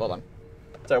 Oh wait, hold on.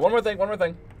 Sorry, one more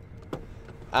thing.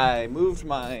 I moved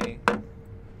my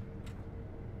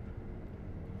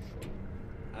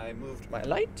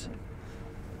light.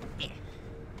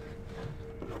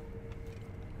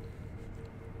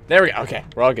 There we go. Okay,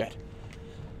 we're all good.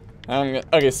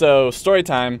 Okay, so story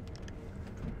time.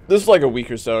 This was like a week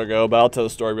or so ago, but I'll tell the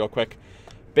story real quick.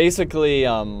 Basically, it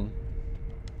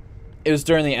was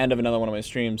during the end of another one of my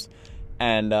streams,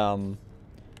 and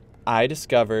I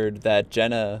discovered that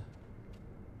Jenna,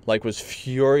 like, was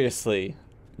furiously,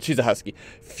 she's a husky,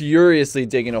 furiously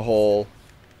digging a hole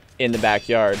in the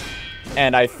backyard,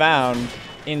 and I found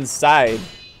inside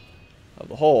of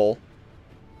the hole,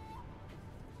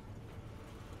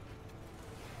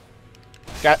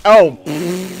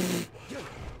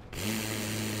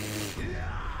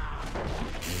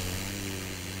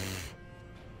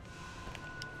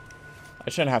 I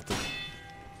shouldn't have to.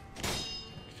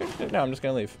 No, I'm just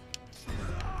gonna leave.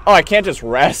 Oh, I can't just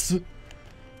rest.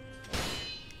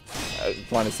 I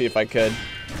just wanted to see if I could.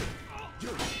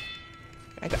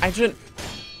 I shouldn't.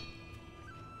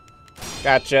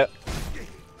 Gotcha.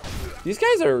 These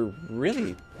guys are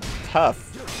really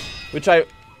tough. Which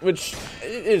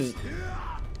is.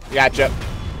 Gotcha.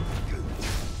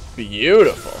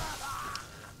 Beautiful.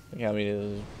 Okay, let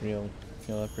me heal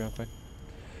up real quick.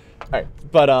 Alright,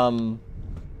 but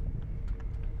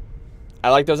I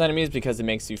like those enemies because it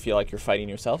makes you feel like you're fighting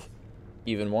yourself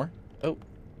even more. Oh.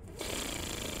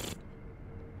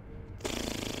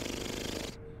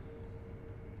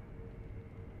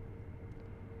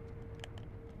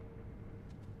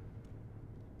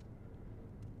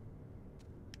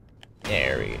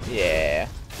 There we go. Yeah.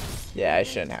 Yeah, I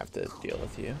shouldn't have to deal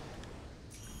with you.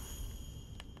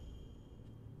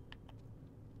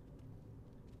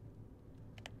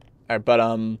 Alright,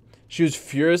 but she was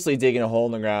furiously digging a hole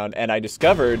in the ground, and I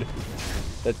discovered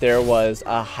that there was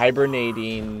a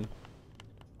hibernating,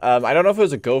 I don't know if it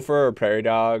was a gopher or a prairie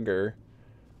dog, or,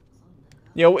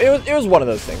 you know, it was one of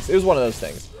those things. It was one of those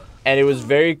things. And it was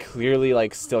very clearly,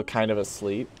 like, still kind of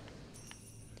asleep.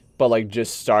 But, like,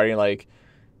 just starting, like,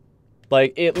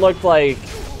 it looked like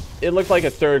a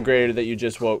third grader that you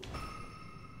just woke.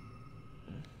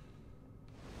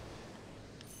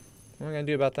 What am I gonna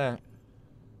do about that?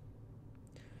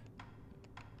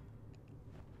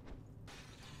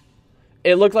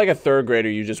 It looked like a third grader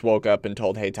you just woke up and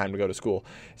told, hey, time to go to school.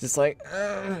 It's just like,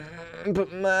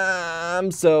 but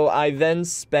mom. So I then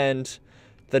spent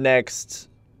the next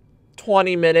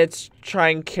 20 minutes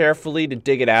trying carefully to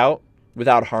dig it out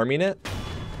without harming it.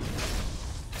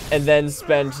 And then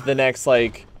spent the next,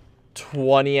 like,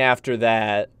 20 after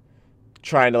that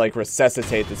trying to, like,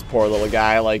 resuscitate this poor little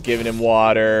guy. Like, giving him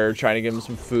water, trying to give him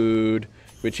some food,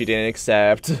 which he didn't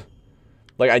accept.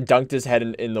 Like, I dunked his head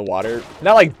in the water.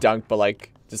 Not, like, dunked, but,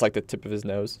 like, just, like, the tip of his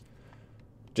nose.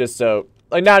 Just so...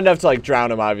 Like, not enough to, like,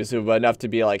 drown him, obviously, but enough to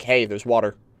be like, hey, there's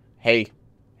water. Hey,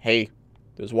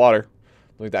 there's water.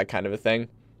 Like, that kind of a thing.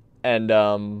 And,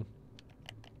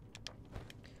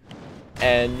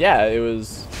 yeah, it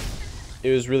was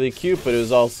really cute, but it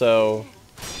was also...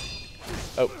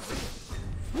 Oh.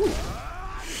 Whew.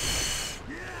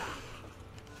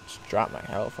 Just drop my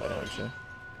health, why don't you? I'm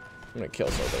gonna kill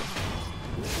something.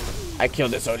 I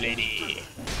killed this old lady.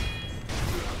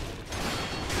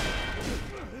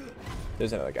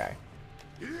 There's another guy.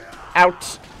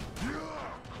 Out.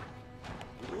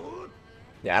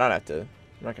 Yeah, I don't have to. I'm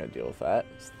not gonna deal with that.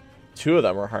 2 of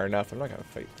them were hard enough. I'm not gonna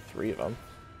fight 3 of them.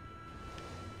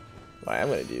 What I am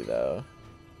gonna do though,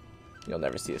 you'll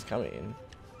never see us coming.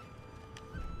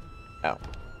 Ow.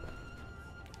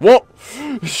 Whoa!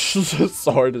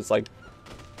 Sword is like.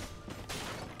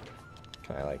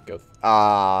 Can I like go?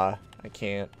 I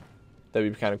can't.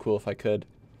 That'd be kind of cool if I could.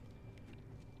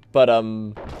 But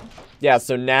yeah.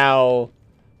 So now,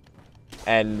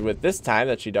 and with this time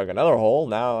that she dug another hole,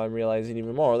 now I'm realizing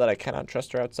even more that I cannot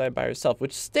trust her outside by herself,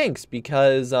 which stinks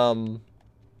because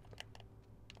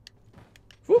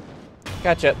whoop,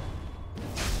 gotcha.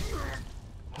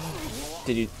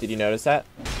 Did you notice that?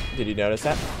 Did you notice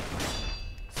that?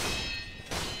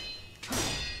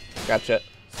 Gotcha.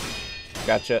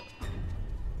 Gotcha.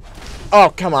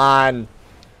 Oh, come on.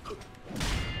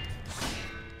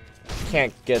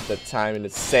 Can't get the timing to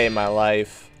save my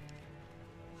life.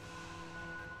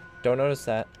 Don't notice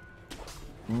that.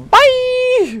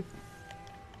 Bye!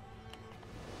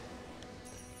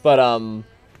 But,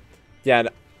 yeah,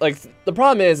 like, the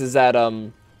problem is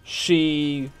that,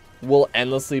 she will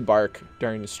endlessly bark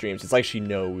during the streams. It's like she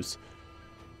knows.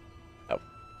 Oh.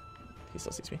 He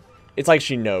still sees me. It's like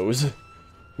she knows.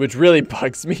 Which really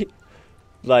bugs me.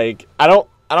 Like, I don't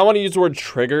want to use the word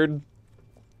triggered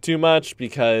too much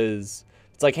because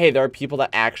it's like, hey, there are people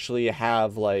that actually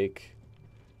have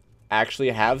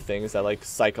things that like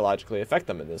psychologically affect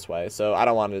them in this way. So I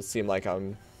don't want it to seem like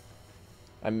I'm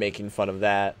making fun of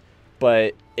that,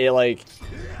 but it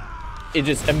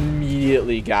just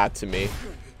immediately got to me.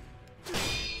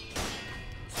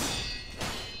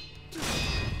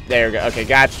 There we go. Okay,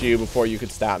 got you before you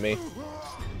could stop me.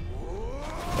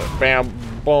 Bam,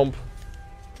 bump.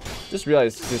 Just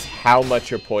realized just how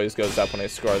much your poise goes up when I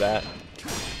score that.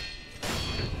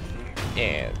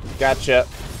 And gotcha.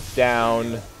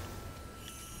 Down.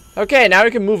 Okay, now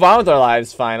we can move on with our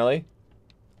lives finally.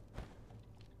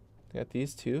 We got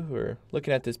these two who are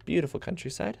looking at this beautiful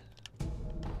countryside.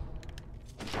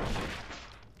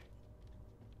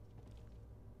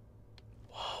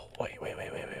 Whoa, wait.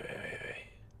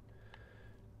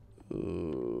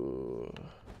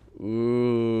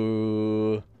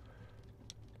 Ooh.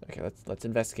 Okay, let's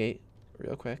investigate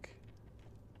real quick.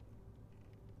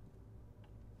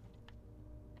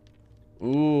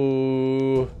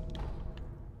 Ooh.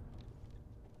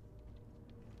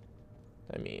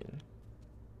 I mean.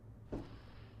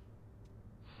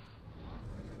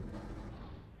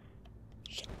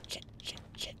 Shit.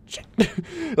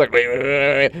 Like,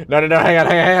 wait. No,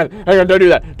 hang on. Don't do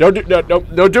that.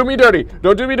 Don't do me dirty.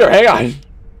 Don't do me dirty. Hang on.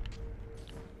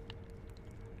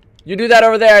 You do that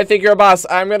over there. I think you're a boss.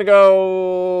 I'm gonna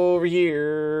go over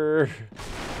here.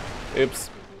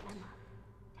 Oops.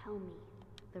 Tell me,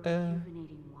 the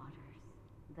rejuvenating waters.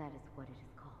 That is what it is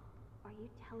called. Are you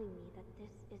telling me that this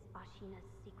is Ashina's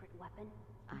secret weapon?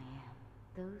 I am.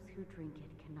 Those who drink it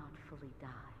cannot fully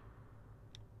die.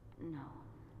 No,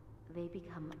 they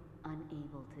become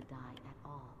unable to die at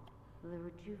all. The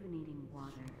rejuvenating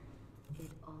water,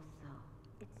 it also...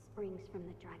 It springs from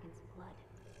the dragon's blood,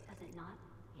 does it not?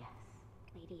 Yes.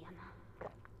 Lady Emma,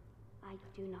 I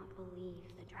do not believe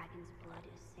the dragon's blood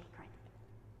is sacred.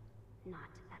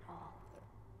 Not at all.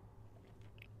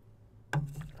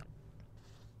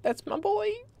 That's my boy.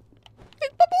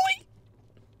 It's my boy.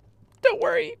 Don't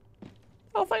worry.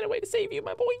 I'll find a way to save you,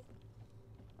 my boy.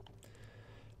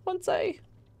 Once I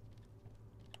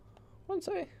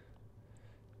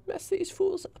mess these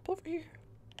fools up over here.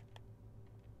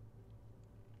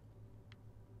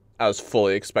 I was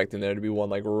fully expecting there to be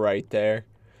one, like, right there.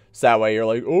 So that way you're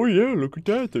like, oh, yeah, look at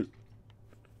that.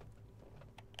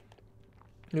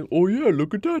 Oh, yeah,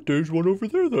 look at that. There's one over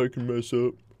there that I can mess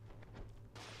up.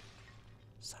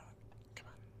 Son of it. Come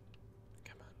on.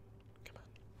 Come on. Come on.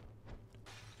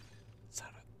 Son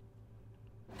of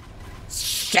it.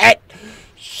 Shit!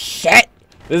 Shit!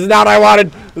 This is not what I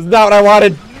wanted. This is not what I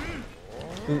wanted.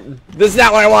 This is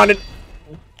not what I wanted.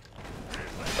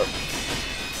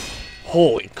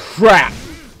 Holy crap.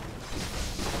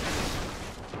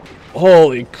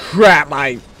 Holy crap,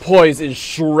 my poise is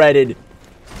shredded.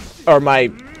 Or my,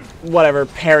 whatever,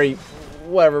 parry,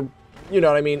 whatever, you know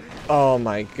what I mean? Oh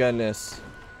my goodness.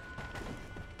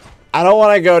 I don't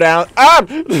want to go down. Ah!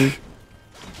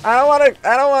 I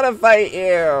don't want to fight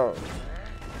you.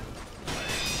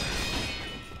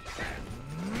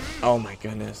 Oh my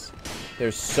goodness.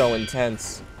 They're so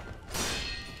intense.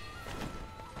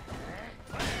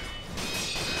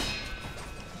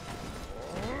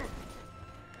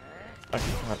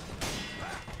 Okay, come on.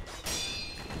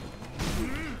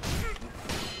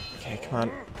 Okay, come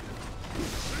on.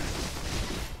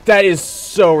 That is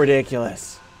so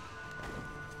ridiculous.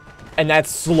 And that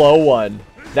slow one.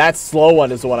 That slow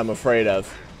one is the one I'm afraid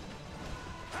of.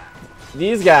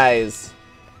 These guys,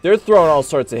 they're throwing all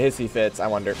sorts of hissy fits, I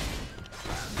wonder.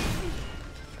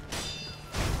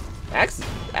 Axe.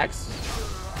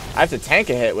 I have to tank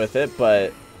a hit with it,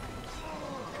 but...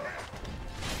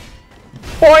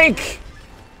 Boink!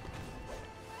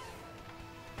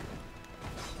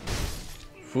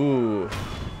 Ooh.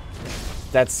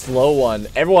 That slow one.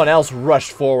 Everyone else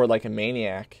rushed forward like a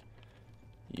maniac.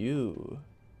 You're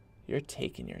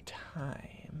taking your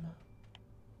time.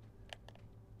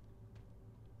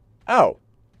 Oh.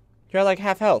 You're like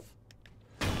half health.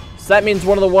 So that means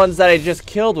one of the ones that I just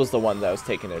killed was the one that was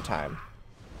taking their time.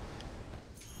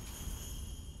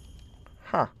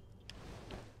 Huh.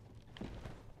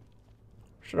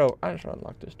 I should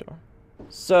unlock this door.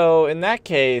 So, in that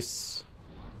case...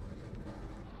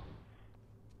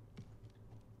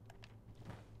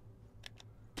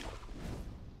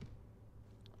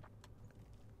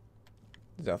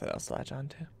 There's nothing else to latch on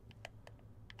to.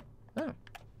 Oh.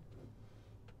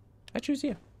 I choose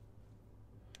you.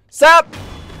 Sup!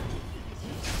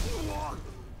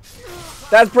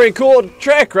 That's a pretty cool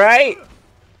trick, right?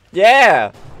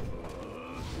 Yeah.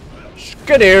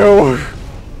 Skidoo.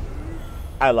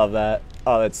 I love that.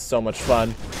 Oh, that's so much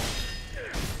fun.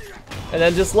 And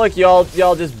then just look, y'all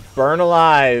just burn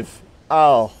alive.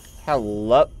 Oh,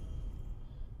 hello.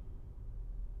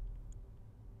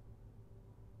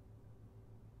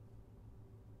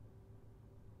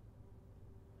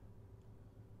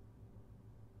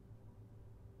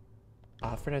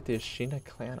 Offered at the Ashina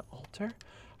clan altar?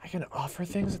 I can offer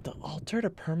things at the altar to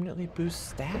permanently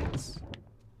boost stats?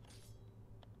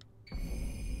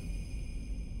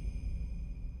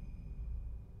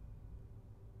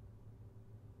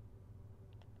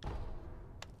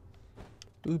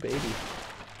 Ooh, baby.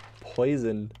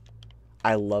 Poison.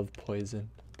 I love poison.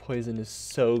 Poison is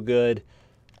so good.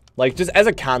 Like, just as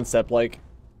a concept, like,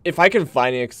 if I can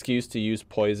find an excuse to use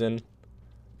poison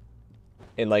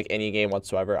in, like, any game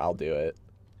whatsoever, I'll do it.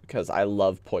 Because I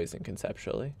love poison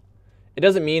conceptually. It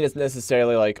doesn't mean it's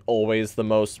necessarily, like, always the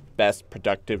most best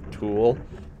productive tool.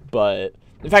 But,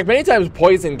 in fact, many times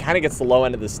poison kind of gets the low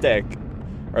end of the stick.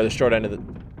 Or the short end of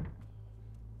the...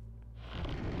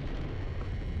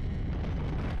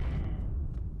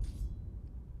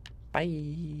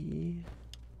 Bye.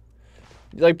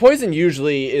 Like, poison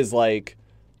usually is, like,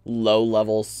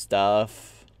 low-level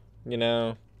stuff, you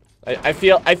know? I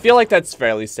feel like that's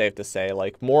fairly safe to say.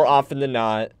 Like, more often than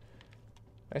not...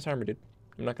 Nice armor, dude.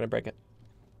 I'm not gonna break it.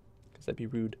 Because that'd be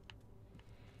rude.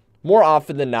 More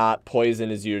often than not, poison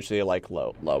is usually, like,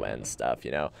 low-end stuff,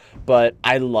 you know? But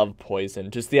I love poison.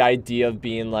 Just the idea of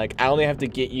being like, I only have to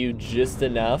get you just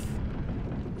enough.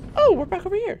 Oh, we're back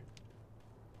over here.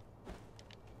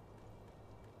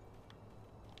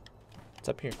 What's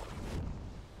up here?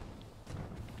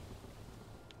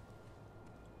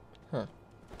 Huh.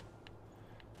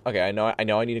 Okay, I know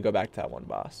I need to go back to that one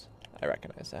boss. I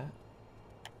recognize that.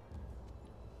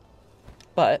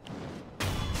 But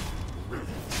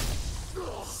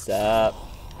sup?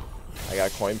 I got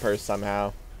a coin purse somehow.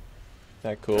 Is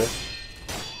that cool?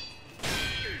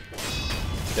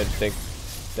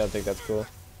 Don't think that's cool.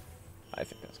 I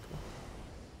think that's cool.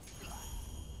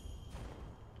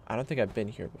 I don't think I've been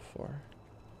here before.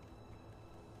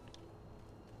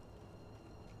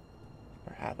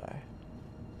 Or have I?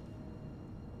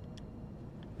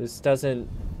 This doesn't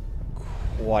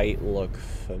quite look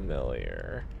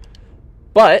familiar.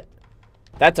 But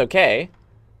that's okay.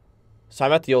 So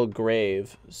I'm at the old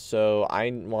grave. So I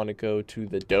want to go to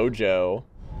the dojo.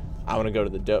 I want to go to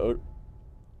the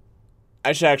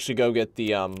I should actually go get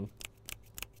the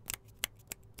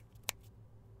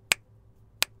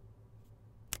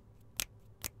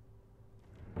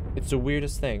It's the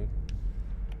weirdest thing.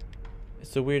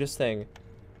 It's the weirdest thing.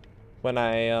 When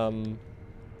I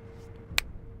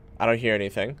don't hear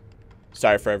anything.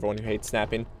 Sorry for everyone who hates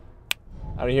snapping.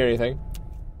 I don't hear anything.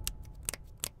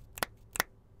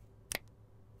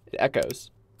 It echoes.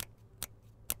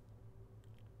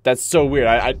 That's so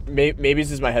weird. Maybe it's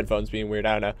just my headphones being weird.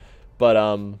 I don't know. But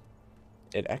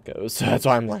it echoes. So that's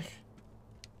why I'm like,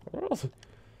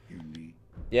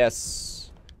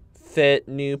 yes. Fit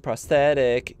new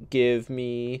prosthetic. Give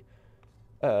me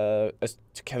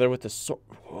together with the sword.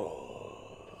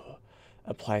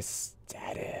 Apply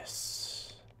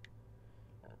status.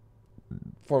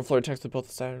 Form floor text with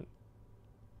both sides.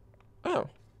 Oh.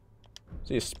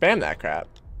 So you spam that crap.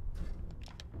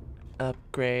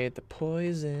 Upgrade the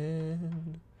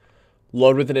poison.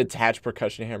 Load with an attached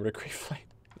percussion hammer to create flame.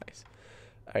 Nice.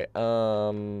 Alright,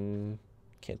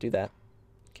 can't do that.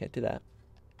 Can't do that.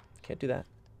 Can't do that.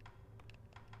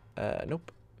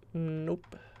 Nope.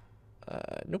 Nope.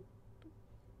 Nope.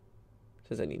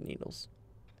 Says I need needles.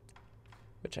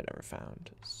 Which I never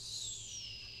found.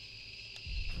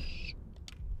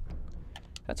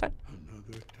 That's fine.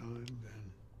 Another time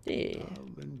then. Yeah. I'll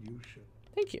lend you shit.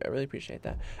 Thank you. I really appreciate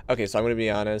that. Okay, so I'm going to be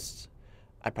honest.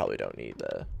 I probably don't need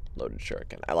the loaded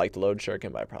shuriken. I like the loaded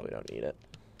shuriken, but I probably don't need it.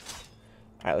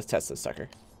 Alright, let's test this sucker.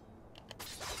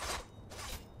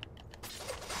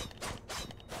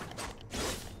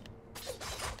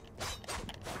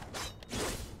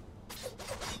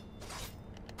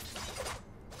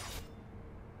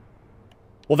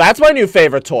 Well, that's my new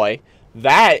favorite toy.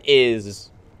 That is...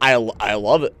 I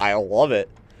love it. I love it.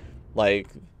 Like,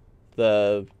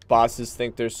 the bosses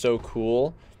think they're so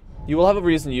cool. You will have a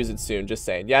reason to use it soon, just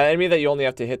saying. Yeah, enemy that you only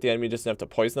have to hit the enemy just enough to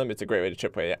poison them. It's a great way to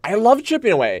chip away. I love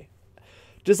chipping away.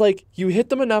 Just like, you hit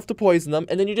them enough to poison them,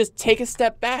 and then you just take a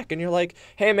step back, and you're like,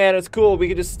 hey man, it's cool. We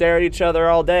could just stare at each other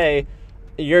all day.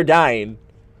 You're dying.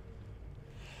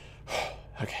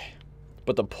 Okay.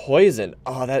 But the poison,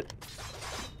 oh, that...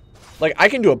 Like, I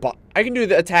can do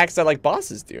the attacks that, like,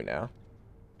 bosses do now.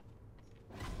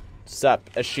 Sup,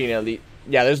 Ashina Elite.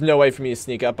 Yeah, there's no way for me to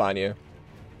sneak up on you.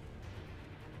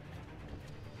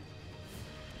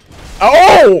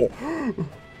 Oh!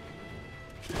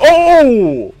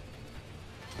 Oh!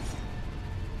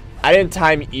 I didn't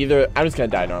time either. I'm just gonna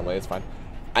die normally, it's fine.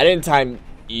 I didn't time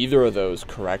either of those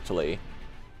correctly.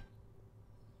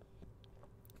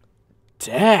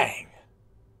 Dang.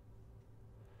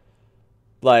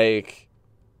 Like,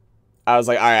 I was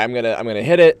like, all right, I'm gonna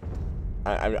hit it.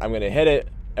 I'm gonna hit it.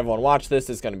 Everyone watch this.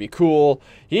 It's gonna be cool.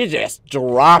 He just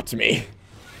dropped me.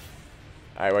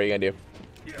 All right, what are you gonna do?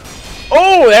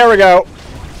 Oh, there we go.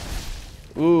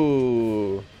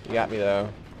 Ooh, you got me though.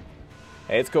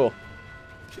 Hey, it's cool.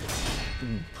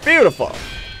 Beautiful.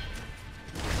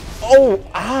 Oh,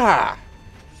 ah.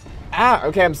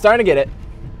 Okay, I'm starting to get it.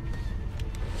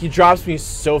 He drops me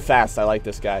so fast. I like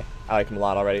this guy. I like him a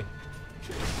lot already.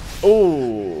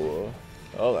 Ooh.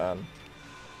 Hold on.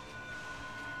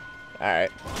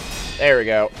 Alright. There we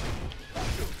go.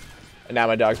 And now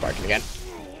my dog's barking again.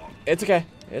 It's okay.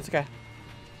 It's okay.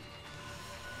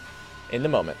 In the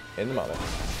moment. In the moment.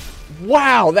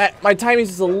 Wow, my timing's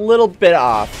just a little bit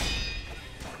off.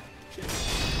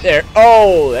 There.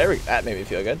 Oh, there we go. That made me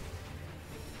feel good.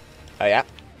 Oh, yeah.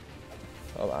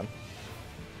 Hold on.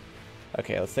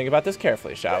 Okay, let's think about this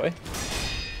carefully, shall we?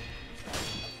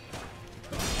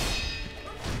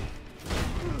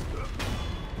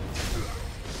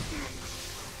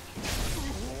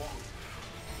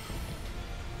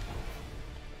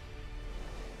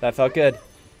 That felt good.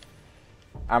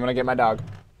 I'm gonna get my dog.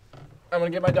 I'm gonna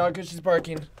get my dog because she's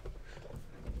barking.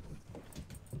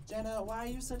 Jenna, why are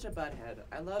you such a butthead?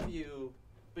 I love you,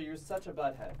 but you're such a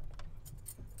butthead.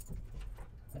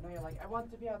 I know you're like, I want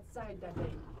to be outside that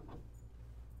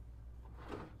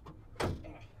day.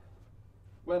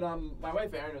 When my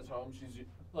wife Erin is home, she's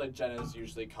like, Jenna's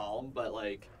usually calm, but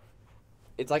like,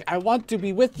 it's like, I want to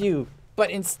be with you, but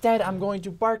instead I'm going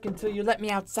to bark until you let me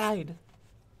outside.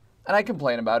 And I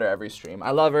complain about her every stream.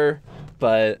 I love her,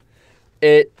 but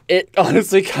it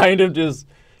honestly kind of just,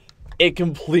 it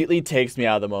completely takes me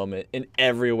out of the moment in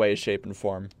every way, shape, and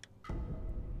form.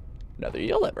 Another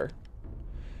you'll ever.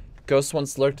 Ghosts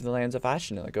once lurked in the lands of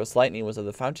Ashina. The ghost lightning was of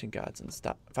the fountain gods and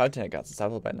fountain gods,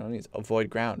 unstoppable by no means. Avoid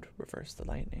ground, reverse the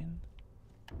lightning.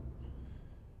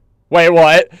 Wait,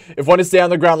 what? If one is stay on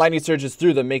the ground, lightning surges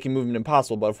through them, making movement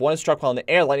impossible. But if one is struck while in the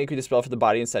air, lightning can be dispelled from the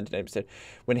body and sent to instead.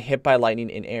 When hit by lightning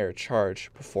in air,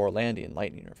 charge before landing.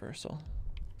 Lightning reversal.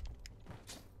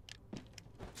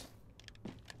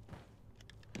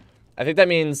 I think that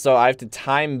means so I have to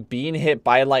time being hit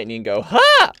by lightning and go,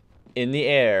 ha! In the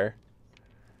air.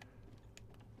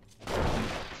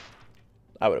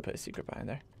 I would have put a secret behind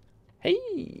there.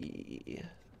 Hey!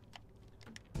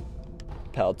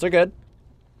 Pelts are good.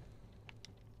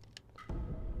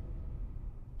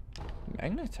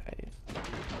 Magnetite.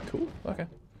 Cool. Okay.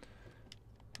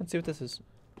 Let's see what this is.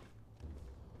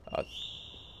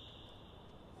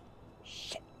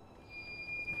 Shit.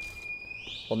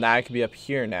 Well, now I can be up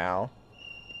here now.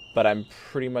 But I'm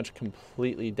pretty much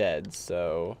completely dead,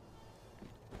 so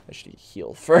I should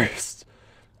heal first.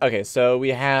 Okay, so we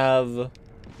have...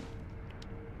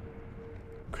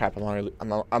 Crap,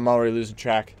 I'm already losing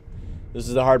track. This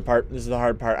is the hard part. This is the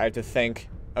hard part. I have to think.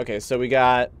 Okay, so we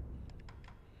got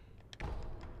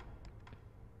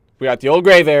the old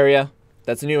grave area.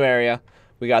 That's a new area.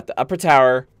 We got the upper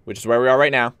tower, which is where we are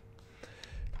right now.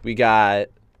 We got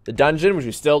the dungeon, which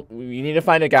we need to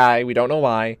find a guy. We don't know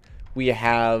why. We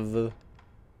have the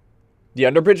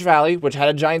Underbridge Valley, which had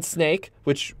a giant snake,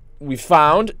 which we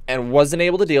found and wasn't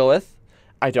able to deal with.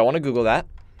 I don't want to Google that.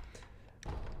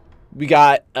 We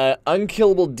got an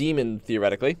unkillable demon,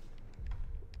 theoretically.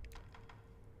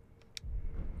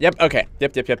 Yep, okay.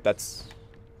 Yep. That's...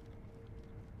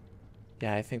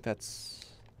 Yeah, I think that's...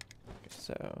 Okay,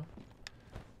 so...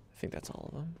 I think that's all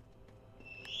of them.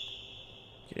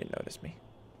 You didn't notice me.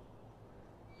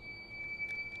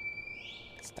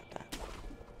 Stop that.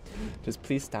 Just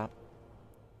please stop.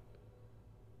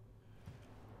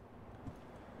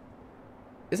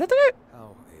 Is that the guy?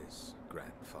 How is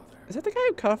grandfather? Is that the guy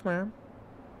who cut off my arm?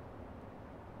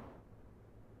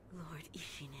 Lord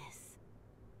Ishiness.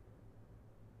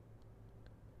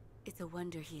 It's a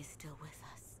wonder he is still with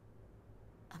us.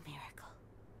 A miracle.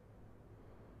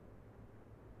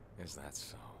 Is that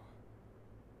so?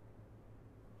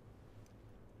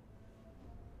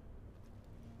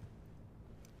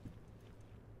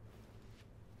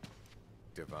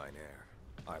 Divine Heir,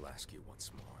 I'll ask you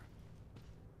once more.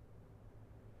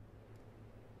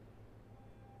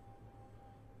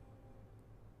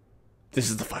 This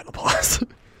is the final boss.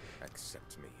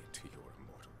 Accept me into your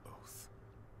immortal oath.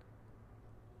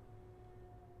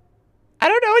 I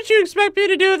don't know what you expect me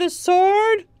to do with a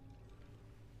sword.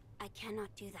 I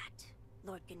cannot do that,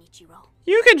 Lord Genichiro.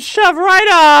 You can shove right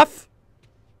off.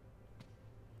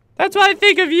 That's what I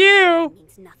think of you. It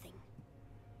means nothing.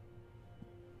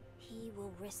 He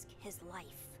will risk his life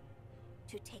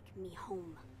to take me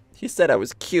home. He said I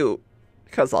was cute,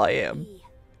 because I am. He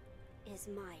is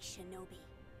my shinobi.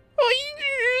 Oh,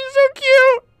 you're so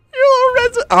cute. You're a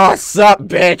little red. Oh, sup,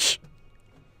 bitch.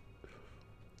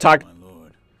 My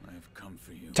lord, I have come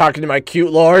for you. Talking to my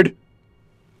cute lord.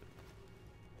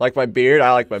 Like my beard?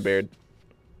 I like my beard.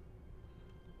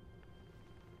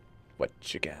 What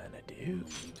you gonna do?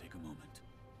 Take a moment.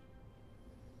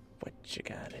 What you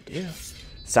gonna do?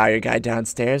 Saw your guy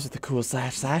downstairs with the cool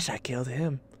slash. I killed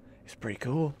him. He's pretty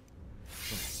cool.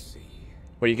 Let's see.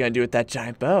 What are you gonna do with that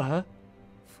giant bow, huh?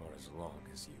 For as long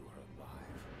as you are alive,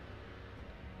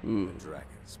 Ooh. the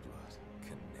dragon's blood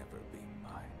can never be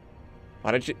mine.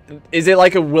 Why don't you... Is it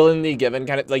like a willingly given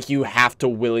kind of... Like you have to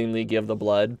willingly give the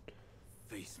blood?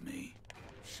 Face me.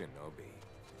 Shinobi,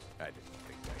 I didn't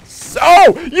think that.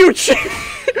 So you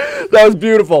that was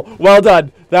beautiful. Well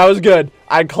done. That was good.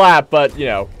 I'd clap, but you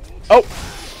know. Oh,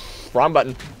 wrong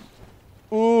button.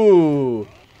 Ooh,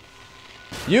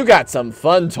 you got some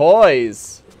fun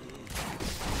toys.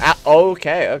 Ah,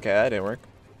 okay, that didn't work.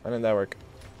 Why didn't that work?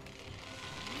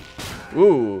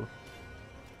 Ooh.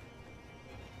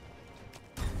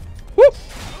 Whoop.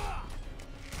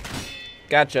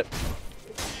 Gotcha.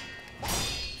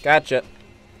 Gotcha.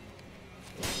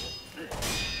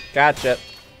 Gotcha.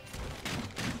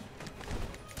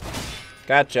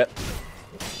 Gotcha.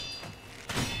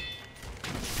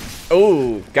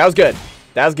 Ooh, that was good.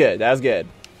 That was good. That was good.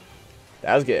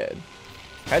 That was good.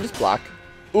 Can I just block?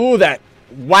 Ooh, that.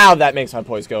 Wow, that makes my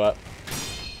poise go up.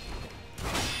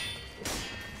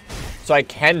 So I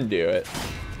can do it.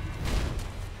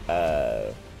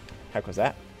 Heck was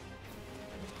that?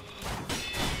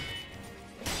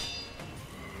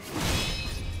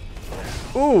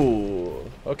 Ooh,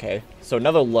 okay. So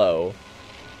another low.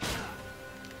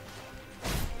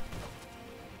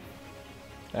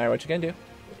 Alright, what you gonna do?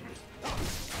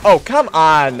 Oh, come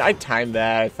on! I timed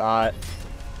that, I thought.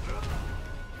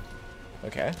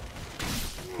 Okay.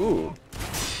 Ooh.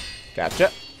 Gotcha.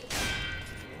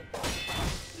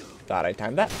 Thought I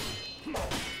timed that.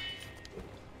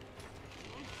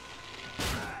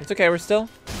 It's okay. We're still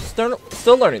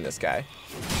learning this guy.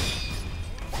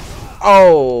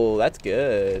 Oh, that's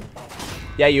good.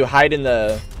 Yeah, you hide in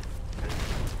the...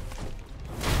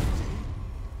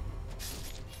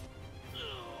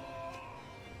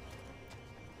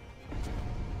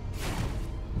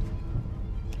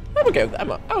 I'm okay with that.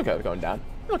 I'm okay with going down.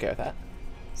 I'm okay with that.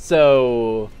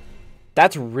 So,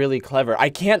 that's really clever. I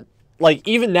can't, like,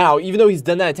 even now, even though he's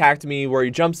done that attack to me where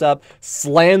he jumps up,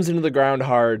 slams into the ground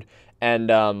hard,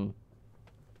 and,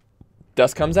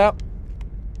 dust comes out,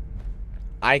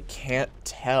 I can't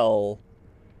tell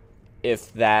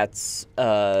if that's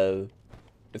a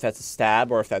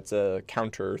stab or if that's a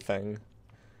counter thing.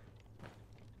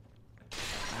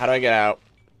 How do I get out?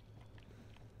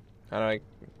 How do I...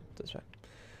 This way.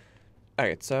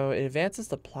 Alright, so it advances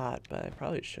the plot, but I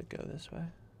probably should go this way.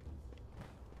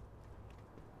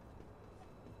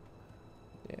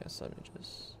 Yeah, so let me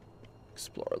just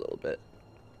explore a little bit.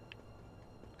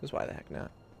 Because why the heck not?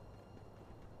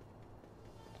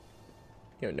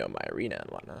 You don't know my arena and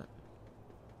whatnot.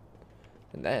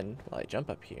 And then, while I jump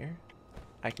up here,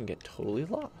 I can get totally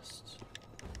lost.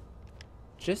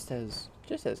 Just as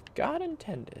God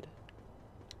intended.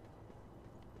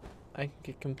 I can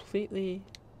get completely...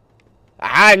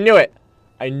 Ah, I knew it!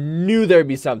 I knew there'd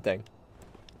be something.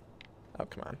 Oh,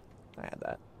 come on. I had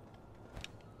that.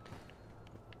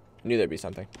 I knew there'd be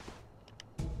something.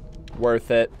 Worth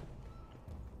it.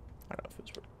 I don't know if it's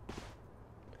worth it.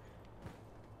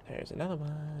 There's another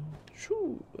one.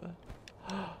 Shoo.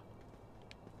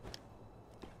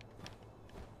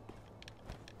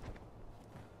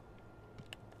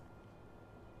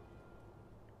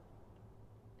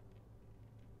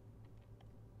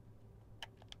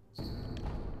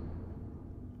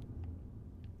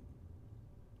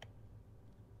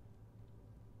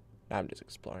 I'm just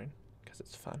exploring because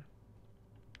it's fun.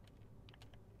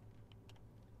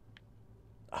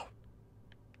 Oh.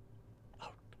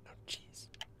 Oh, no, jeez.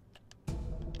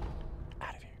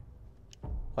 Out of here.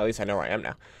 Well, at least I know where I am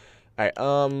now. Alright,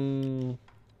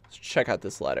 let's check out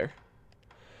this letter.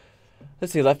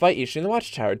 Let's see, left by Ishin in the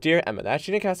watchtower. Dear Emma, the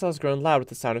Ashina castle has grown loud with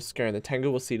the sound of scurrying. The Tengu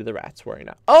will see to the rats. Worry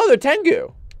not. Oh, they're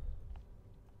Tengu!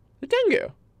 The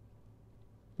Tengu!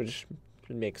 Which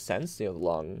makes sense, you know, the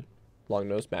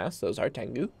long-nosed mask. Those are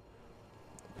Tengu.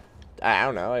 I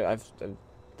don't know. I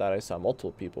thought I saw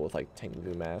multiple people with like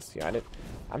Tengu masks. You know,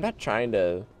 I'm not trying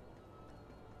to,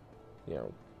 you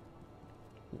know,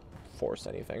 force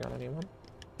anything on anyone.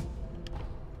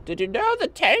 Did you know the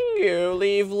Tengu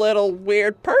leave little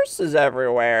weird purses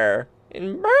everywhere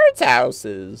in birds'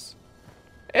 houses?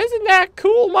 Isn't that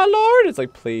cool, my lord? It's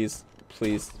like, please,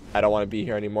 please, I don't want to be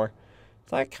here anymore.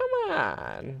 It's like, come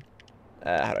on.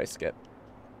 How do I skip?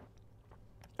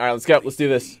 All right, let's go. Let's do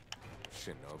this.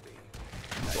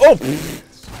 Oh,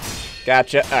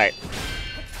 gotcha. All right.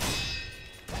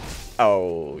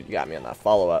 Oh, you got me on that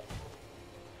follow-up.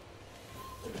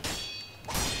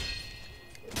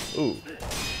 Ooh.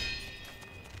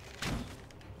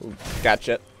 Ooh,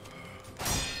 gotcha.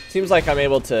 Seems like I'm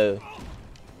able to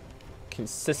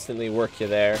consistently work you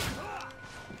there.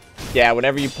 Yeah,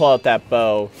 whenever you pull out that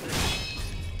bow.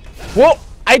 Whoa!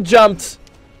 I jumped.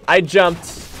 I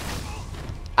jumped.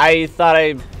 I thought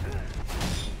I...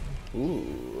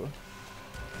 Ooh.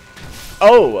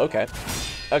 Oh, okay.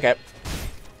 Okay.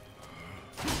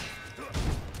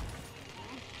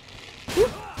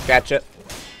 Gotcha.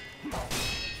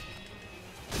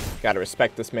 Gotta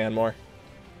respect this man more.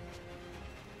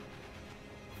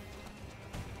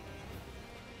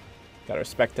 Gotta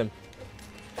respect him.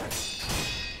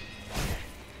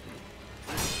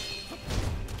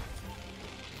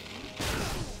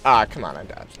 Ah, come on, I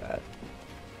dodged that.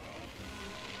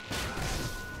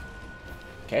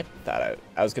 Okay, thought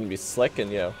I was gonna be slick and,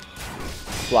 you know,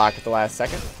 block at the last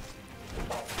second.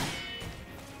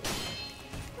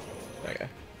 Okay.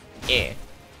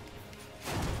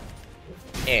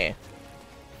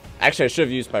 Actually, I should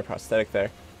have used my prosthetic there.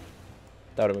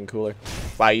 That would have been cooler.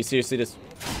 Wow, you seriously just...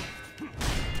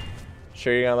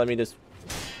 Sure you're gonna let me just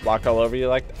walk all over you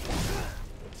like that?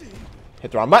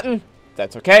 Hit the wrong button.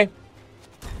 That's okay.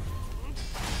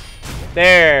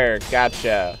 There,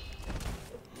 gotcha.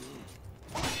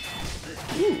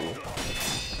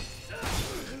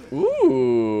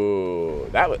 Ooh,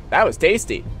 that was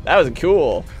tasty. That was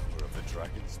cool.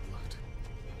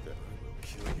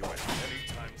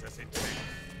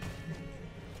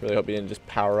 Really hope you didn't just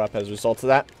power up as a result of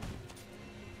that.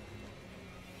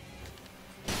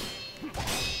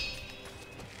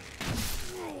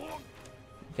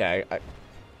 Yeah,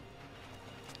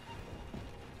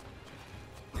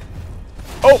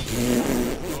 Oh!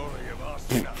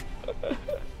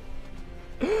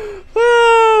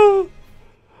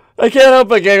 I can't help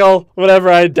but giggle whenever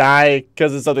I die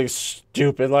because of something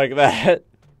stupid like that.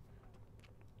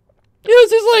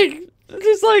 It's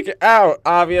just like, oh,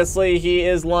 obviously he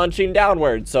is launching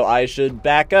downward, so I should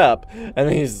back up. And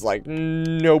then he's like,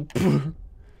 nope.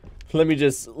 Let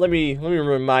me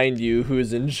remind you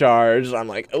who's in charge. I'm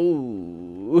like,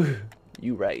 oh,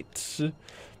 you right.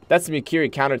 That's the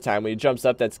Mikiri counter time. When he jumps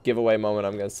up, that's giveaway moment,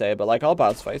 I'm gonna say. But like all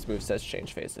boss fights, movesets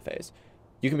change face to face.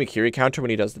 You can Mikiri counter when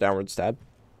he does the downward stab.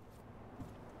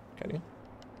 Can you?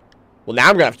 Well, now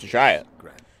I'm gonna have to try it.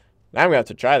 Now I'm gonna have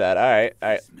to try that. All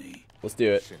right. Let's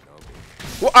do it.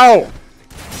 Whoa, oh!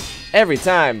 Every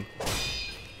time.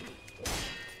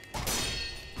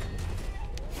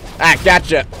 Ah,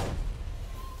 gotcha.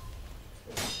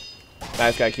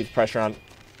 Nice guy keeps pressure on.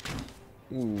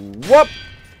 Ooh, whoop.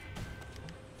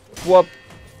 Whoop.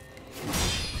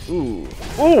 Ooh.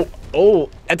 Ooh. Oh,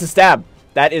 that's a stab.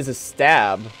 That is a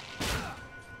stab.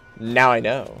 Now I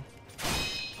know.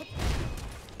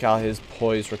 God, his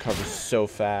poise recovers so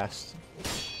fast.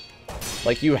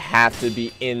 Like, you have to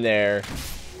be in there.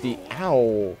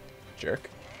 Ow. Jerk.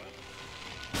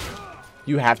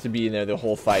 You have to be in there the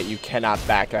whole fight. You cannot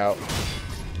back out.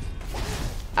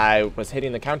 I was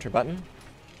hitting the counter button.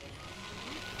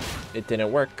 It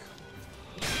didn't work.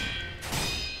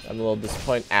 I'm a little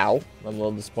disappointed. Ow. I'm a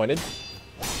little disappointed.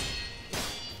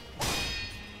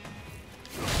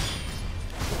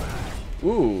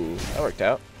 Ooh, that worked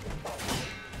out.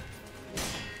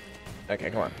 Okay,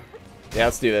 come on. Yeah,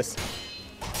 let's do this.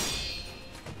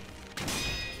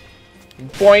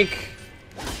 Boink.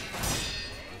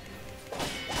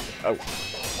 Oh.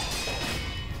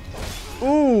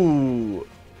 Ooh.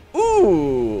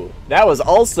 Ooh. That was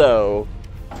also...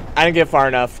 I didn't get far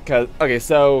enough because... Okay,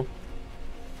 so...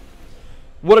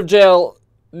 What if jail...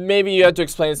 Maybe you have to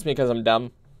explain this to me because I'm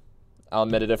dumb. I'll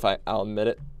admit it if I am.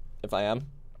 I have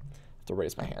to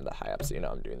raise my hand that high up so you know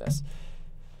I'm doing this.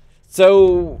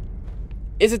 So...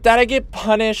 Is it that I get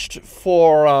punished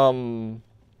for,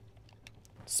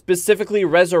 specifically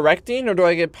resurrecting, or do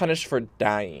I get punished for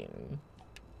dying?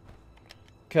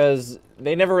 Because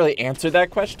they never really answered that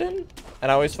question,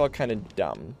 and I always felt kind of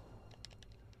dumb.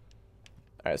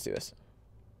 Alright, let's do this.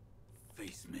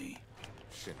 Face me,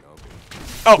 Shinobi.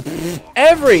 Oh,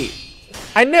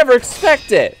 I never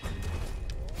expect it!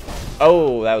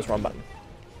 Oh, that was wrong button.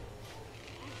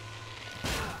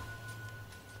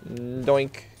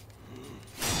 Doink.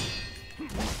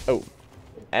 Oh,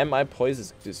 and my poise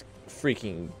is just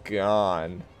freaking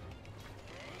gone.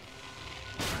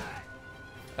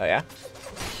 Oh, yeah?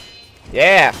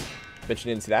 Yeah! Bet you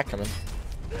didn't see that coming.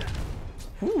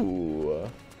 Ooh.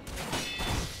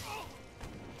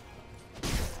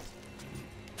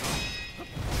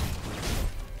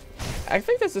 I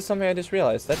think this is something I just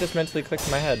realized. That just mentally clicked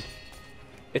in my head.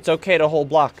 It's okay to hold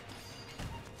block.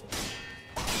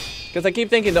 Because I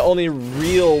keep thinking the only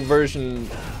real version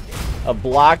of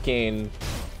blocking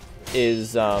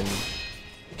is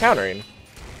countering.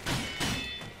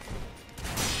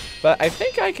 But I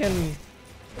think I can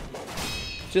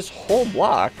just hold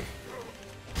block.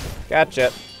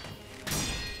 Gotcha.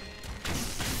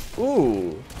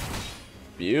 Ooh.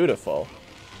 Beautiful.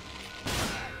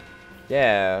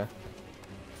 Yeah.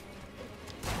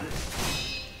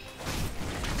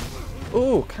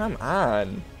 Ooh, come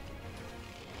on.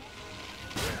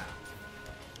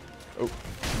 Oh.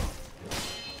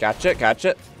 Gotcha,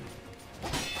 gotcha.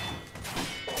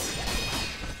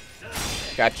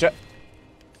 Gotcha.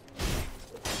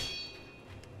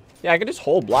 Yeah, I can just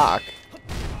hold block.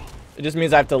 It just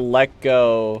means I have to let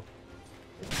go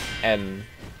and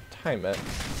time it.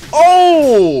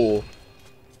 Oh!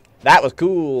 That was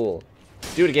cool.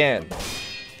 Do it again.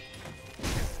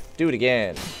 Do it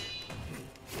again.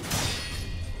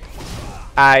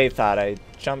 I thought I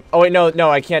jumped. Oh, wait,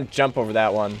 no, I can't jump over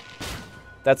that one.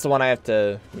 That's the one I have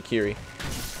to Mikiri.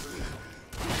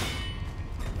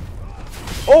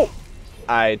 Oh!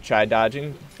 I tried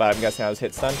dodging, but I'm guessing I was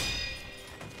hit stun.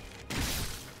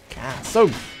 God,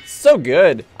 so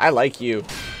good. I like you.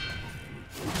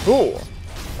 Cool.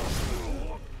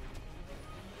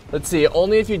 Let's see.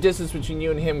 Only if you distance between you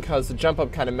and him, cause the jump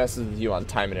up kind of messes with you on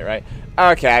timing it, right?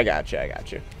 Okay, I got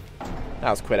you. That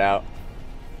was quit out.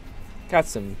 Got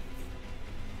some.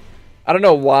 I don't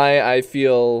know why I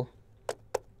feel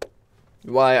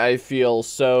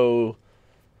so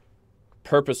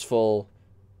purposeful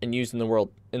in using the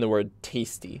word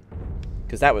tasty,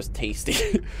 because that was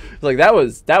tasty. Like that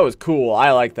was cool.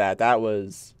 I like that. That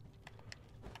was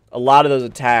a lot of those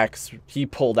attacks he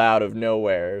pulled out of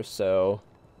nowhere. So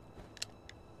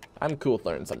I'm cool with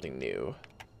learning something new.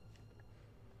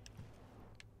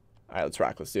 All right, let's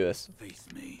rock. Let's do this. Face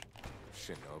me,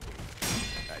 Shinobi.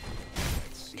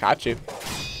 Caught you.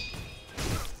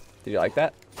 Did you like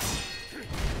that?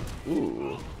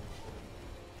 Ooh.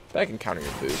 Bet I can counter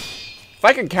your boot. If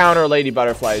I can counter Lady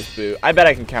Butterfly's boot, I bet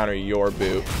I can counter your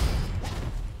boot.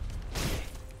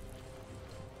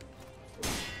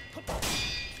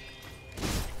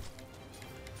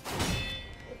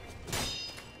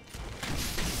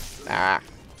 Ah.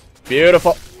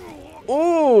 Beautiful.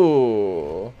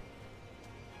 Ooh.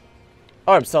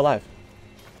 Oh, I'm still alive.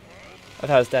 I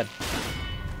thought I was dead.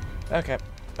 Okay.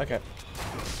 Okay.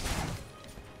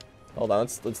 Hold on.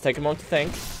 Let's take a moment to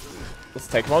think. Let's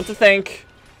take a moment to think.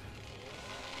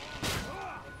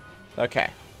 Okay.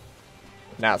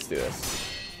 Now let's do this.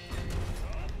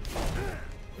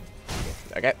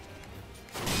 Okay.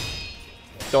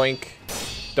 Doink.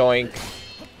 Doink.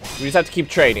 We just have to keep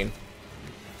trading.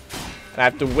 And I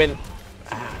have to win.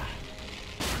 Ah.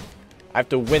 I have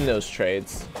to win those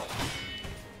trades.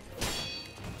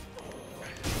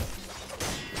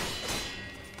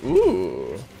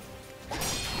 Ooh.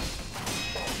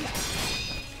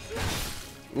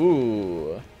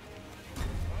 Ooh.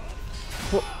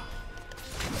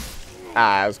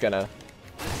 Ah, I was gonna.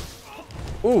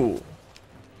 Ooh.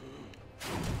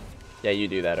 Yeah, you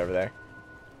do that over there.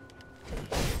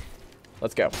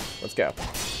 Let's go. Let's go.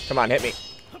 Come on, hit me.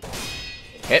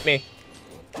 Hit me.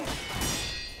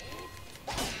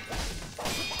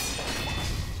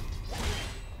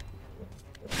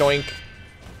 Doink.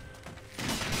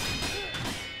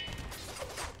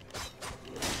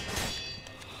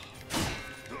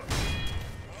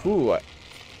 Ooh.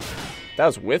 That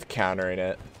was with countering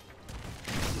it.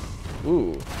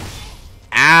 Ooh.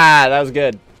 Ah, that was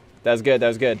good. That was good. That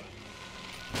was good.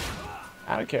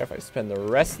 I don't care if I spend the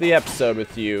rest of the episode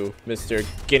with you, Mr.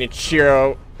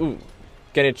 Genichiro. Ooh.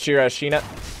 Genichiro Ashina.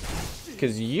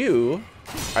 Because you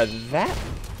are that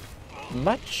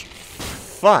much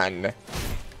fun.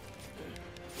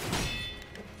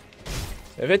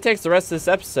 If it takes the rest of this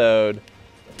episode,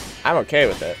 I'm okay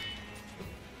with it.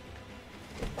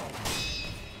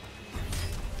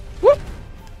 Whoop.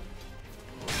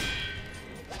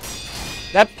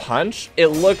 That punch, it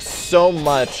looks so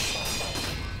much.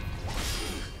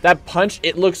 That punch,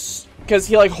 it looks, because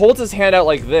he like holds his hand out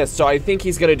like this, so I think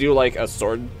he's gonna do like a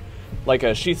sword, like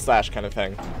a sheath slash kind of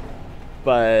thing.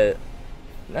 But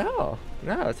no,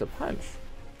 it's a punch.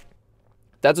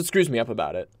 That's what screws me up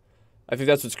about it. I think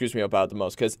that's what screws me up about it the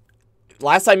most, because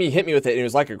last time he hit me with it, it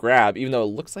was like a grab, even though it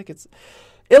looks like it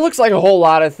looks like a whole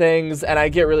lot of things, and I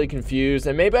get really confused,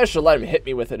 and maybe I should let him hit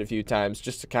me with it a few times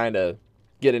just to kind of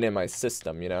get it in my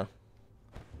system, you know,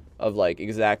 of like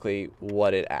exactly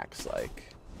what it acts like.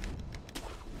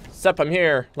 Except I'm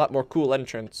here, a lot more cool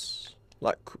entrance,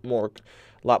 a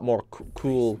lot more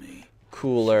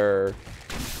cooler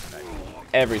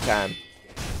every time.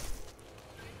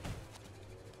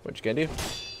 What you gonna do?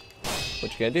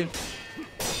 What you gonna do?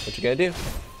 What you gonna do?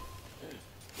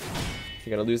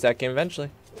 You're gonna lose that game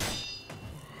eventually.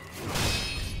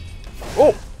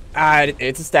 Oh! Ah,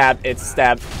 it's a stab. It's a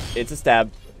stab. It's a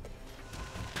stab.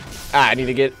 Ah, I need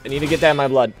to get that in my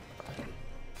blood.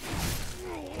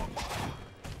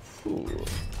 Ooh.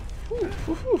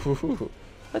 Ooh.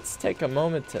 Let's take a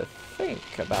moment to think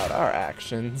about our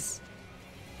actions.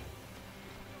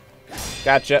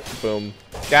 Gotcha. Boom.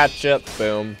 Gotcha.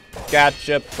 Boom.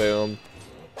 Gotcha. Boom.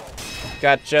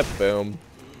 Gotcha. Boom.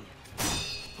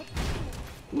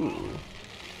 Ooh.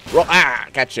 Roll. Ah,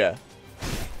 gotcha.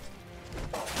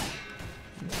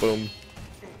 Boom.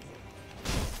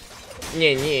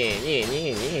 Yeah.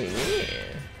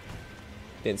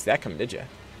 Didn't see that coming, did ya?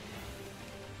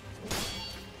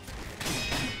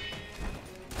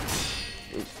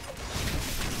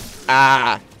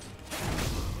 Ah.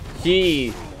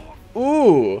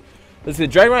 Ooh. Listen,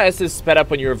 Dragon Run S is sped up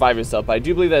when you revive yourself, but I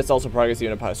do believe that it's also progress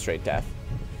even upon a straight death.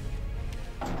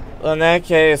 Well, in that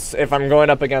case, if I'm going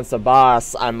up against a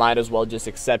boss, I might as well just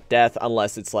accept death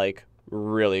unless it's like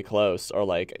really close or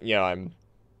like, you know, I'm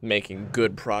making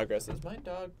good progress. Is my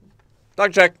dog?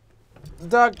 Dog check.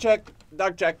 Dog check.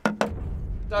 Dog check.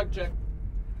 Dog check.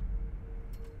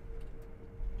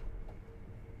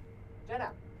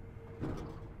 Jenna.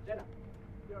 Jenna.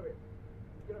 Get over here.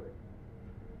 Get over here.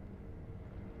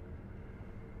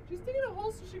 She's digging a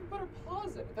hole so she can put her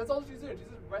paws in it. That's all she's doing. She's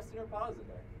just resting her paws in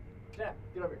there. Jenna,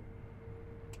 get over here.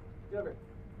 Get over here.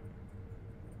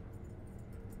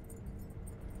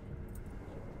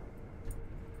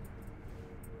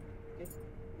 Okay.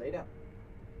 Lay down.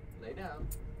 Lay down.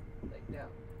 Lay down.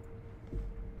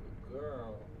 Good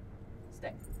girl.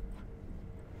 Stay.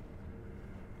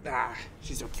 Ah,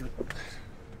 she's so cute.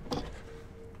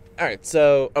 Alright,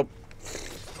 so... Oh.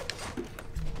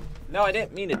 No, I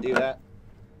didn't mean to do that.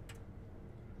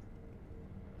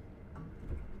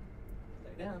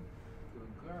 down. Good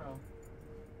girl.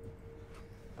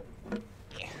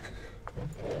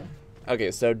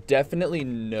 Okay, so definitely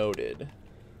noted.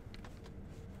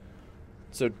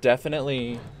 So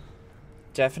definitely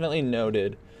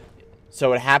noted.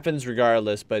 So it happens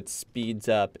regardless, but it speeds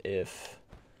up if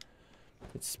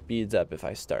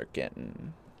I start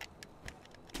getting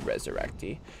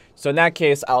resurrecty. So in that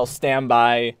case, I'll stand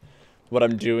by what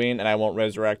I'm doing and I won't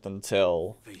resurrect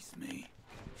until. Face me,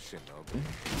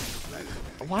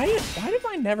 Why am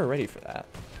I never ready for that?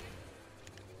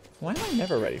 Why am I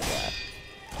never ready for that?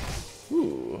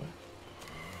 Ooh.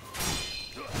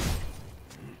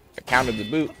 I counted the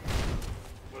boot.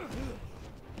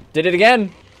 Did it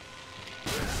again.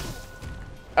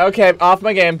 Okay, off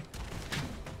my game.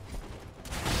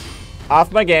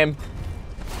 Off my game.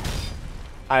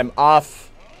 I'm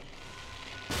off.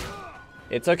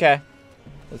 It's okay.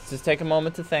 Let's just take a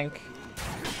moment to think.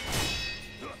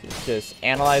 Just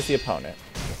analyze the opponent.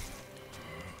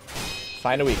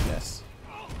 Find a weakness.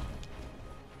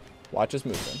 Watch his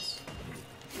movements.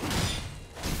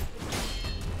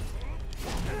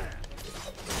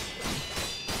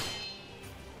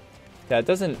 That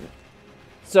doesn't...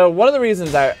 So one of the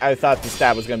reasons I thought the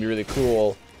stab was going to be really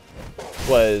cool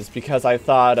was because I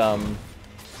thought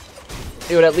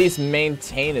it would at least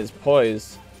maintain his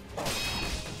poise.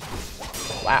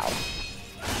 Wow.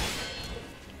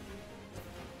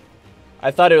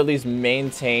 I thought it would at least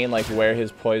maintain like where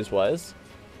his poise was.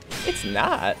 It's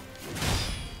not.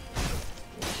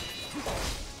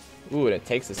 Ooh, and it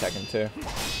takes a second too.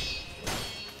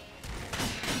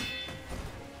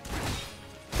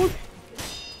 Whoop.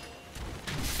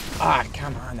 Ah,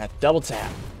 come on, that double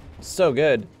tap. So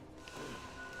good.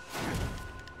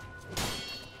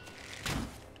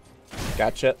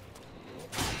 Gotcha.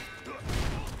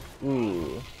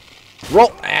 Ooh.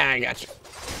 Roll! Ah, I gotcha.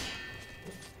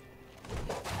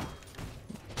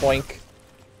 Boink.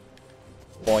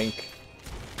 Boink.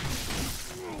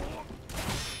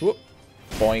 Whoop.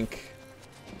 Boink.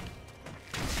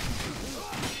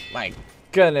 My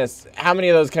goodness. How many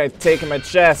of those can I take in my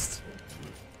chest?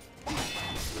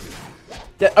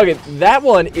 Okay, that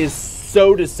one is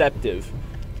so deceptive.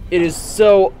 It is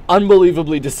so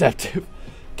unbelievably deceptive.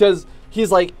 Because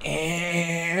he's like,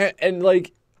 eh, and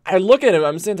like, I look at him,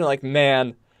 I'm sitting there like,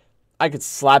 man, I could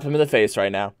slap him in the face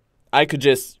right now. I could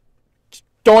just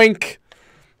doink.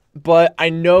 But I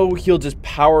know he'll just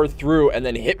power through and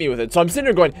then hit me with it. So I'm sitting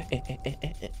there going,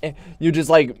 You're just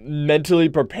like mentally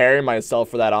preparing myself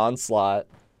for that onslaught.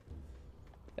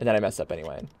 And then I mess up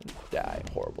anyway and die.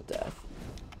 Horrible death.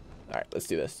 Alright, let's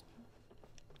do this.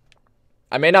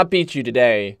 I may not beat you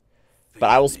today, but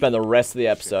I will spend the rest of the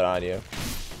episode on you.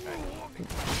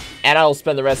 And I will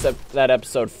spend the rest of that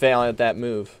episode failing at that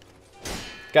move.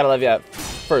 Gotta love you at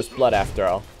first blood after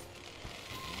all.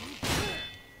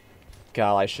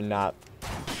 God, I should not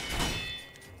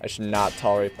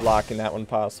tolerate blocking that when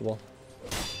possible.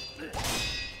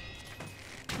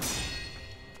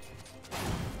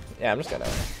 Yeah, I'm just gonna...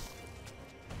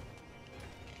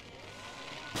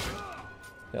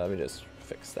 Yeah, let me just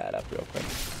fix that up real quick.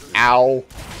 Ow!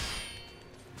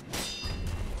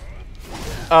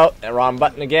 Oh, wrong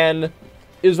button again.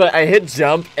 It was like I hit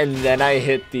jump and then I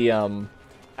hit the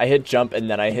I hit jump and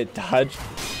then I hit dodge.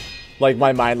 Like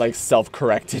my mind like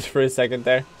self-corrected for a second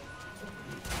there.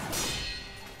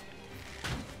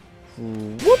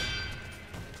 Whoop.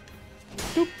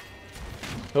 Whoop.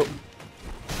 Oh.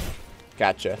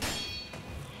 Gotcha.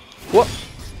 Whoop.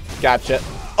 Gotcha.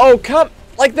 Oh, come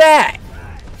like that.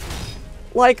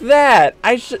 Like that.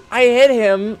 I hit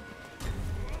him.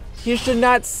 He should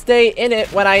not stay in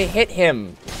it when I hit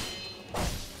him.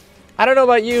 I don't know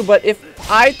about you, but if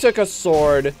I took a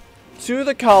sword to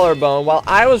the collarbone while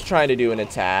I was trying to do an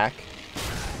attack,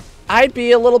 I'd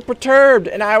be a little perturbed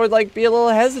and I would like be a little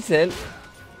hesitant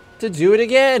to do it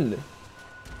again.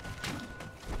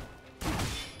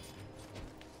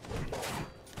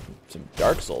 Some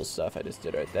Dark Souls stuff I just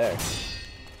did right there.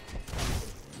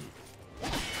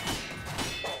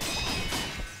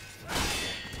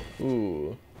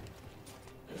 Ooh.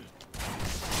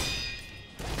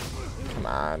 Come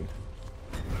on.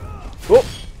 Whoop.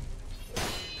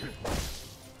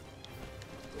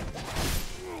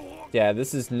 Yeah,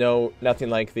 this is nothing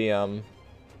like the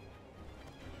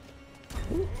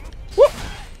Whoop.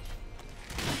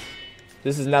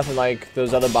 This is nothing like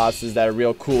those other bosses that are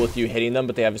real cool with you hitting them,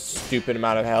 but they have a stupid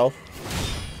amount of health.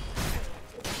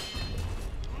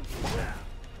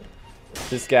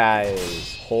 This guy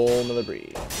is whole nother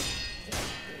breed.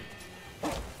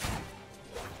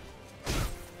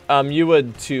 You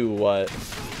would too, what?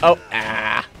 Oh,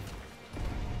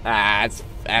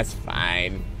 that's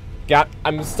fine.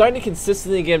 I'm starting to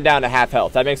consistently get him down to half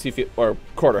health. That makes me feel, or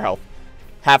quarter health.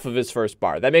 Half of his first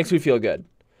bar. That makes me feel good.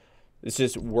 It's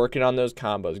just working on those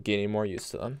combos, getting more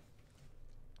used to them.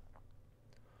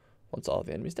 Once all of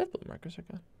the enemies' death blow markers are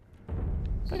gone.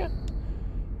 Okay.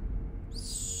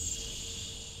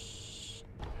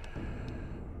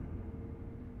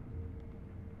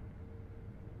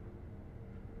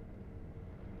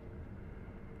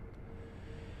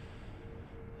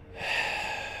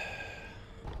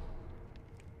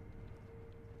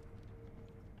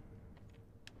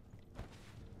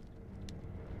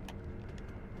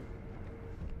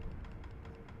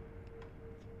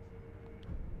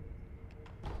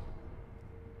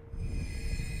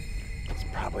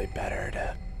 Probably better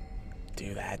to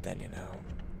do that than, you know,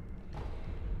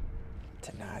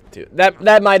 to not do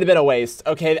that might have been a waste.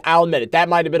 Okay, I'll admit it. That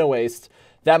might have been a waste.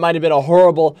 That might have been a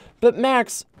horrible. But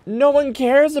Max, no one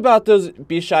cares about those.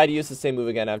 Be shy to use the same move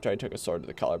again after I took a sword to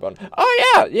the collarbone.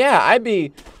 Oh yeah,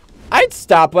 I'd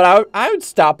stop what I would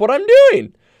stop what I'm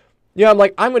doing. You know, I'm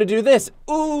like, I'm gonna do this.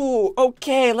 Ooh,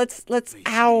 okay, let's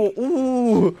ow,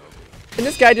 ooh. And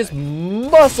this guy just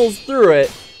muscles through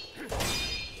it.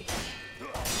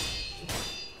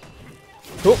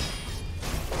 Cool.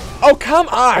 Oh, come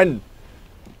on!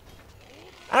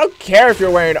 I don't care if you're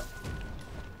wearing...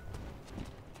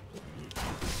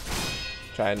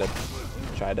 Trying to...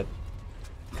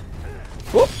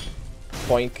 Whoop!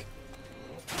 Boink.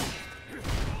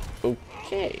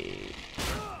 Okay.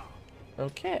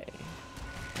 Okay.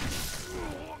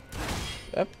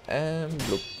 Up and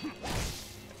bloop.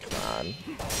 Come on.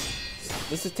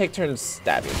 Let's just take turns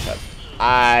stabbing each other.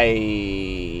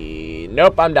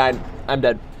 Nope, I'm dying. I'm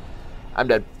dead. I'm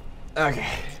dead.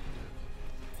 Okay.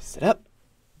 Sit up.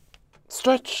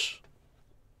 Stretch.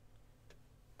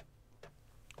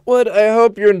 What? I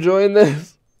hope you're enjoying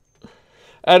this.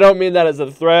 I don't mean that as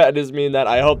a threat. I just mean that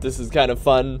I hope this is kind of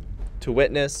fun to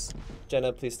witness.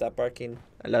 Jenna, please stop barking.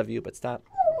 I love you, but stop.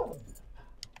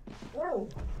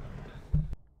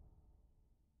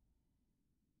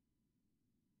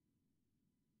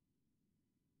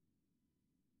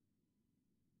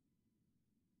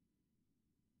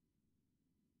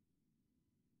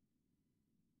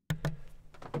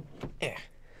 Yeah.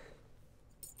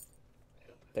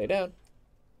 Lay down.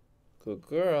 Good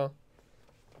girl.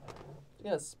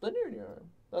 You got a splinter in your arm.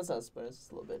 That's not a splinter, it's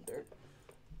just a little bit of dirt.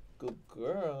 Good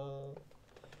girl.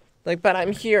 Like, but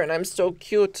I'm here and I'm so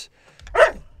cute.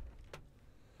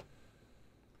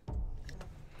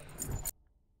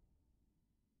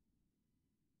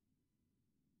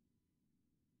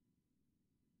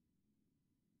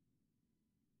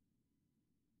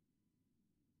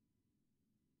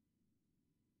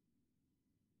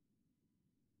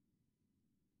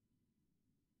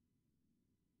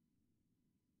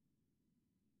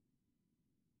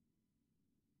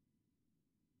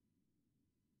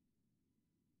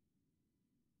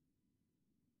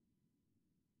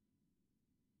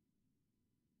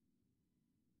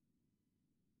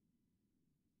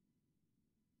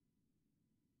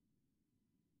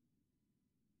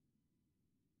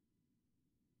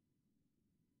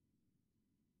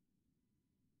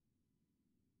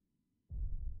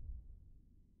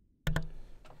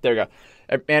 There we go.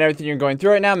 Man, everything you're going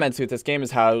through right now, mentally with this game,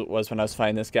 is how it was when I was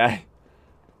fighting this guy.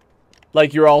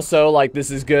 Like, you're also like,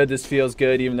 this is good, this feels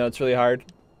good, even though it's really hard.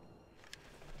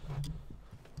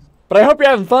 But I hope you're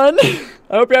having fun. I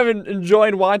hope you're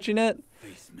enjoying watching it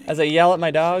as I yell at my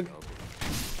dog.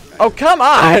 Oh, come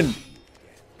on!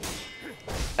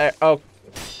 Oh.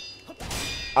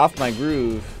 Off my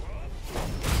groove.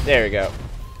 There we go.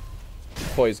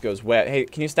 Poise goes wet. Hey,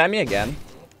 can you stab me again?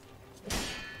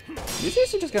 You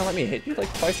seriously just gonna let me hit you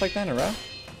like twice like that in a row?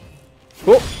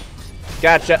 Cool.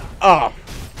 Gotcha. Oh.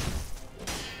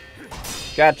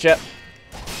 Gotcha.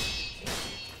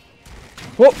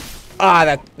 Whoop.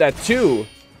 Ah, that two.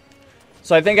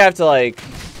 So I think I have to like...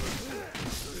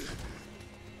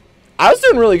 I was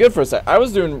doing really good for a sec. I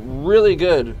was doing really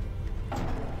good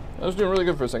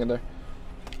for a second there.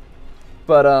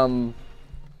 But,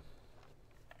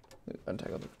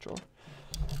 untangle the control.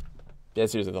 Yeah,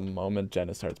 seriously, the moment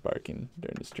Jenna starts barking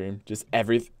during the stream, just I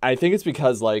think it's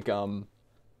because, like,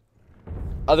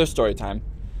 other story time.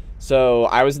 So,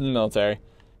 I was in the military,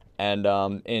 and,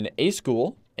 in a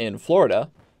school in Florida,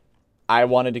 I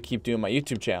wanted to keep doing my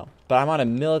YouTube channel. But I'm on a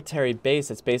military base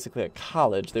that's basically a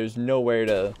college. There's nowhere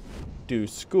to do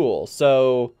school.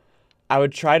 So, I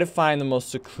would try to find the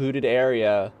most secluded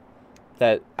area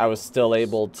that I was still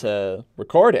able to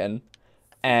record in,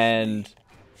 and...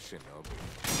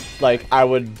 like,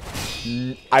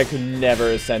 I could never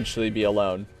essentially be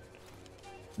alone.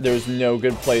 There was no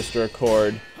good place to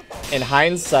record. In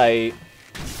hindsight,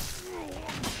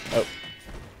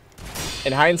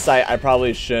 in hindsight, I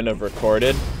probably shouldn't have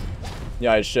recorded. You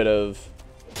know, I should have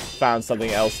found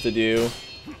something else to do.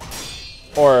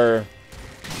 Or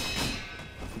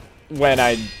when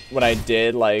I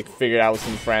did, like, figure it out with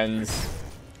some friends.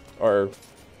 Or,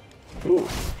 ooh,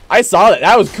 I saw that.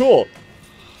 That was cool.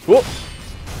 Whoop.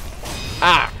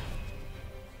 Ah.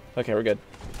 Okay, we're good.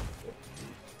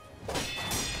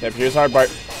 Yep, here's hard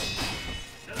part.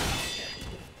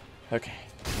 Okay,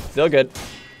 still good.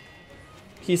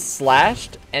 He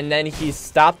slashed, and then he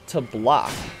stopped to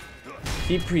block.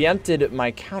 He preempted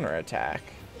my counterattack.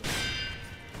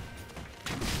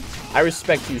 I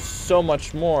respect you so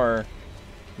much more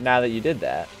now that you did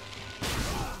that.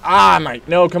 Ah, my,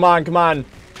 no, come on, come on.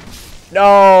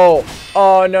 No.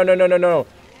 Oh, no, no, no, no, no.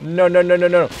 No, no, no, no,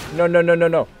 no. No, no, no, no,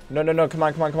 no. No, no, no, come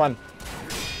on, come on, come on.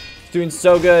 It's doing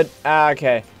so good. Ah,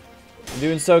 okay. I'm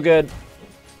doing so good.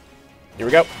 Here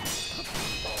we go.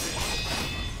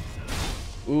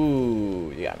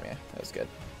 Ooh, you got me. That was good.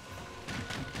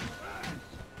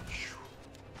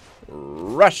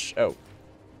 Rush. Oh.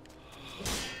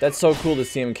 That's so cool to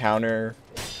see him counter.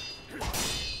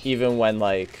 Even when,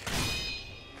 like,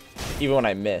 even when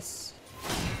I miss.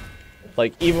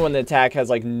 Like, even when the attack has,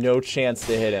 like, no chance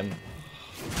to hit him.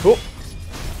 Ooh.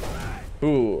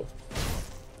 Ooh.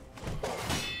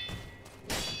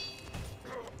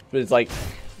 But it's like,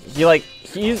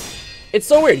 it's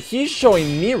so weird. He's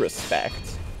showing me respect.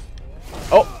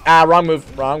 Oh, wrong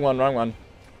move. Wrong one, wrong one.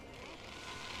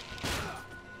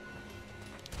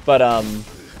 But,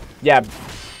 yeah,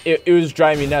 it was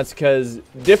driving me nuts because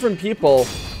different people,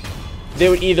 they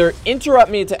would either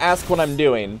interrupt me to ask what I'm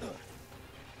doing.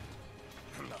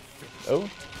 Oh.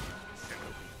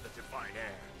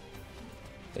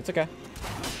 It's okay.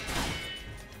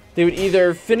 They would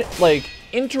either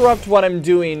interrupt what I'm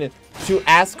doing to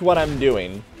ask what I'm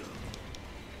doing.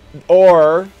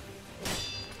 Or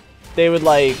they would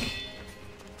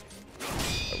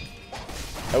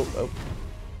oh.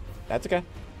 That's okay.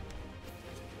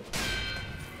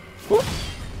 Whoop.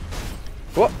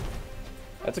 Whoop.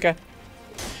 That's okay.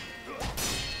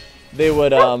 They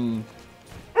would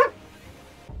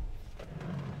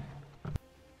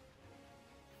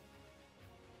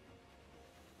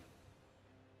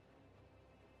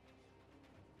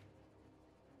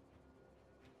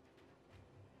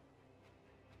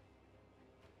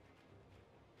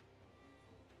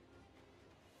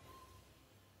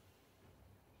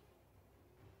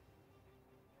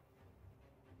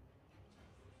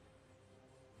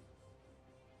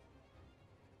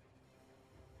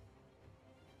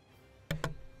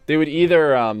They would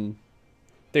either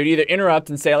interrupt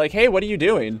and say like, "Hey, what are you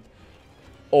doing?"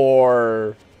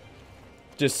 Or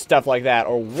just stuff like that,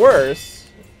 or worse,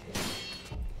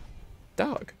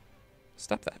 dog,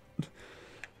 stop that.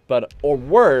 But or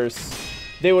worse,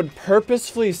 they would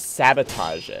purposefully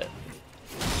sabotage it.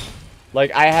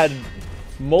 Like I had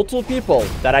multiple people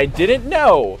that I didn't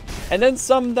know, and then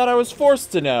some that I was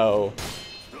forced to know.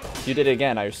 You did it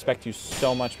again. I respect you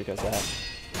so much because of that.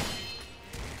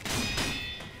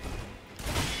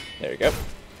 There we go.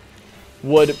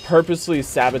 Would purposely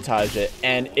sabotage it,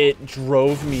 and it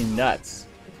drove me nuts.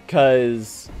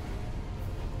 Cause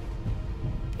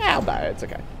yeah, I'll die. It's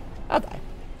okay. I'll die.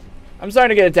 I'm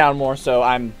starting to get it down more, so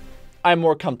I'm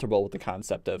more comfortable with the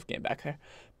concept of getting back there.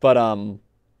 But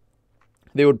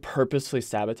they would purposely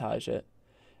sabotage it,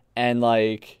 and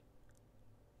like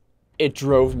it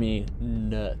drove me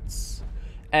nuts.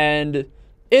 And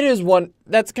it is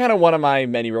that's kind of one of my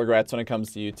many regrets when it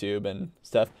comes to YouTube and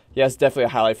stuff. Yes, definitely a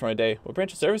highlight from my day. What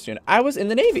branch of service unit? I was in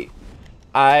the Navy.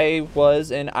 I was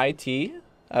in IT.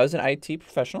 I was an IT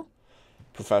professional.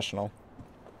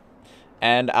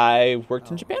 And I worked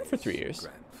in Japan for 3 years.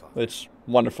 Which,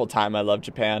 wonderful time. I love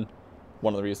Japan.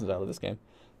 One of the reasons I love this game.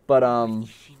 But,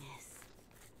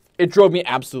 it drove me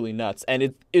absolutely nuts.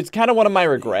 And it's kind of one of my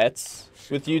regrets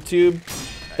with YouTube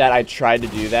that I tried to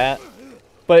do that.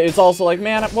 But it's also like,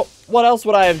 man, what else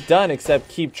would I have done except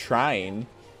keep trying?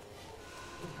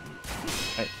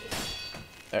 Right.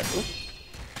 There.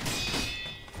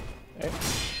 Right.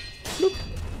 Bloop.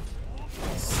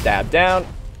 Stab down.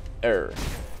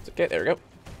 It's okay, there we go.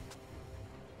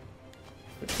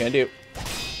 What you gonna do?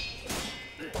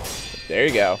 There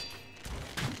you go.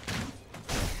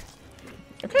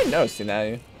 I'm kind of noticing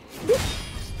that.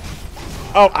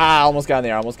 Oh, almost got in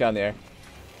there, almost got in there.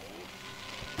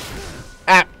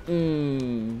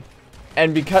 And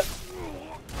because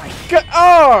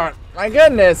oh my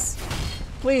goodness,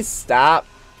 please stop.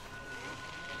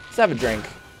 Let's have a drink.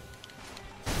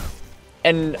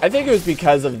 And I think it was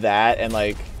because of that, and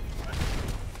like,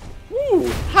 ooh,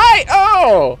 hi,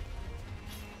 oh,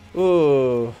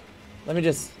 ooh, let me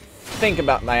just think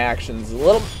about my actions a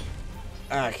little.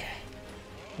 Okay.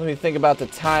 Let me think about the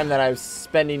time that I'm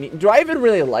spending. Do I even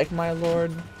really like my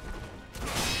lord?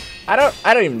 I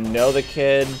don't even know the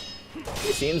kid.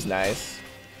 He seems nice.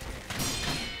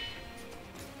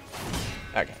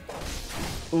 Okay.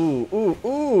 Ooh, ooh,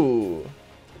 ooh.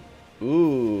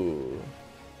 Ooh.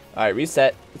 Alright,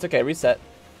 reset. It's okay, reset.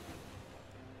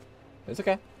 It's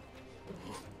okay.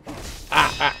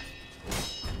 Ah, ah.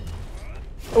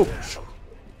 Oh.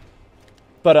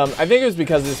 But I think it was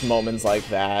because there's moments like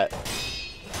that.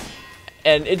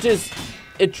 And it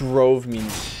drove me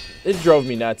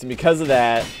nuts. And because of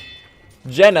that,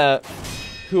 Jenna,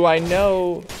 who I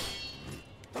know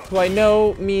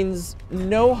means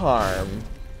no harm.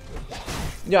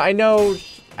 Yeah, I know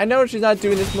she's not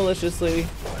doing this maliciously.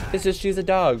 It's just she's a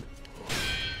dog.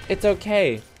 It's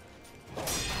okay.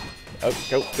 Oh,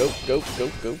 go, go, go,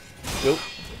 go, go, go.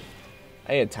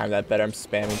 I need to time that better. I'm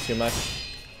spamming too much.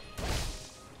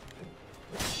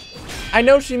 I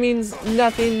know she means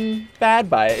nothing bad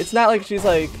by it. It's not like she's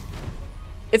like,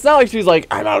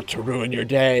 I'm out to ruin your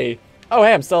day. Oh,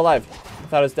 hey, I'm still alive. I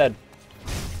thought I was dead.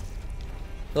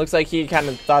 It looks like he kind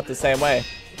of thought the same way.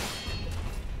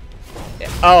 Yeah.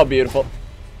 Oh, beautiful.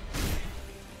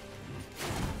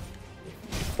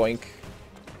 Boink.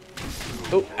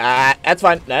 Oh, that's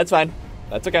fine. That's fine.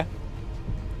 That's okay.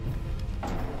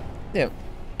 Yeah.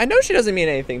 I know she doesn't mean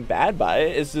anything bad by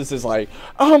it. It's just this like,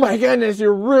 oh my goodness,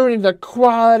 you're ruining the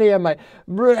quality of my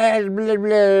blah, blah,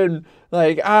 blah.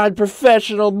 Like,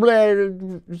 professional blah,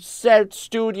 set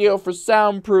studio for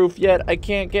soundproof, yet I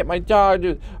can't get my dog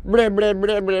to blah, blah,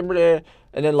 blah, blah, blah.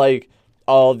 And then like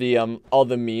all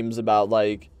the memes about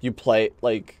like you play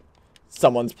like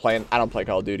someone's playing, I don't play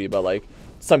Call of Duty, but like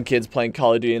some kids playing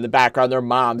Call of Duty in the background, their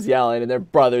mom's yelling and their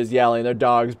brother's yelling, their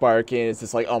dog's barking. It's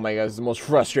just like, oh my god, it's the most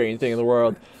frustrating thing in the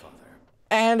world.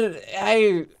 And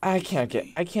I can't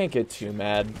get too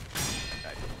mad.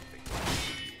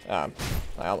 I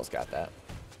almost got that.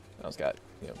 I almost got,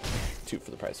 2 for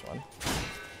the price of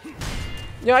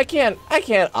 1. I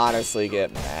can't honestly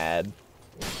get mad,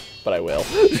 but I will.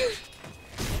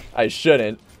 I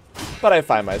shouldn't, but I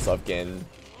find myself getting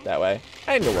that way.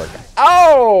 I need to work.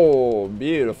 Oh,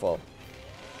 beautiful.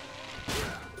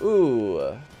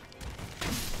 Ooh.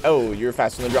 Oh, you're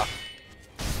faster than the drop.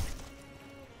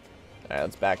 All right,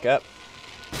 let's back up.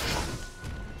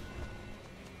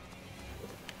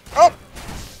 Oh.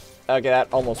 Okay, that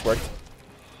almost worked.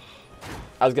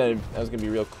 I was gonna be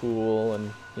real cool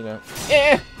and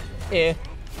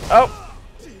Oh,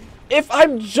 if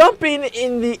I'm jumping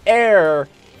in the air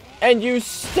and you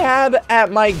stab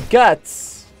at my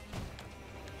guts,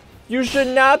 you should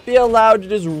not be allowed to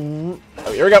just. Oh,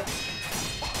 here we go.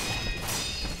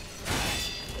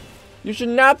 You should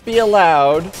not be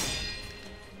allowed.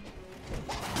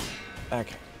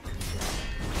 Okay.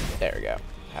 There we go.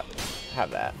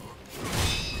 Have that.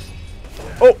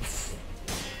 Oh.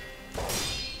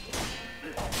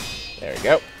 There we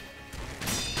go.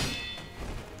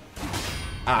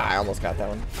 I almost got that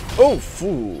one. Oh,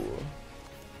 foo.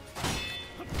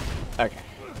 Okay.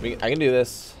 I can do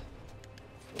this.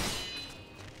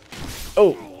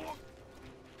 Oh.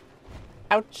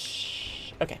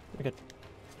 Ouch. Okay, we're good.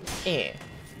 Eh.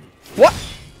 What?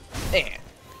 Eh.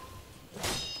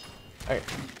 Okay.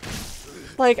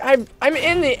 Like, I'm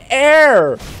in the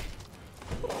air.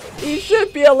 He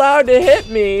should be allowed to hit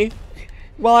me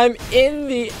while I'm in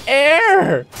the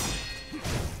air.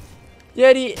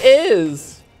 Yet he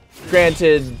is.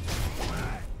 Granted,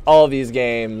 all of these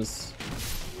games,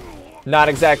 not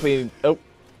exactly. Oh,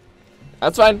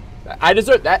 that's fine. I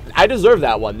deserve that. I deserve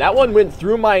that one. That one went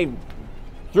through my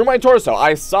torso.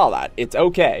 I saw that. It's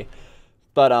okay.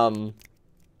 But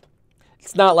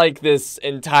it's not like this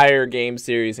entire game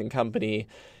series and company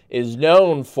is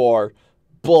known for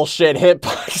bullshit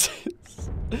hitboxes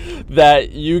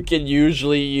that you can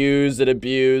usually use and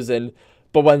abuse,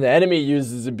 but when the enemy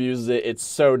abuses it, it's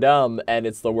so dumb and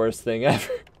it's the worst thing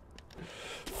ever.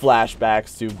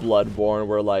 Flashbacks to Bloodborne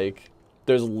where like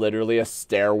there's literally a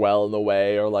stairwell in the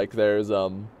way, or like there's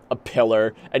a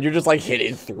pillar and you're just like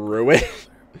hitting through it.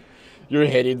 You're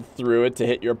hitting through it to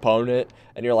hit your opponent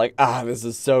and you're like, this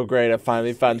is so great, I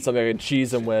finally found something I can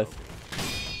cheese him with.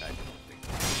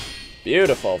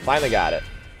 Beautiful, finally got it.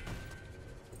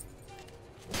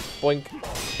 Boink,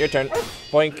 your turn.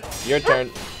 Boink, your turn.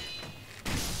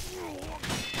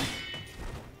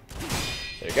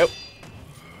 There you go.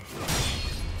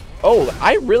 Oh,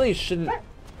 I really shouldn't.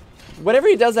 Whenever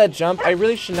he does that jump, I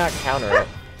really should not counter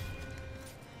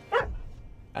it.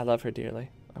 I love her dearly.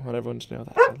 I want everyone to know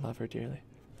that. I love her dearly.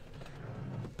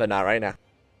 But not right now.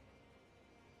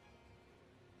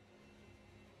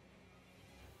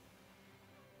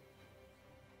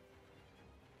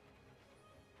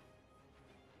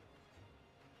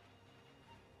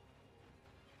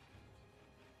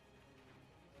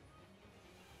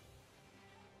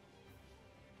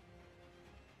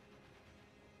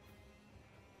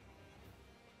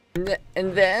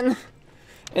 And then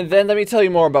let me tell you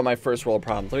more about my first world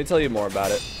problem. Let me tell you more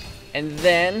about it. And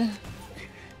then,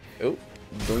 oh,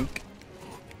 doink.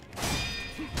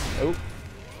 Oh.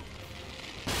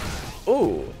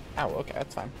 Ooh. Ow, okay,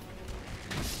 that's fine.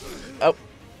 Oh.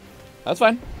 That's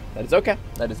fine. That is okay.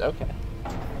 That is okay.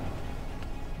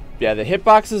 Yeah, the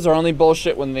hitboxes are only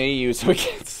bullshit when they use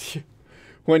against you.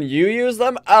 When you use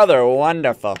them, oh, they're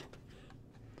wonderful.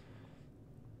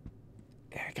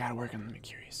 Yeah, gotta work on the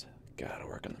Mercuries. Gotta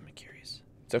work on the Mercuries.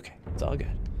 It's okay. It's all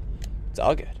good. It's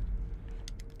all good.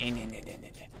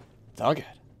 It's all good.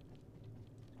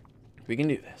 We can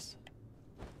do this.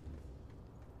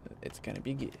 It's gonna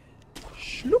be good.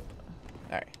 Shloop.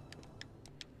 Alright.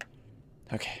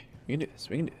 Okay. We can do this.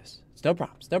 We can do this. It's no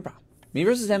problem. It's no problem. Me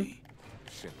versus him.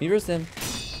 Me versus him.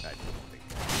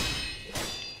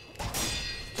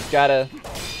 Just gotta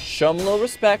show him a little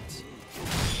respect.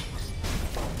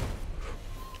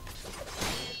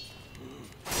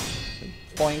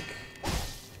 Boink.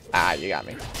 Ah, you got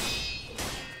me.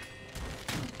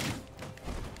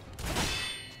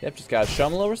 Yep, just gotta show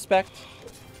him a little respect.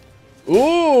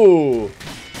 Ooh!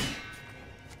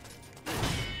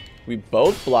 We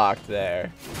both blocked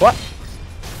there. What?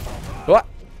 What?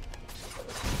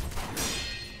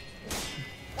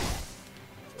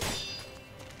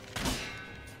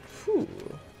 Whew.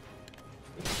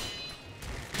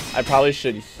 I probably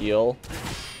should heal.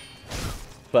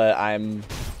 But I'm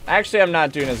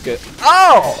not doing as good.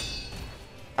 Oh!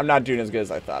 I'm not doing as good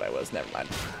as I thought I was. Never mind.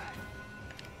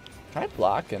 Can I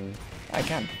block? And I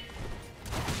can.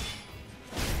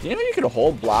 Do you know you could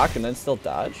hold block and then still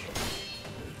dodge?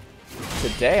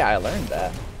 Today I learned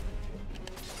that.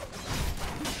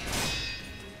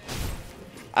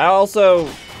 I also...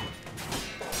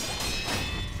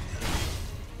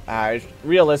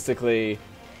 realistically,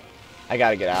 I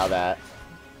gotta get out of that.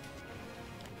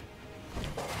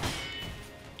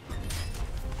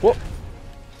 Whoop.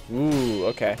 Ooh,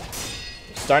 okay.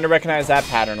 Starting to recognize that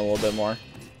pattern a little bit more.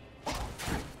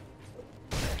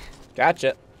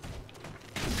 Gotcha.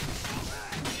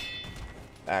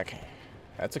 Okay.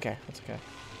 That's okay. That's okay.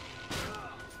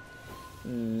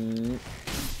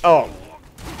 Oh.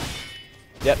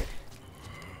 Yep.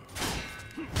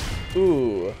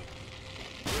 Ooh.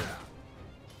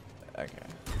 Okay.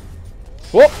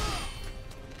 Whoop.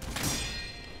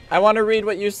 I want to read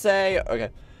what you say. Okay.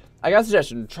 I got a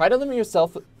suggestion. Try to limit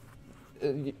yourself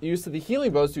use of the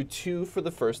healing bows to 2 for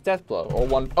the first death blow. Or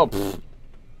 1. Oh. Pfft.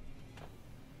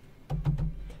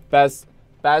 But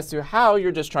as to how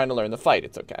you're just trying to learn the fight,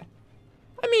 it's okay.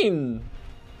 I mean,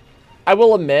 I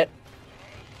will admit,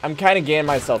 I'm kind of getting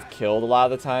myself killed a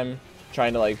lot of the time,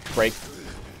 trying to like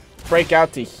break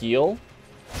out to heal.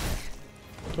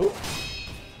 Ooh.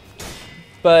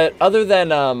 But other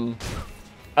than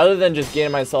just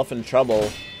getting myself in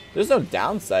trouble, there's no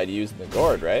downside to using the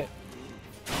gourd, right?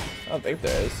 I don't think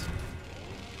there is.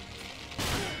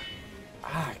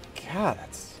 Ah, God,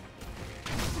 that's...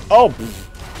 Oh!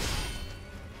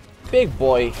 Big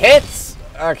boy hits!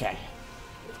 Okay.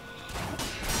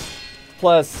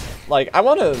 Plus, like, I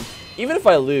want to... Even if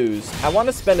I lose, I want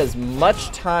to spend as much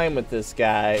time with this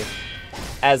guy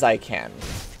as I can.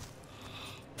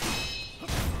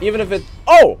 Even if it...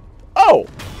 Oh! Oh!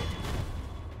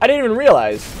 I didn't even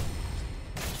realize.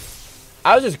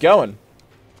 I was just going.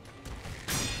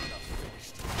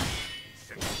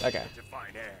 Okay.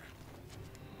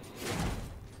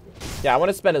 Yeah, I want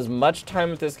to spend as much time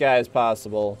with this guy as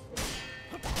possible.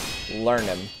 Learn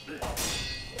him.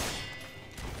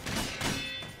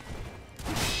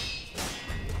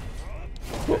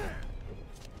 Whoop.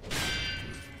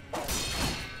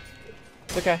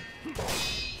 It's okay.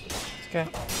 It's okay.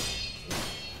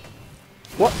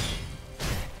 What?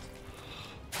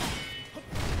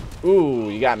 Ooh,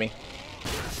 you got me.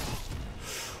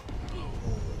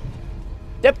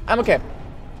 Yep, I'm okay.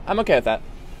 I'm okay with that.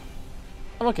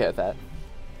 I'm okay with that.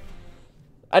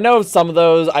 I know some of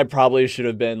those I probably should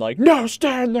have been like, no,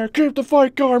 stand there, keep the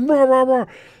fight going, rah, rah, rah.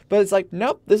 But it's like,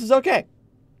 nope, this is okay.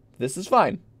 This is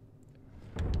fine.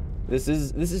 This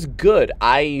is good.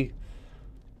 I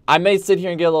may sit here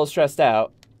and get a little stressed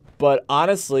out, but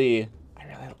honestly, I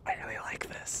really like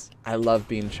this. I love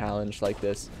being challenged like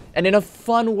this. And in a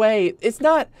fun way. He's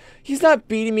not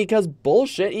beating me because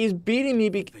bullshit. He's beating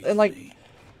me and like,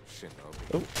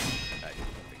 oh.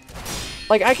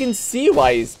 Like, I can see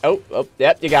why he's... Oh,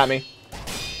 yep, you got me.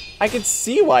 I can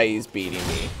see why he's beating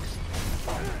me.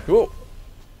 Ooh.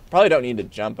 Probably don't need to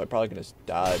jump. I probably can just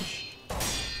dodge.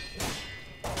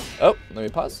 Oh, let me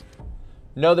pause.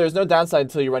 No, there's no downside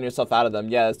until you run yourself out of them.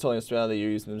 Yeah, that's totally understandable that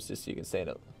you're using them just so you can stay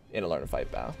in a learn to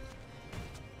fight battle.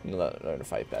 Learn to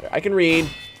fight better. I can read.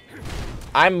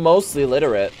 I'm mostly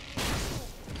literate.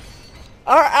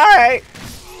 Alright.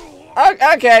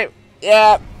 Okay.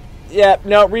 Yeah.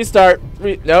 No, restart.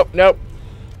 Nope.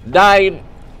 Died.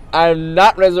 I'm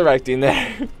not resurrecting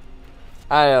there.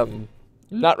 I am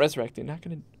not resurrecting. Not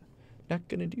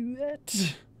gonna do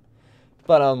that.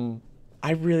 But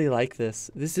I really like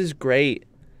this. This is great.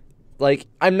 Like,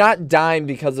 I'm not dying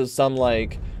because of some,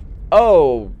 like,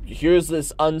 oh, here's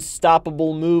this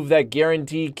unstoppable move that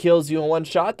guaranteed kills you in one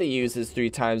shot that uses 3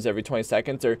 times every 20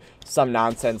 seconds or some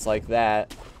nonsense like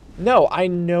that. No, I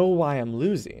know why I'm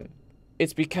losing.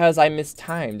 It's because I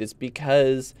mistimed. It's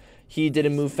because he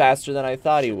didn't move faster than I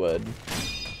thought he would.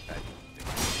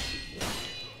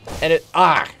 And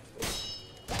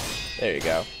there you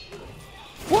go.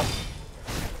 What?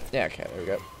 Yeah, okay, there we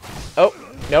go. Oh,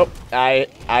 nope. I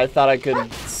thought I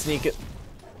could sneak it.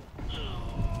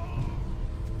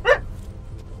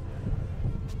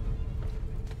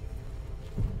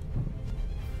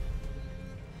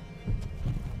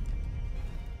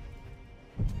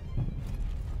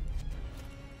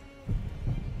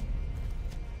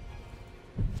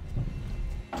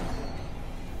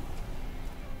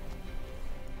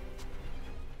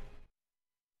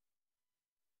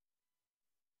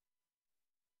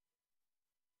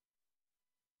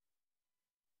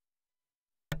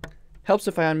 Helps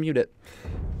if I unmute it.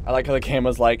 I like how the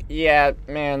camera's like, yeah,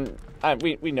 man,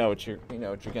 we know what you're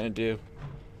gonna do.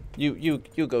 You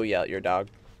go yell at your dog.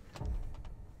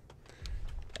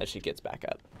 As she gets back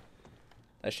up.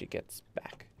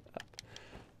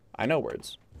 I know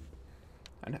words.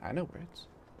 I know words.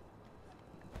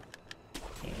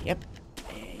 Yep.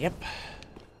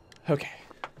 Okay.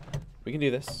 We can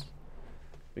do this.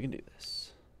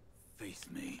 Face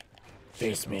me.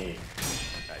 Face me.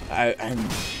 I'm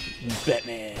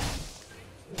Batman.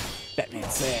 Batman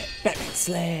Slash.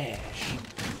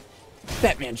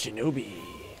 Batman Shinobi.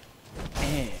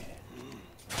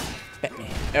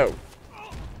 Batman. Oh.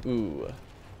 Ooh.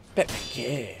 Batman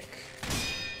Kick.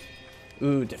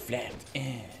 Ooh, Deflect.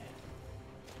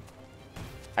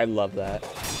 I love that.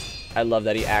 I love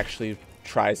that he actually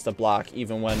tries to block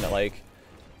even when, like,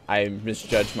 I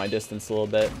misjudge my distance a little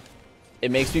bit.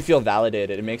 It makes me feel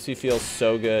validated. It makes me feel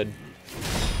so good.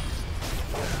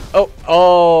 I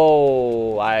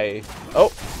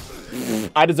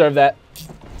deserve that.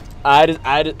 I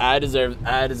deserve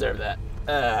that.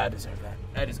 That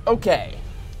is okay.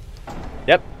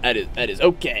 Yep, that is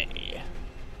okay.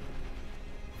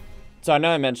 So I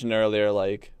know I mentioned earlier,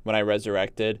 like, when I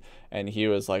resurrected, and he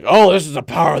was like, oh, this is the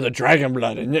power of the dragon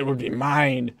blood, and it would be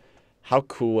mine. How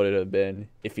cool would it have been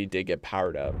if he did get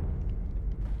powered up?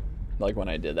 Like, when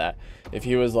I did that. If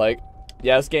he was like,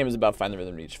 yeah, this game is about finding the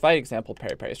rhythm in each fight. Example,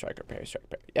 parry, parry, striker, parry, strike,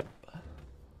 parry.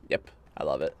 Yep. I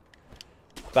love it.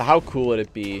 But how cool would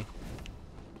it be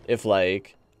if,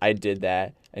 like, I did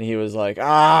that, and he was like,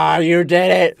 ah, you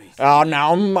did it. Oh,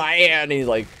 now man. And he's,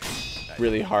 like,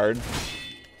 really hard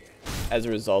as a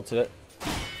result of it.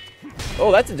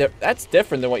 Oh, that's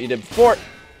different than what you did before.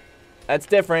 That's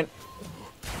different.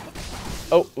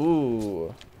 Oh,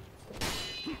 ooh.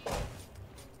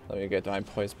 Let me get my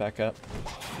poise back up.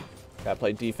 Gotta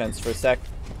play defense for a sec.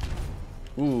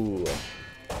 Ooh.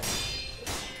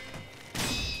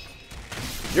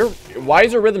 Why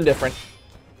is your rhythm different?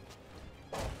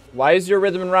 Why is your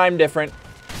rhythm and rhyme different?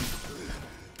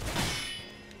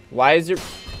 Why is your...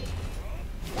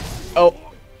 Oh.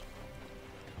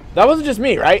 That wasn't just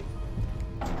me, right?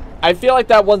 I feel like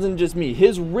that wasn't just me.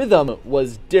 His rhythm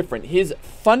was different. His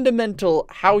fundamental,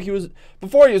 how he was...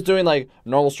 Before he was doing, like,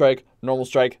 normal strike,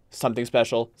 something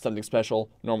special,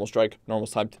 normal strike, normal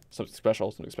type, something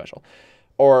special.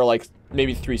 Or, like,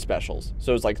 maybe 3 specials.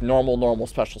 So it's like normal,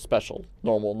 special,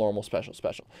 normal,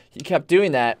 special. He kept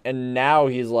doing that, and now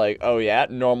he's like, oh yeah,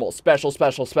 normal, special. It's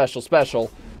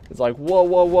like,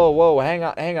 whoa, hang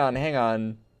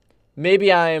on.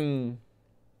 Maybe I'm...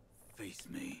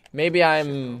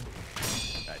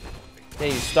 Yeah,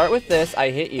 you start with this,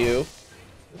 I hit you.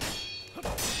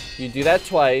 You do that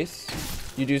twice.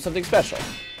 You do something special.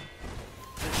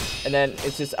 And then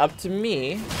it's just up to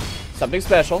me. Something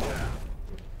special.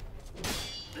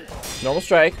 Normal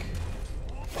strike.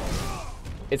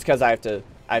 It's because I have to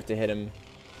hit him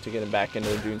to get him back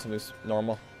into doing something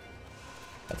normal.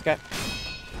 That's okay.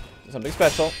 Something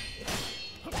special.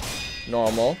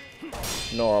 Normal.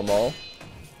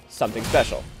 Something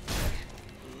special.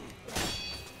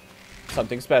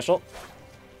 Something special.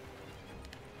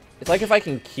 It's like if I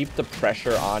can keep the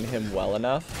pressure on him well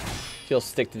enough, he'll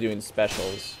stick to doing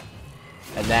specials.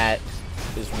 And that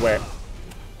is where...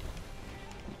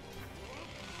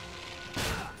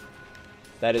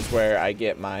 That is where I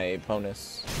get my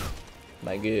bonus.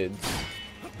 My goods.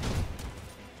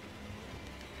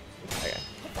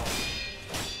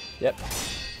 Yep.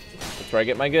 That's where I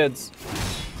get my goods.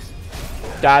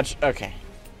 Dodge. Okay.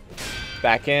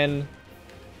 Back in.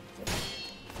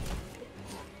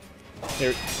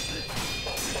 Here.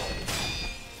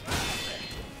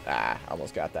 Ah,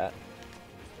 almost got that.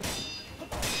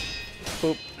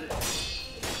 Boop.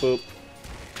 Boop.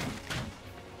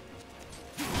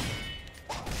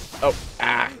 Oh,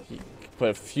 ah. He put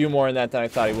a few more in that than I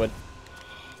thought he would.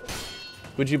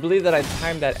 Would you believe that I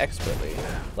timed that expertly?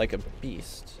 Like a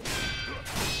beast.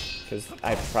 Because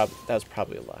that was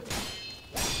probably a luck.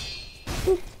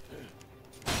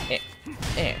 Eh.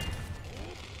 Eh.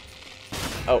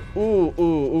 Oh, ooh,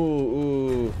 ooh,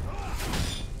 ooh, ooh.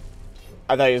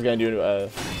 I thought he was going to do a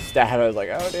stab. I was like,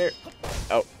 oh dear.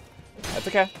 Oh, that's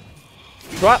okay.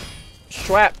 Schwap.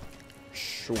 Schwap.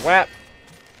 Schwap.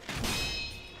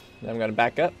 Then I'm going to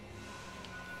back up.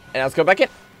 And let's go back in.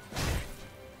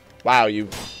 Wow,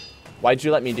 why'd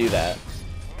you let me do that?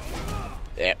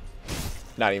 Yeah.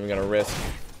 Not even going to risk.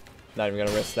 Not even going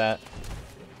to risk that.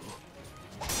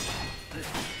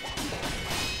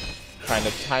 Trying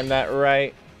to time that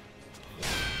right.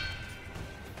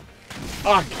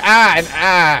 Oh, God.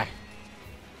 Ah.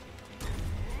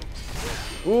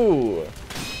 Ooh.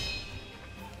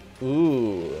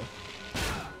 Ooh.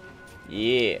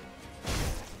 Yeah.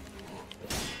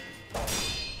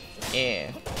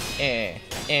 Eh. Eh.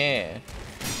 Eh.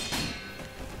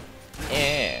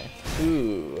 Eh.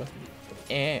 Ooh.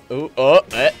 Eh. Ooh. Oh.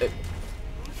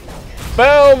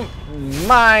 Boom.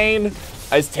 Mine.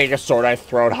 I just take a sword, I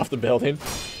throw it off the building.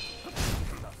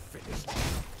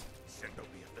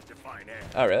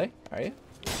 Oh, really? Are you?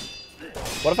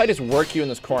 What if I just work you in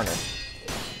this corner?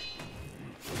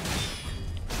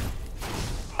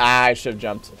 Ah, I should have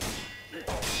jumped.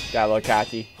 Got a little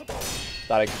cocky.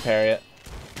 Thought I could parry it.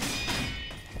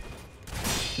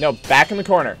 No, back in the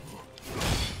corner.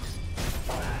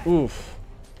 Oof.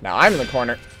 Now I'm in the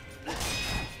corner.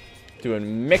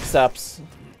 Doing mix-ups.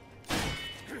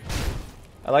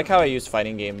 I like how I use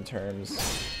fighting game terms.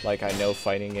 Like I know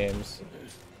fighting games.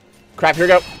 Crap, here we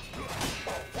go.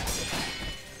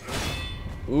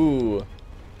 Ooh.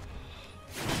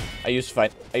 I use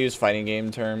fighting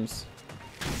game terms.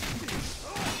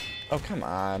 Oh, come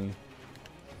on.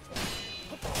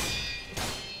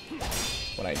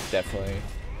 When I definitely...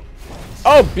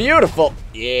 Oh, beautiful!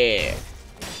 Yeah.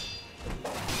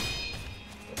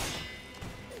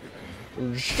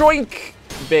 Joink!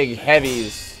 Big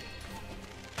heavies.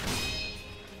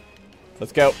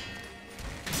 Let's go.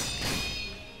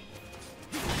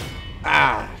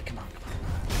 Ah, come on,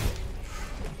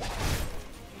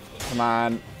 come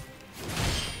on.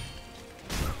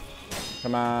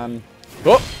 Come on.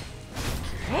 Oh!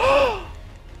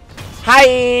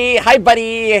 Hi,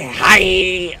 buddy.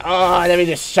 Hi. Oh, let me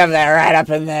just shove that right up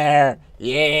in there.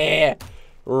 Yeah.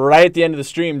 Right at the end of the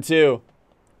stream, too.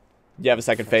 You have a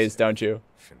second phase, don't you?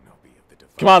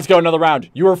 Come on, let's go another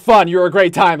round. You were fun. You were a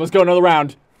great time. Let's go another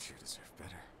round.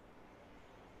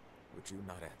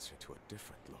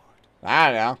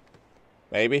 I don't know.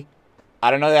 Maybe.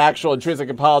 I don't know the actual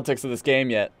intrinsic politics of this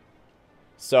game yet.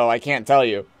 So I can't tell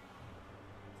you.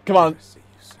 Come on.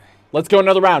 Let's go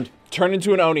another round. Turn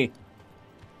into an Oni.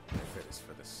 If it is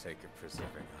for the sake of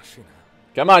preserving Ashina.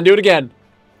 Come on, do it again.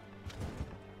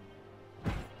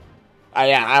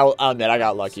 Yeah, I'll admit I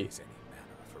got lucky.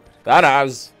 I'll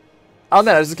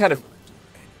admit I was just kind of...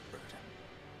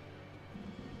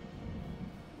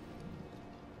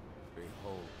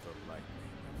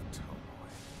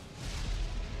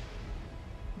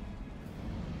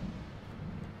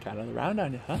 Got another round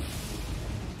on you, huh?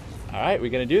 All right,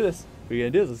 we're gonna do this. We're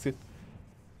gonna do this.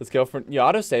 Let's go for you.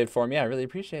 Auto-saved for me. I really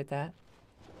appreciate that.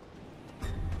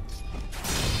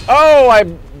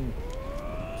 Oh,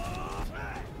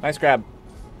 nice grab.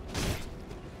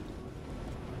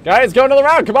 Guys, go another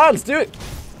round. Come on, let's do it.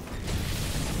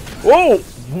 Whoa!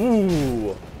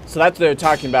 Ooh. So that's what they're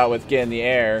talking about with getting the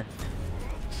air.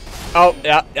 Oh,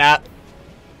 yeah, yeah.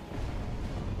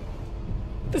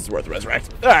 This is worth the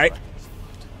resurrect. All right.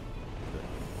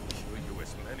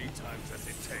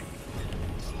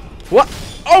 What?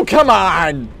 Oh, come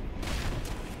on!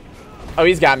 Oh,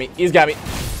 he's got me. He's got me.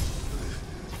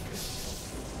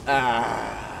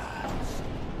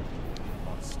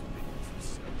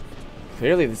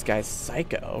 Clearly, this guy's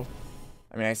psycho.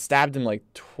 I mean, I stabbed him like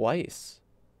twice.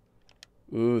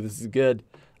 Ooh, this is good.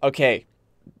 Okay.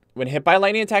 When hit by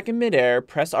lightning attack in midair,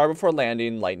 press R before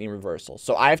landing, lightning reversal.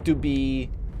 So I have to be...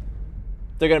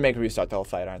 They're going to make me restart the whole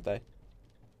fight, aren't they?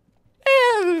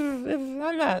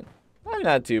 I'm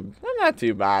not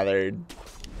too bothered.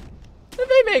 If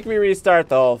they make me restart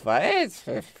the whole fight, it's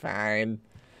fine.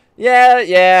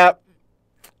 Yeah.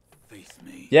 Face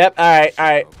me. Yep,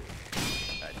 alright.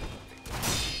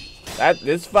 That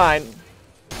is fine.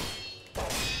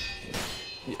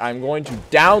 I'm going to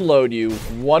download you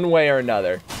one way or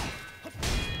another.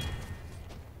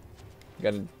 I'm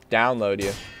gonna download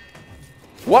you.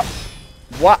 What?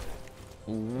 What?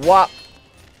 What?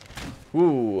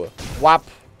 Ooh. Wop.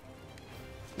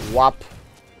 Wop.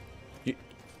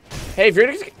 Hey, if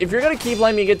you're gonna keep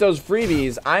letting me get those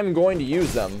freebies, I'm going to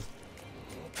use them.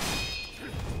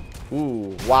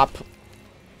 Ooh. Wop.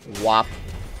 Wop.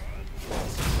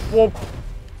 Whoop.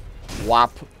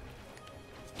 Wop.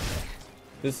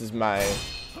 This is my...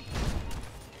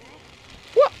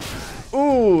 What?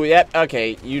 Ooh, yep,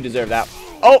 okay, you deserve that.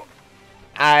 Oh!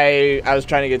 I was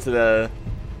trying to get to the...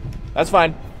 That's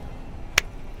fine.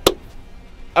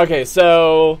 Okay,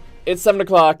 so it's 7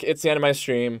 o'clock. It's the end of my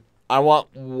stream. I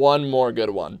want one more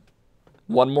good one.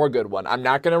 One more good one. I'm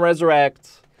not gonna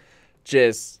resurrect.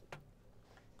 Just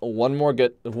one more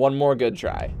good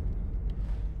try.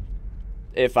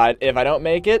 If I don't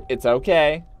make it, it's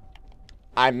okay.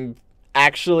 I'm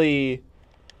actually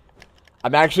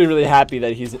really happy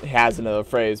that he has another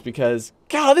phrase because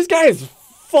God, this guy is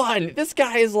fun. This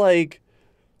guy is like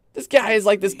this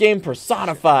game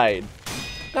personified.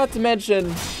 Not to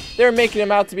mention, they're making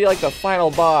him out to be like the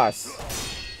final boss.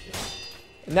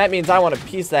 And that means I want a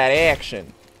piece of that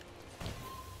action.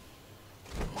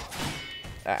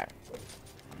 Alright.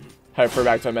 Refer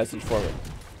back to my message for me.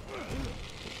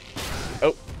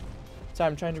 Oh. Sorry,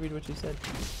 I'm trying to read what you said.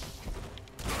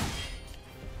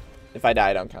 If I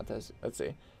die, I don't count this. Let's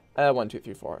see. 1, 2,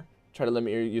 3, 4. Try to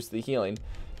limit your use of the healing.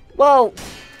 Well,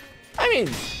 I mean,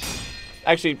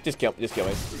 actually, just kill me.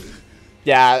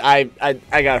 Yeah,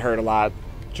 I got hurt a lot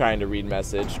trying to read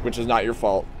message, which is not your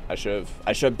fault. I should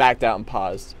have backed out and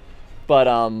paused. But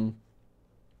I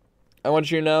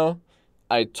want you to know,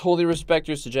 I totally respect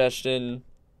your suggestion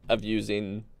of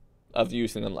using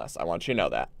them less. I want you to know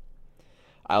that.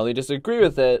 I only disagree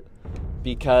with it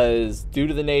because due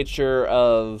to the nature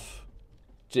of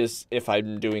just if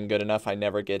I'm doing good enough, I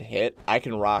never get hit. I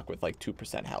can rock with like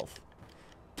 2% health.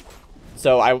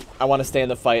 So I want to stay in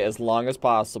the fight as long as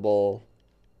possible.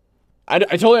 I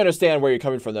totally understand where you're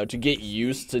coming from though, to get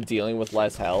used to dealing with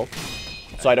less health,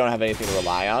 so I don't have anything to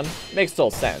rely on. Makes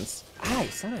total sense. Ah,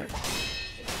 son of a...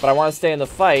 But I want to stay in the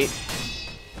fight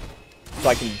so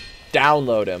I can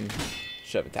download him.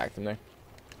 Should have attacked him there.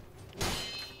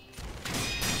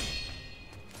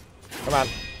 Come on.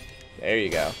 There you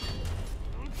go.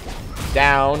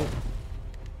 Down.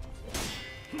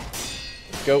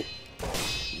 Go.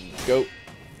 Go.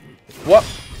 Whoop.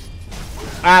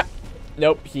 Ah.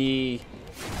 Nope.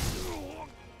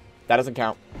 That doesn't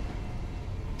count.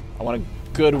 I want a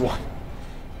good one.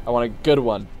 I want a good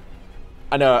one.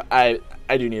 I know I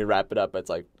do need to wrap it up, but it's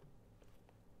like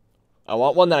I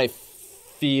want one that I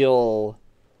feel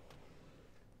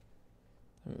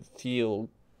good.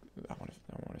 I want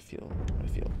to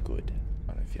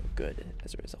feel good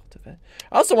as a result of it.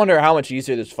 I also wonder how much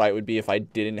easier this fight would be if I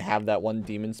didn't have that one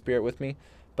demon spirit with me.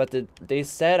 But they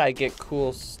said I get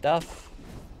cool stuff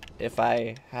if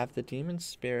I have the demon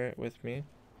spirit with me,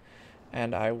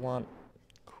 and I want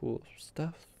cool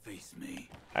stuff. Face me.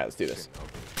 All right, let's do this.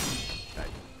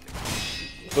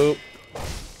 Boop.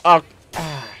 Oh,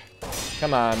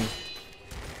 come on.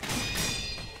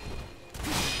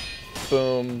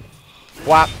 Boom.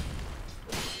 Whop.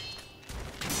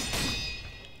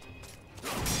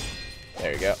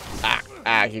 There you go.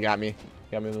 He got me.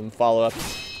 Got me with the follow-up.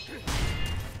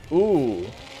 Ooh.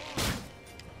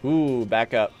 Ooh,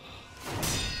 back up.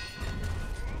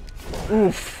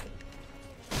 Oof.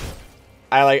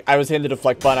 I was hitting the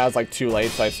deflect button. I was like too late,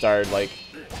 so I started like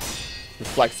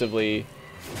reflexively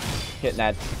hitting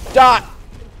that dot.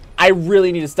 I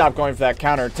really need to stop going for that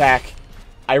counterattack.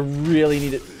 I really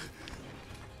need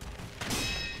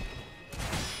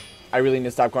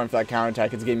to stop going for that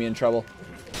counterattack. It's getting me in trouble.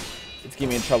 It's getting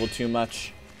me in trouble too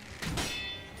much.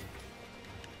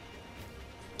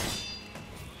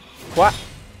 What?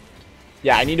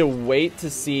 Yeah, I need to wait to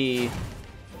see,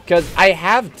 because I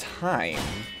have time.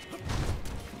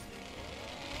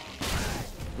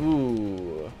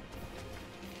 Ooh.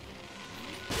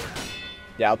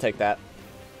 Yeah, I'll take that.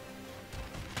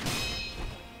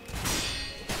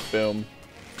 Boom.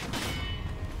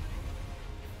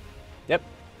 Yep.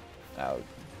 I'll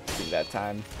give that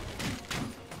time.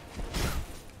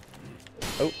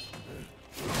 Oh.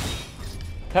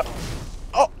 Yep.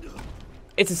 Oh!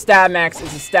 It's a stab, Max.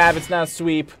 It's a stab. It's not a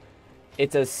sweep.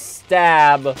 It's a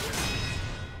stab.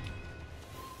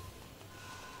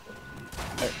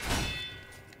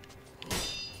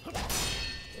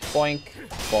 Boink,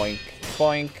 boink,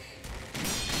 boink.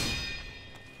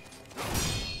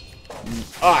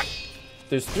 Ah!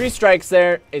 There's 3 strikes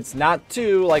there. It's not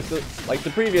 2 like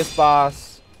the previous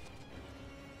boss.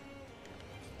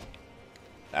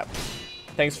 Oh.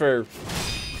 Thanks for...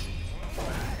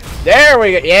 There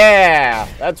we go. Yeah!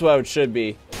 That's what it should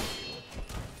be.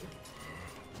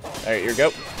 Alright, here we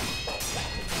go.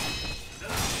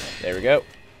 There we go.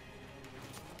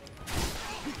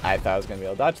 I thought I was going to be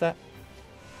able to dodge that.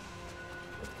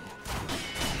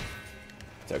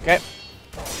 It's okay.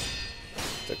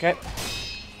 It's okay.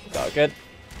 It's all good.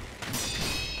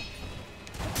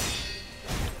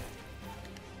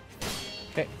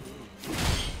 Okay.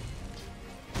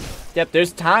 Yep,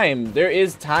 there's time. There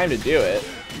is time to do it.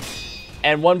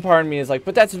 And one part of me is like,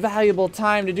 but that's valuable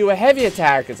time to do a heavy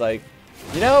attack. It's like,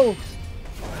 you know,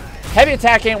 heavy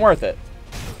attack ain't worth it.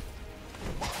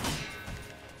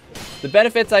 The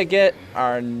benefits I get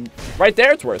are right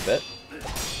there. It's worth it.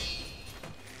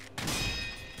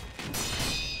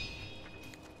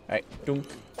 All right, dunk.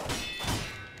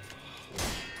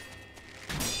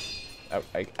 Oh,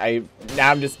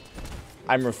 now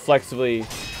I'm reflexively.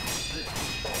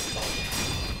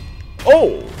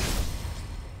 Oh,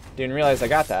 didn't realize I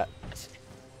got that.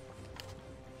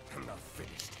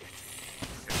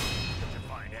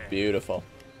 Beautiful.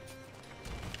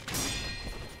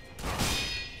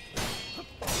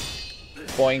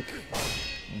 Boink.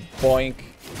 Boink.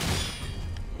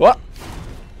 What?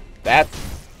 That's...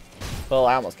 Well,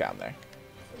 I almost got him there.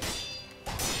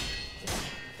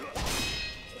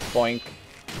 Boink.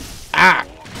 Ah!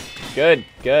 Good,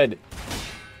 good.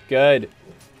 Good.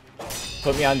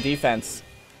 Put me on defense.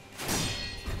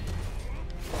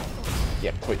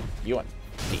 Yeah, put you on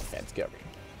defense. Get over here.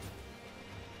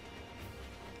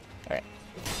 Alright.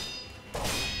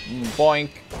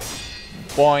 Boink.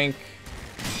 Boink.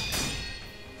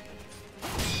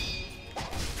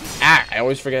 Ah! I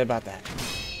always forget about that.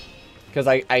 Because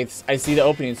I see the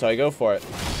opening, so I go for it.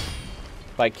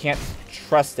 But I can't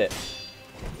trust it.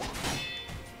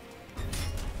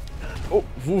 Oh,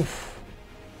 oof.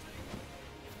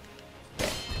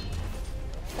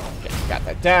 Okay, got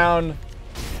that down.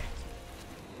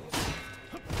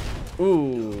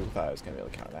 Ooh, thought I was gonna be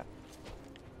able to counter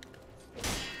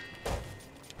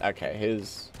that. Okay,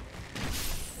 his.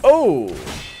 Oh,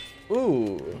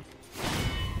 ooh,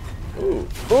 ooh,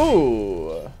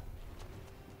 ooh.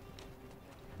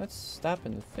 Let's stop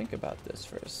and think about this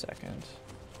for a second.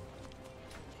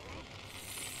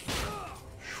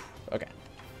 Okay.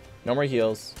 No more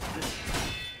heals.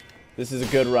 This is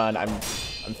a good run. I'm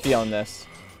feeling this.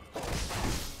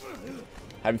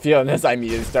 I'm feeling this. I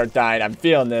immediately start dying. I'm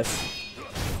feeling this.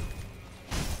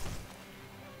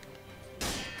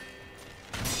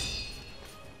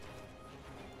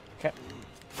 Okay.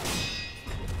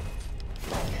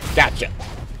 Gotcha.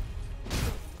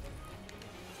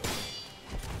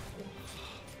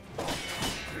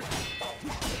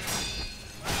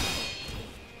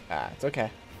 Ah, it's okay.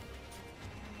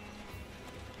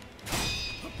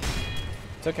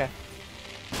 It's okay.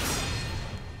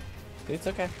 It's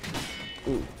okay.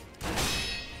 Ooh.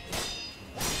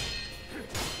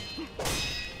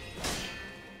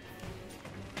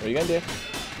 What are you gonna do?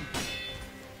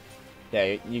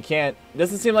 Yeah, you can't.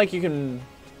 Doesn't seem like you can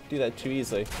do that too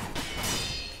easily.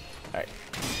 Alright.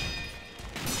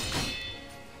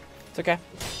 It's okay.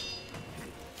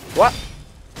 What?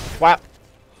 Whap.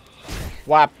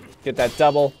 Whap. Get that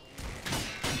double.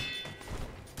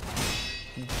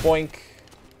 Boink.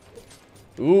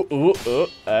 Ooh, ooh, ooh.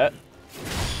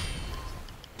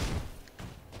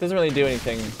 Doesn't really do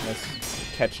anything that's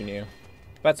catching you.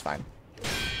 That's fine.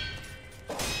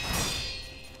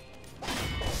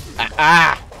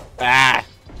 Ah!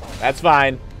 That's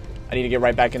fine. I need to get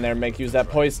right back in there and use that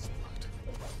poise.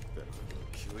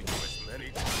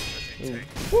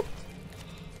 Whoop.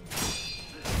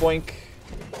 Boink.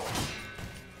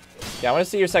 Yeah, I want to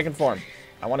see your second form.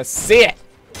 I want to see it.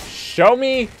 Show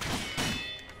me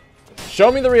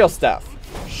the real stuff.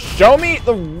 Show me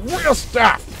the real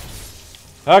stuff.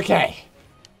 Okay.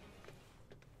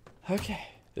 Okay.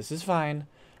 This is fine.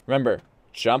 Remember,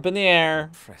 jump in the air,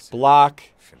 block,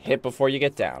 hit before you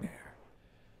get down.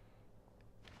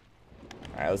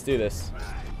 Alright, let's do this.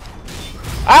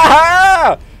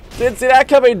 Aha! Didn't see that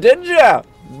coming, did ya?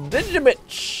 Did ya,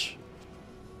 bitch?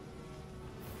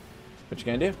 What you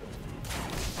gonna do?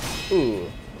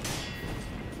 Ooh.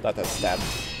 Thought that stabbed.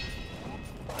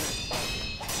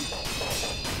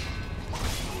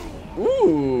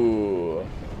 Ooh.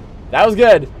 That was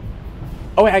good.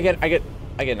 Oh wait, I get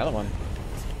another one.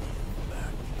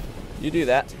 You do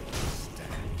that.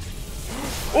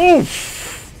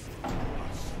 Oof.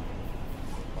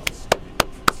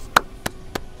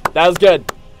 That was good.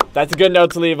 That's a good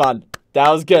note to leave on. That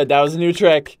was good. That was a new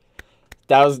trick.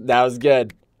 That was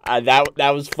good.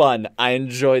 That was fun. I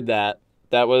enjoyed that.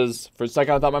 That was, for a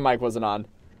second I thought my mic wasn't on.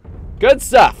 Good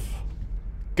stuff.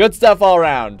 Good stuff all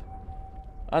around.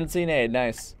 Unseen aid,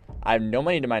 nice. I have no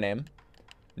money to my name.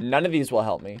 None of these will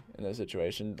help me in this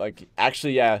situation. Like,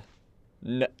 actually, yeah.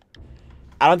 No,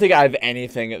 I don't think I have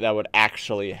anything that would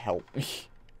actually help me.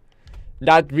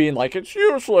 Not being like, it's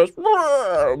useless.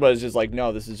 But it's just like,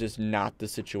 no, this is just not the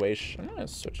situation. I'm going to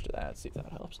switch to that, see if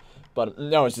that helps. But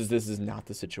no, it's just, this is not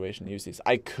the situation to use these.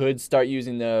 I could start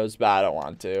using those, but I don't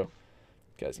want to.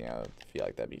 Because, you know, I feel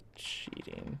like that'd be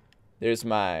cheating. There's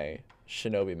my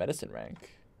Shinobi medicine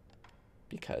rank.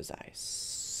 Because I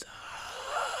suck.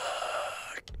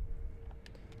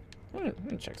 I'm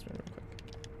gonna check something real quick.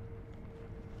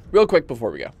 Real quick before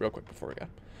we go.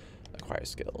 Acquire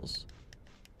skills.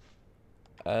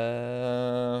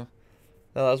 The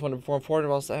last one to perform forward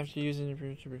whilst after using.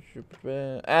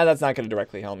 That's not gonna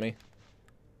directly help me.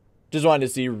 Just wanted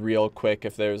to see real quick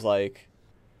if there's like.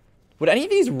 Would any of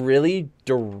these really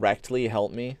directly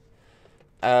help me?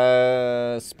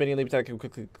 Spinning leap attack can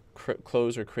quickly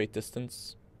close or create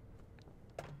distance.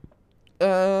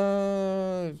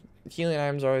 Healing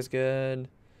items are always good.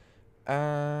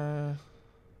 I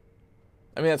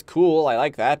mean, that's cool. I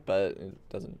like that, but it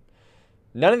doesn't.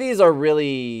 None of these are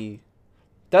really.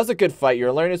 That's a good fight. You're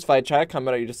a learner's fight. Try to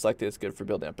combat. You just select it. It's good for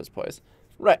building up his poise.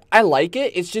 Right. I like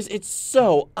it. It's just, it's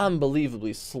so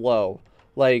unbelievably slow.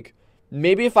 Like,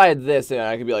 maybe if I had this, and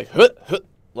I could be like,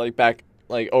 like back,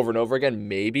 like over and over again,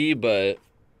 maybe, but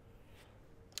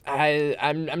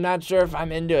I'm not sure if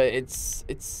I'm into it.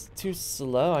 It's too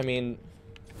slow. I mean,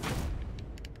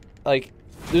 like,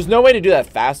 there's no way to do that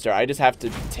faster. I just have to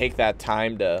take that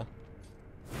time to.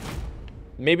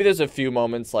 Maybe there's a few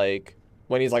moments like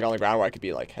when he's like on the ground where I could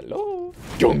be like, hello,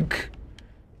 dunk.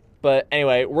 But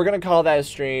anyway, we're gonna call that a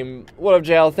stream. What up,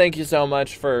 Jail? Thank you so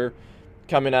much for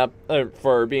coming up,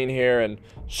 for being here and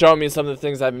showing me some of the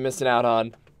things I've been missing out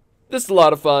on. This is a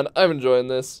lot of fun. I'm enjoying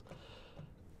this.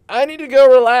 I need to go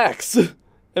relax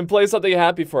and play something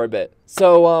happy for a bit.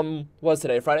 So, what's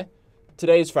today? Friday?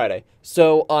 Today's Friday.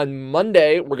 So, on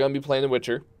Monday, we're going to be playing The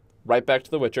Witcher. Right back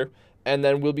to The Witcher. And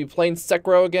then we'll be playing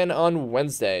Sekiro again on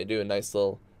Wednesday. Do a nice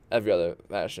little every other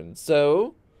fashion.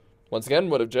 So, once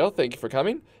again, what up, Jill? Thank you for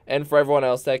coming. And for everyone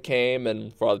else that came,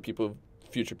 and for all the people,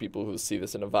 future people who see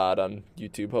this in a VOD on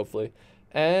YouTube, hopefully.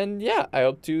 And yeah, I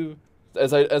hope to,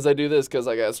 as I do this, because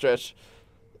I got to stretch.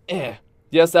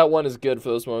 Yes, that one is good for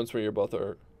those moments where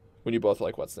when you both are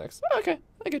like, what's next? Okay,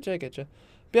 I get you.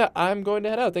 But yeah, I'm going to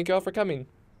head out. Thank you all for coming.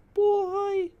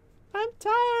 Boy, I'm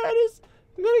tired.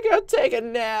 I'm going to go take a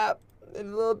nap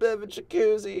in a little bit of a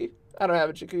jacuzzi. I don't have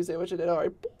a jacuzzi. I wish I did. All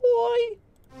right,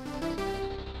 boy.